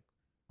seed's like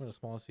one of the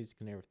smallest seeds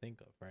you can ever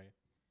think of, right?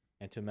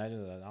 And to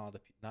imagine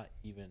that not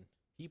even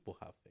people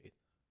have faith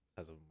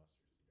as of a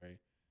mustard seed, right?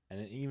 And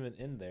then even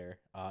in there,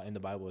 in the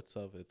Bible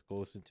itself, it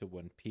goes into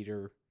when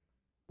Peter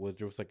was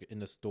just like in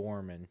the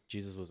storm and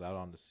Jesus was out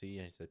on the sea,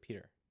 and he said,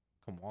 Peter,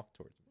 come walk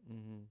towards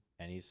me.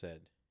 And he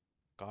said,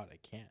 God, I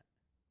can't.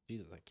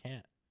 Jesus, I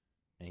can't.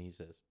 And he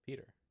says,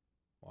 Peter,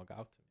 walk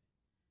out to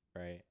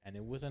me, right? And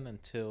it wasn't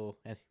until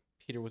and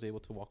Peter was able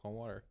to walk on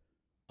water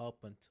up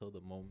until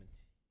the moment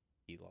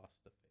he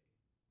lost the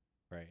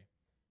faith, right?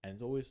 And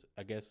it's always,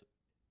 I guess,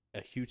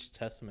 a huge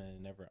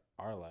testament in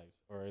our lives,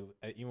 or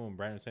even when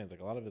Brandon's saying, it's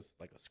like a lot of it's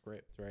like a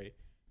script, right?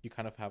 You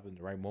kind of have in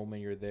the right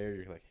moment, you're there,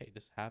 you're like, hey,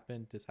 this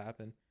happened,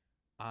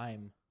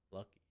 I'm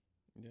lucky.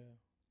 Yeah.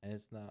 And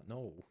it's not,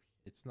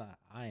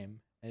 and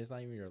it's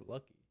not even you're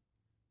lucky.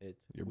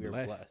 It's We're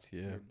blessed.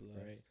 Yeah. You're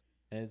blessed. Right.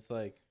 And it's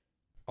like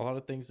a lot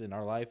of things in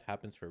our life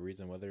happens for a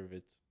reason, whether if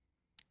it's,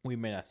 we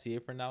may not see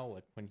it for now,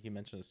 like when he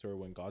mentioned the story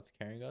when God's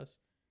carrying us,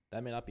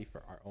 that may not be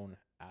for our own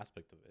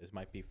aspect of it. It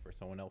might be for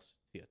someone else to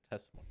see a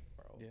testimony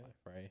of our own life,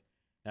 right?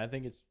 And I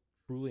think it's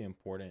truly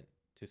important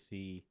to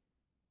see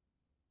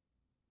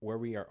where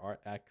we are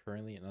at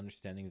currently and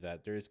understanding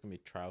that there is going to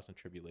be trials and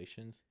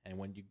tribulations. And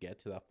when you get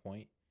to that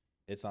point,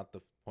 it's not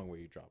the point where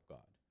you drop God,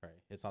 right?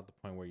 It's not the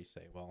point where you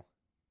say, well,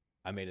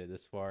 I made it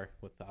this far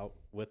without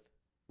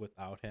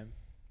him.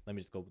 Let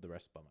me just go with the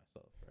rest by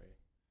myself, right?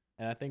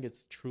 And I think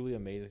it's truly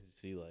amazing to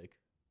see like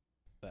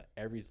that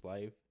everybody's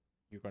life,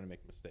 you're going to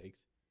make mistakes.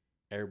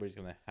 Everybody's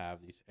going to have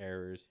these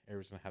errors.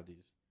 Everybody's going to have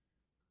these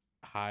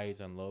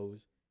highs and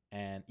lows.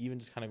 And even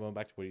just kind of going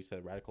back to what you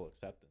said, radical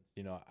acceptance.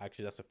 You know,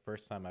 actually, that's the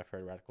first time I've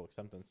heard radical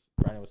acceptance.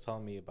 Brandon was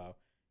telling me about,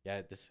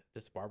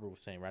 this barber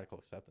was saying radical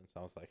acceptance.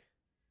 I was like,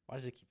 why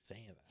does he keep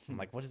saying that? I'm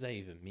like, what does that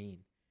even mean?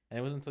 And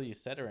it wasn't until you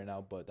said it right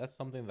now, but that's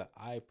something that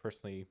I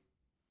personally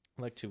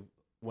like to,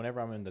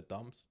 whenever I'm in the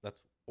dumps,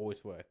 that's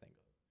always what I think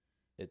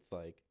of. It's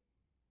like,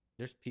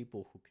 there's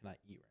people who cannot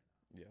eat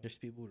right now. Yeah. There's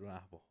people who don't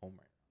have a home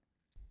right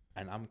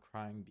now. And I'm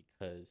crying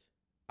because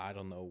I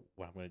don't know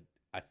what I'm going to,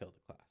 I failed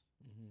the class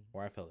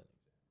or I failed an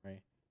exam,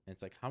 right? And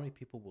it's like, how many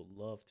people would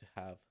love to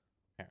have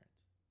parents,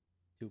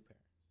 2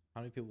 parents?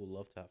 How many people would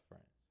love to have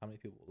friends? How many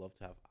people would love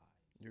to have eyes?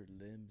 Your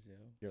limbs,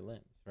 Your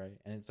limbs, right?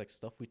 And it's like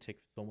stuff we take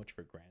so much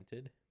for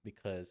granted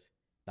because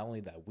not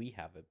only that we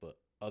have it, but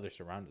others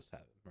around us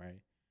have it, right?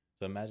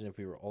 So imagine if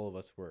all of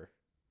us were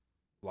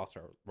lost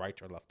our right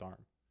or left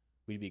arm,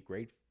 we'd be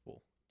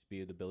grateful to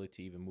be the ability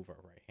to even move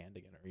our right hand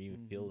again, or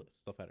even feel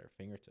stuff at our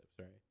fingertips,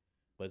 right?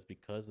 But it's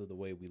because of the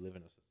way we live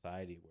in a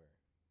society where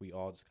we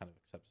all just kind of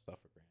accept stuff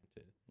for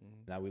granted.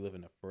 Now we live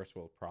in a first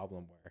world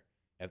problem where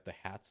if the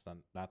hat's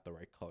not the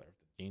right color, if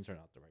the jeans are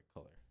not the right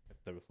color,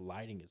 if the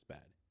lighting is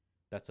bad,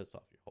 that sets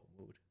off your whole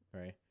mood,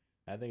 right?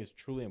 And I think it's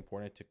truly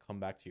important to come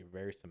back to your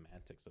very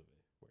semantics of it,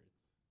 where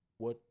it's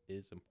what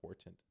is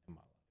important in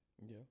my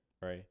life.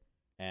 Yeah. Right.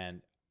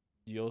 And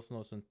Dios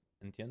nos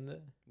entiende.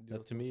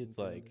 That to me, it's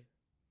like,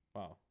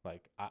 wow,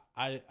 like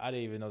I didn't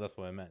even know that's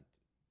what I meant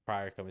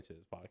prior to coming to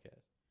this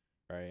podcast.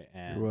 Right.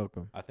 And you're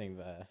welcome. I think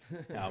that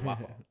my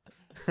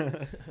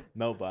fault.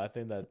 No, but I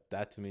think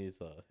that to me is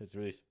it's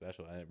really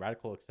special. And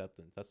radical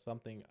acceptance, that's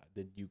something.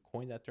 Did you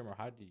coin that term, or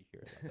how did you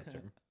hear about that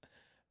term?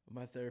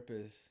 My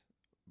therapist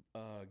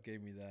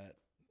gave me that,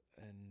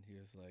 and he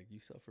was like, "You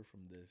suffer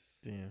from this."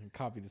 Damn,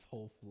 copy this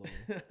whole flow,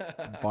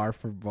 bar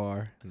for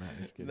bar. Nah,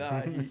 just kidding.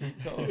 Nah, he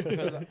told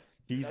because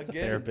He's the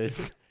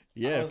therapist.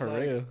 Yeah, for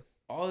like, real.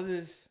 all of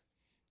this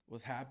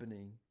was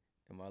happening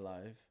in my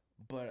life,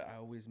 but I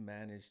always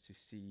managed to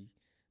see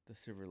the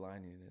silver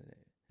lining in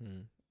it.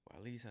 Well,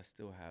 at least I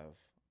still have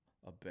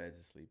a bed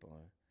to sleep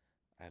on.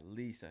 At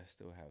least I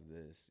still have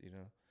this, you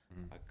know.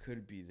 I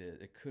could be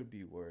this. It could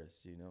be worse,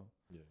 you know.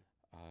 Yeah.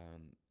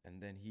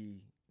 And then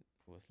he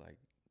was like,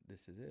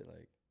 "This is it.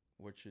 Like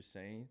what you're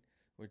saying,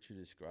 what you're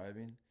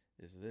describing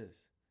is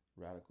this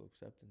radical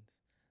acceptance."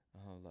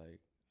 I was like,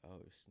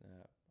 "Oh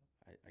snap!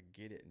 I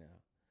get it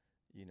now.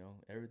 You know,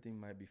 everything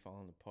might be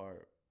falling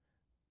apart,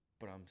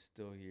 but I'm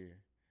still here.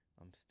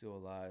 I'm still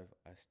alive.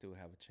 I still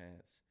have a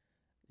chance,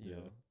 you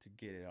know, to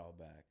get it all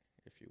back,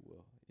 if you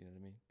will. You know what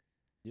I mean?"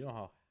 You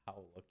know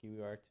how lucky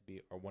we are to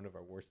be, or one of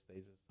our worst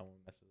days is someone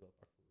messes up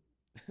our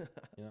food.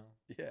 You know?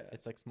 Yeah.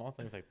 It's like small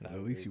things like that.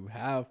 At least you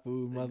have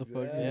food,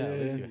 motherfucker. Exactly. Yeah, at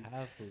least you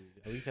have food.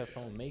 At least you have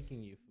someone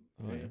making you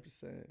food.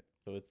 100%.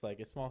 So it's like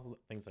it's small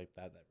things like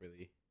that that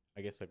really,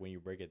 I guess, like when you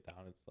break it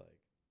down, it's like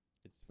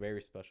it's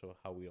very special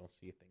how we don't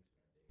see things.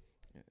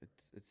 Yeah,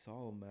 it's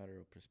all a matter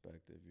of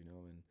perspective, you know,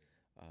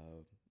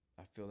 and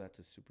I feel that's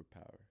a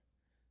superpower.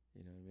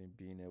 You know what I mean?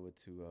 Being able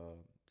to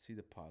see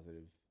the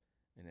positive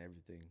in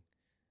everything.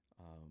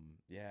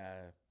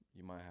 Yeah,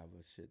 you might have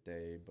a shit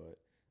day, but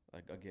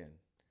like again,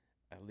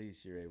 at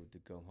least you're able to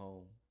come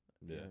home.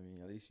 You know what I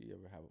mean? At least you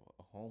ever have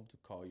a home to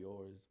call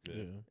yours. Yeah.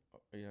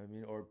 You know what I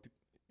mean? Or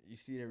you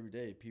see it every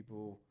day,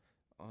 people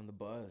on the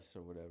bus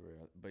or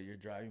whatever, but you're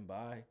driving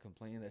by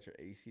complaining that your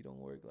AC don't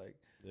work. Like,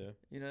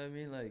 you know what I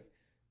mean? Like,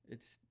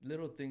 it's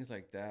little things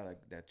like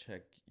that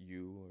check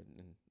you,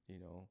 and you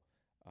know,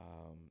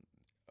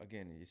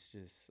 again, it's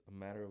just a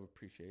matter of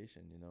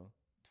appreciation, you know,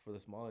 for the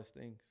smallest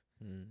things.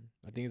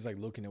 I think it's like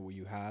looking at what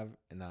you have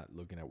and not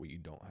looking at what you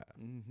don't have.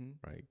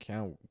 Right?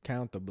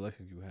 Count the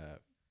blessings you have.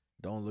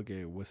 Don't look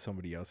at what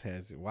somebody else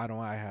has. Why don't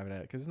I have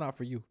that? Because it's not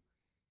for you,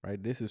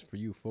 right? This is for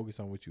you.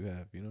 Focus on what you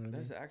have. You know what I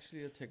mean? That's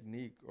actually a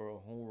technique or a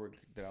homework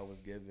that I was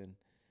given.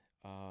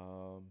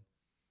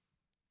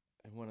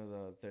 In one of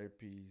the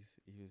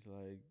therapies, he was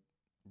like,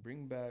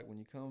 bring back, when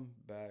you come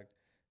back,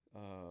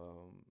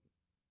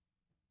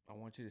 I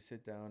want you to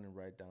sit down and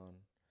write down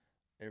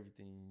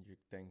everything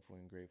you're thankful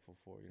and grateful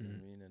for. You know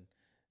what I mean? And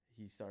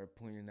he started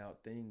pointing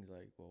out things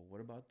like, well, what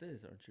about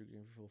this? Aren't you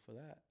grateful for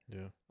that?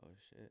 Yeah. Oh,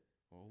 shit.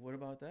 Well, what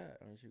about that?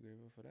 Aren't you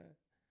grateful for that?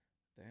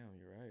 Damn,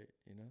 you're right,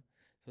 you know?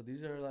 So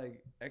these are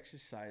like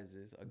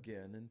exercises,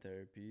 again, in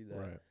therapy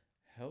that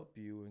help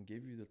you and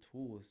give you the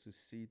tools to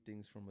see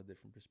things from a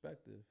different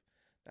perspective.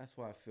 That's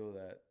why I feel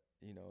that,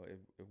 you know,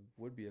 it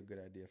would be a good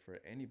idea for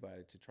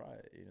anybody to try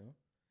it, you know?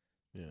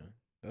 Yeah,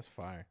 that's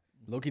fire.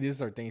 Loki, this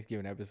is our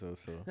Thanksgiving episode,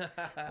 so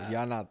if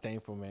y'all not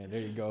thankful, man,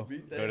 there you go.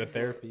 Go to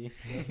therapy.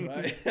 That's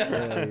right.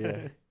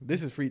 Yeah.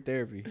 This is free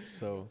therapy,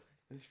 so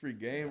it's free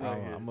game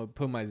right here. I'm gonna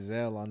put my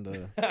Zelle on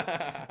the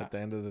at the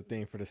end of the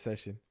thing for the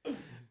session.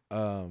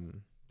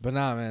 But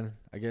nah, man,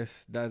 I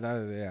guess that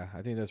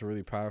I think that's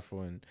really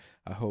powerful, and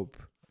I hope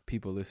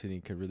people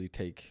listening could really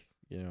take,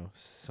 you know,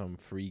 some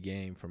free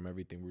game from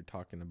everything we're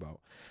talking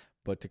about.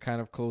 But to kind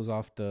of close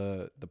off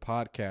the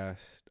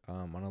podcast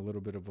on a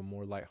little bit of a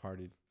more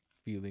lighthearted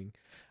feeling,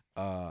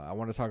 I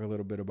want to talk a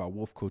little bit about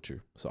Wolf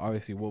Culture. So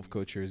obviously Wolf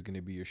Culture is going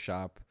to be your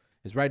shop.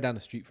 It's right down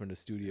the street from the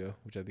studio,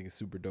 which I think is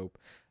super dope.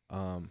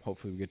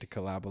 Hopefully we get to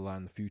collab a lot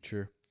in the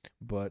future.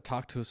 But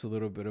talk to us a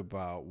little bit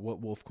about what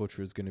Wolf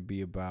Culture is going to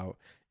be about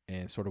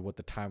and sort of what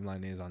the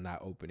timeline is on that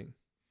opening.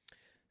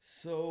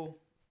 So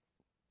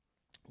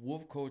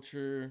Wolf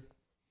Culture,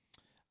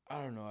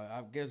 I don't know.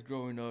 I guess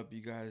growing up,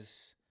 you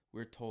guys,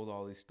 we're told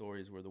all these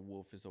stories where the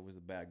wolf is always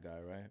the bad guy,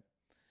 right?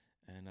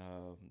 And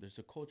there's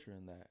a culture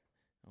in that.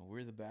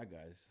 We're the bad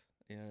guys.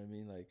 You know what I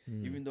mean? Like,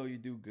 even though you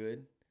do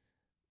good,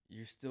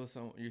 you're still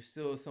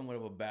somewhat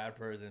of a bad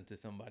person to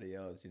somebody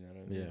else. You know what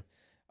I mean?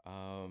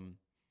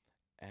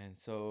 Yeah. And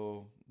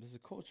so there's a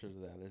culture to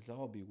that. Let's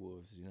all be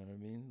wolves. You know what I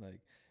mean?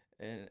 Like,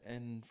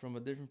 and from a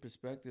different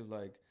perspective,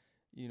 like,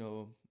 you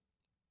know,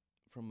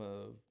 from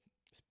a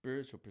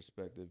spiritual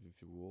perspective,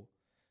 if you will,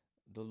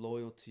 the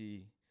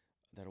loyalty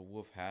that a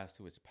wolf has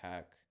to its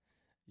pack,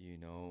 you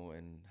know,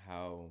 and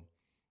how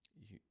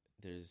you,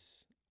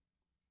 there's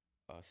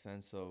a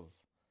sense um,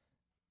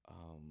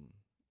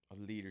 of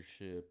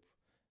leadership.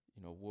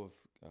 You know, wolf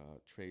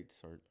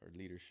traits are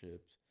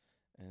leaderships,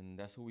 and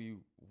that's what we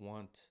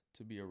want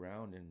to be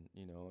around, and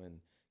you know, and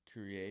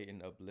create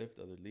and uplift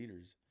other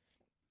leaders.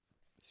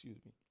 Excuse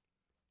me,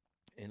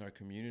 in our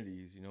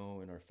communities, you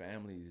know, in our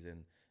families,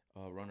 and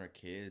around our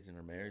kids and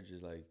our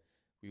marriages. Like,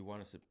 we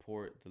want to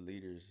support the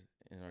leaders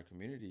in our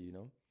community, you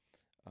know,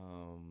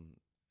 um,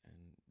 and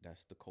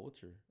that's the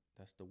culture.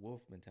 That's the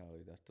wolf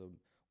mentality. That's the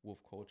wolf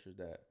culture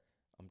that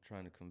I'm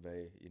trying to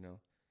convey, you know,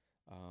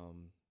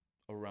 um,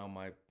 around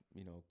my,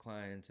 you know,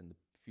 clients and the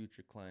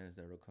future clients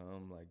that will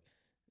come. Like,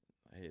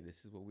 hey,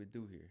 this is what we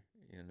do here.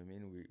 You know what I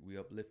mean? We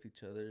uplift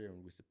each other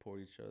and we support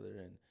each other,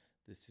 and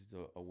this is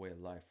a way of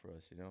life for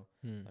us. You know,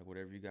 like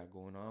whatever you got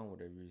going on,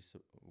 whatever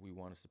we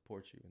want to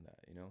support you in that.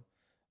 You know,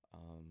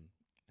 um,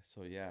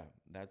 so yeah,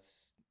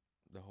 that's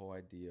the whole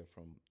idea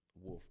from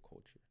wolf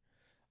culture.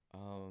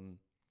 Um,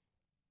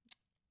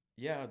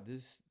 yeah,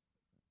 this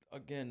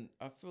again,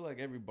 I feel like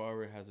every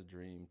barber has a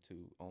dream to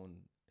own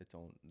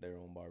their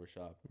own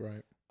barbershop.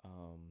 Right.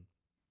 Um,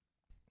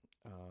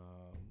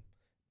 um,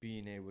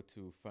 being able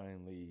to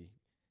finally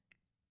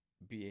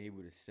be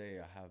able to say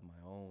I have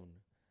my own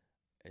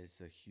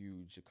is a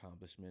huge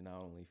accomplishment,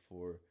 not only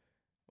for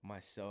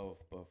myself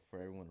but for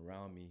everyone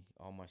around me,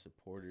 all my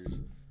supporters,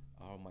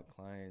 all my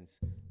clients.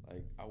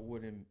 Like, I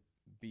wouldn't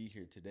be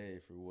here today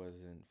if it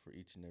wasn't for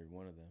each and every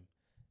one of them.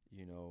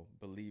 You know,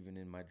 believing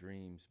in my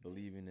dreams,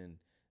 believing in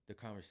the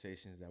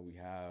conversations that we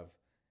have,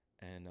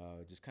 and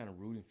just kind of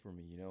rooting for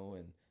me, you know,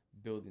 and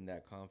building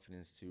that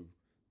confidence to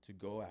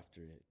go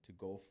after it, to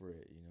go for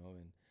it, you know,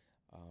 and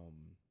um,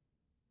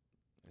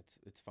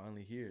 it's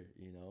finally here,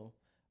 you know.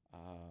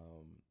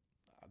 Um,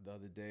 the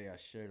other day, I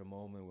shared a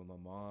moment with my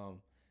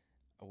mom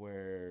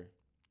where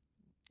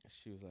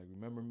she was like,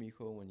 "Remember,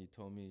 Mijo, when you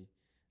told me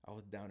I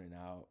was down and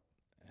out,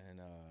 and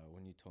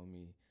when you told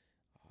me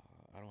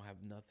I don't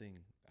have nothing,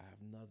 I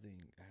have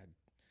nothing. I had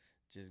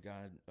just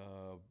got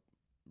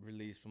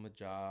released from a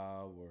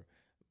job or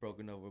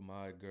broken up with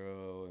my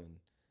girl," and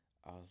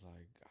I was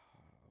like,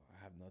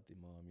 "I have nothing,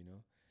 mom," you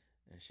know.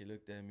 And she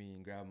looked at me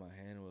and grabbed my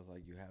hand and was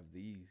like, "You have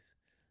these.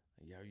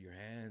 You have your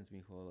hands,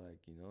 mijo." Like,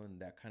 you know, and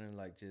that kind of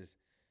like just,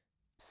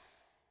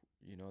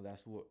 you know,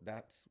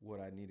 that's what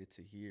I needed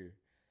to hear.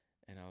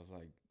 And I was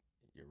like,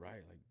 "You're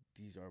right. Like,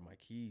 these are my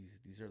keys.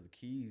 These are the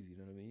keys." You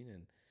know what I mean?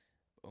 And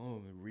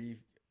boom, it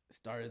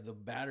started the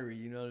battery.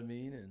 You know what I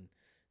mean? And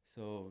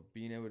so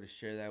being able to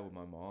share that with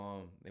my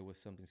mom, it was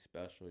something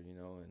special, you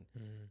know. And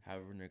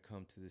having her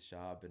come to the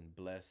shop and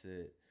bless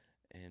it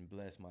and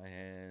bless my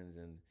hands,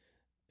 and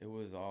it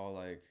was all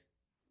like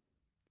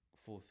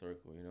full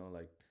circle, you know,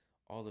 like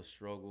all the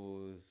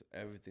struggles,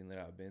 everything that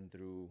I've been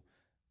through.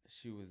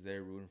 She was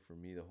there rooting for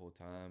me the whole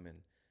time, and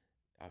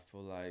I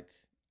feel like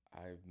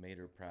I've made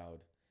her proud,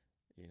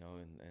 you know,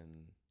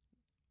 and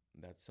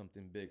that's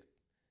something big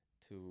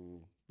to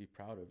be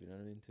proud of, you know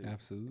what I mean? To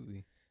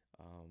Absolutely.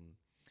 um,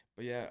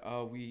 but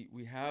yeah,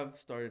 we have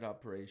started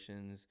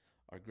operations.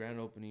 Our grand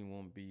opening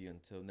won't be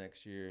until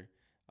next year.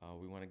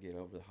 We want to get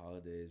over the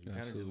holidays. We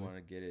kind of just want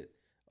to get it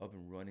up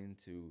and running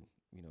to,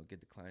 you know, get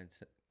the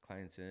clients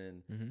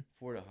in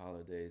for the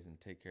holidays and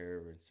take care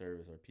of and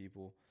service our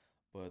people.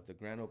 But the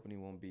grand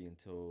opening won't be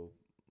until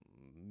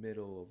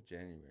middle of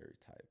January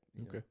type.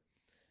 You know?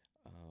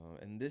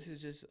 And this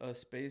is just a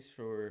space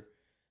for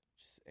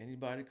just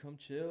anybody come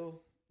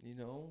chill. You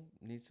know,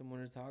 need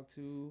someone to talk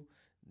to,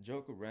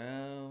 joke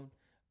around,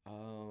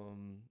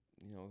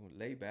 you know,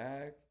 lay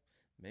back,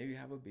 maybe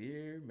have a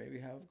beer, maybe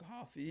have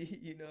coffee.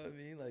 You know what I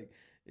mean? Like,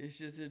 it's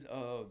just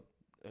a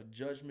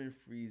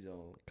judgment-free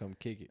zone. Come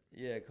kick it.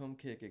 Yeah, come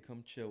kick it.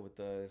 Come chill with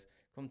us.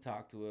 Come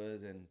talk to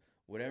us, and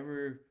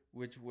whatever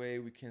which way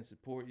we can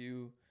support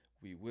you,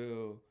 we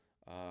will.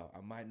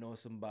 I might know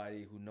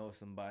somebody who knows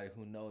somebody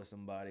who knows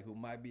somebody who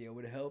might be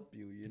able to help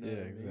you. You know what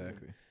I mean?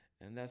 Exactly.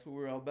 And that's what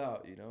we're all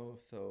about, you know.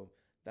 So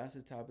that's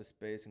the type of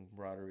space and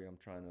camaraderie I'm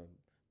trying to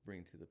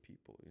bring to the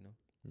people, you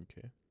know.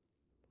 Okay.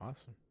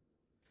 Awesome.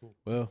 Cool.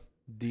 Well,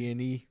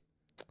 D&E,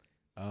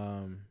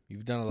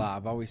 you've done a lot.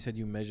 I've always said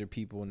you measure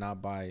people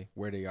not by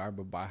where they are,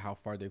 but by how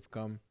far they've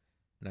come.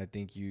 And I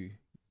think you,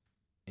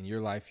 in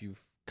your life,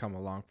 you've come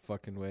a long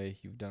fucking way.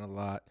 You've done a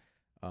lot,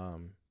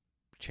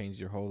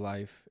 changed your whole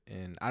life.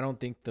 And I don't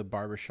think the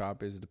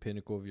barbershop is the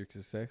pinnacle of your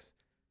success.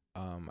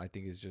 I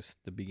think it's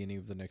just the beginning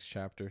of the next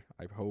chapter.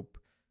 I hope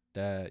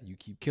that you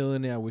keep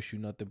killing it. I wish you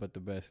nothing but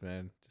the best,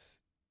 man. Just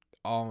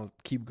all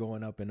keep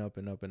going up and up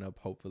and up and up,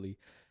 hopefully.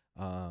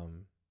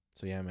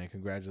 So yeah, man,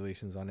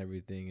 congratulations on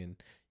everything. And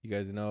you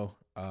guys know,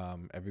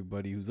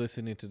 everybody who's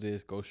listening to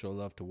this, go show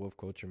love to Wolf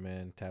Culture,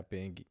 man. Tap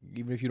in.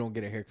 Even if you don't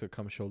get a haircut,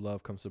 come show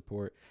love, come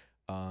support.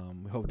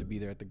 We hope to be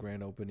there at the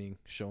grand opening,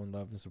 showing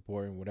love and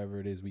support, and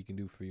whatever it is we can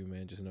do for you,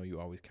 man. Just know you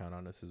always count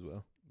on us as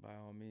well. By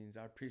all means,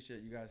 I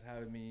appreciate you guys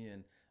having me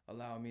and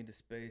allowing me the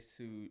space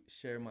to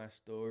share my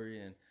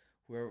story and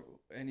whoever,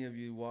 any of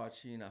you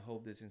watching, I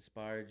hope this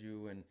inspired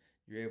you and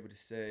you're able to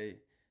say,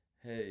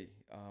 hey,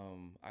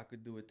 I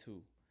could do it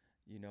too,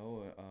 you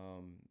know.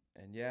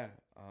 And yeah,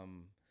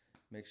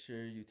 make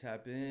sure you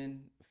tap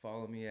in.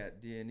 Follow me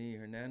at DNE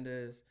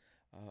Hernandez.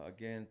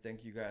 Again,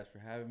 thank you guys for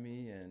having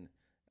me, and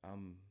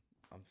I'm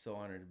so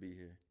honored to be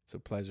here. It's a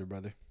pleasure,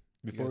 brother.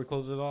 Before we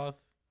close it off,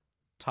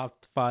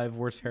 top 5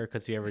 worst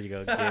haircuts you ever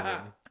given.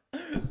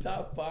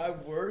 Top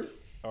 5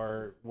 worst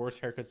or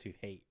worst haircuts you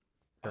hate.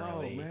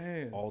 Currently,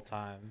 man, all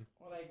time.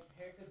 Or like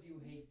haircuts you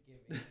hate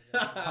giving.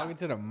 Talking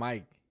to the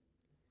mic.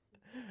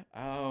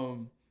 I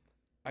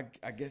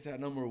guess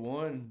at number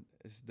 1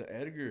 is the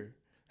Edgar.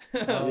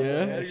 Oh,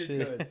 yeah?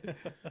 Edgar cuts.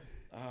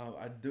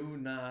 I do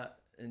not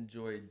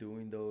enjoy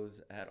doing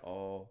those at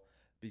all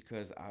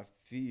because I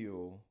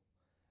feel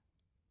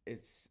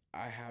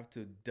I have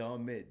to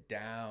dumb it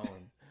down.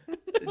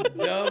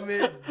 Dumb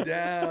it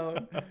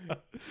down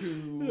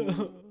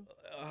to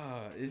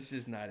it's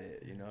just not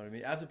it, you know what I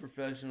mean? As a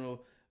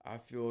professional, I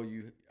feel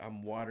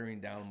I'm watering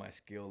down my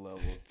skill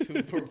level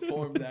to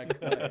perform that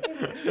cut.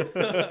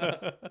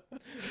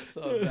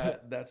 So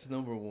that's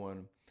number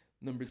 1.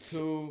 Number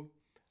 2,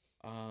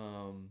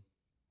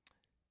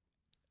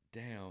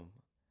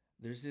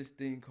 there's this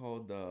thing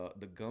called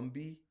the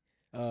Gumby.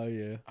 Oh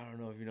yeah. I don't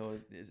know if you know.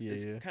 It's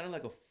yeah. kind of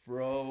like a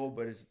fro,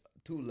 but it's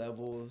 2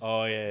 levels.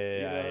 Oh yeah.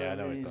 You know what I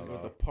know what mean? you're talking With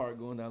about. the part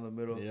going down the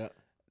middle. Yeah.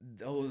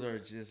 Those are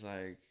just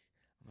like,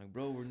 I'm like,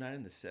 bro, we're not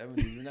in the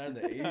 70s. We're not in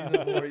the 80s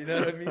no more. You know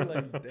what I mean?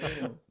 Like,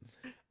 damn.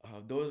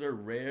 Those are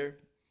rare.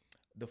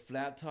 The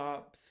flat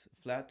tops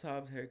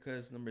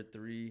haircuts, number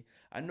 3.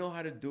 I know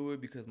how to do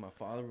it because my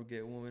father would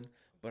get one,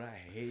 but I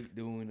hate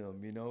doing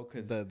them, you know?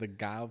 Cause the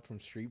guy from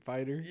Street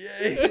Fighter.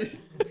 Yeah.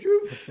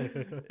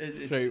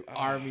 Straight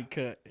army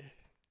cut.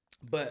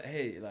 But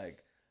hey,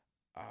 like,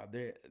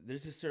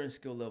 there's a certain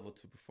skill level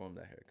to perform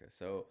that haircut.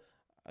 So,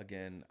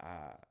 again,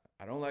 I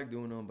don't like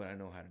doing them, but I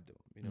know how to do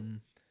them, you know?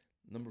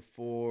 Number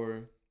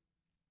 4,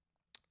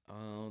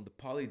 the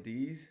Pauly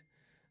D's.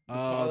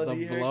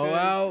 The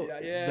blowout.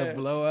 Yeah. The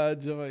blowout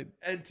joint.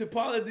 And to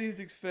Pauly D's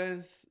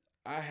expense,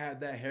 I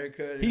had that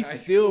haircut. He's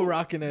still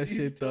rocking that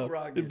shit though.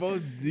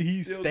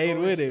 He Still stayed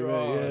going with it,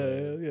 strong.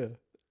 man. Yeah.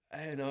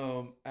 And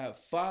at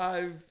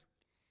 5,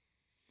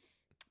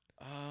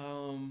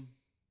 I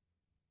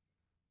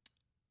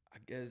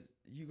guess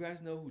you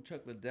guys know who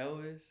Chuck Liddell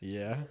is.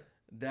 Yeah.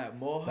 That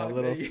mohawk, That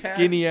little he had.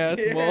 skinny ass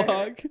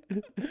mohawk.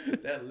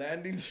 That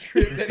landing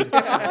strip that he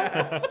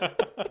had.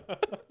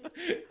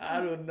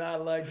 I do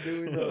not like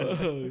doing those.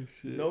 Oh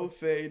shit. No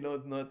fade,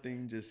 no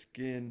nothing, just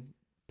skin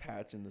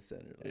patch in the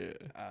center. Like,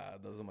 Yeah.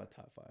 Those are my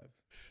top 5.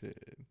 Shit.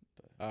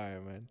 All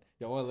right, man.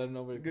 Y'all want to let them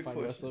know where they can Good find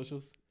your question.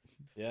 socials?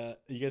 Yeah,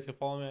 you guys can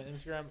follow me on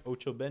Instagram,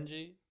 Ocho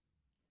Benji.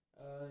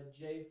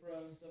 Jay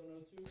from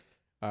 702.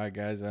 All right,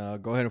 guys.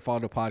 Go ahead and follow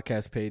the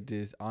podcast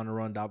pages,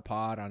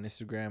 ontherun.pod on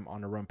Instagram,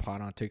 On The Run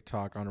Pod on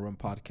TikTok, On The Run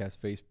Podcast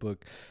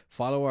Facebook.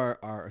 Follow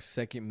our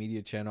second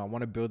media channel. I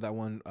want to build that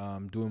one,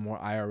 doing more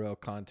IRL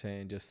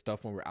content and just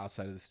stuff when we're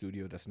outside of the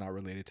studio that's not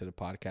related to the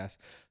podcast.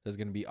 That's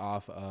going to be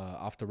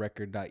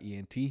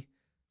offtherecord.ent.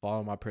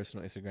 Follow my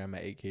personal Instagram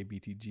at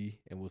AKBTG,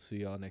 and we'll see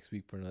y'all next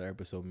week for another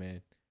episode,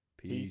 man.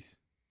 Peace.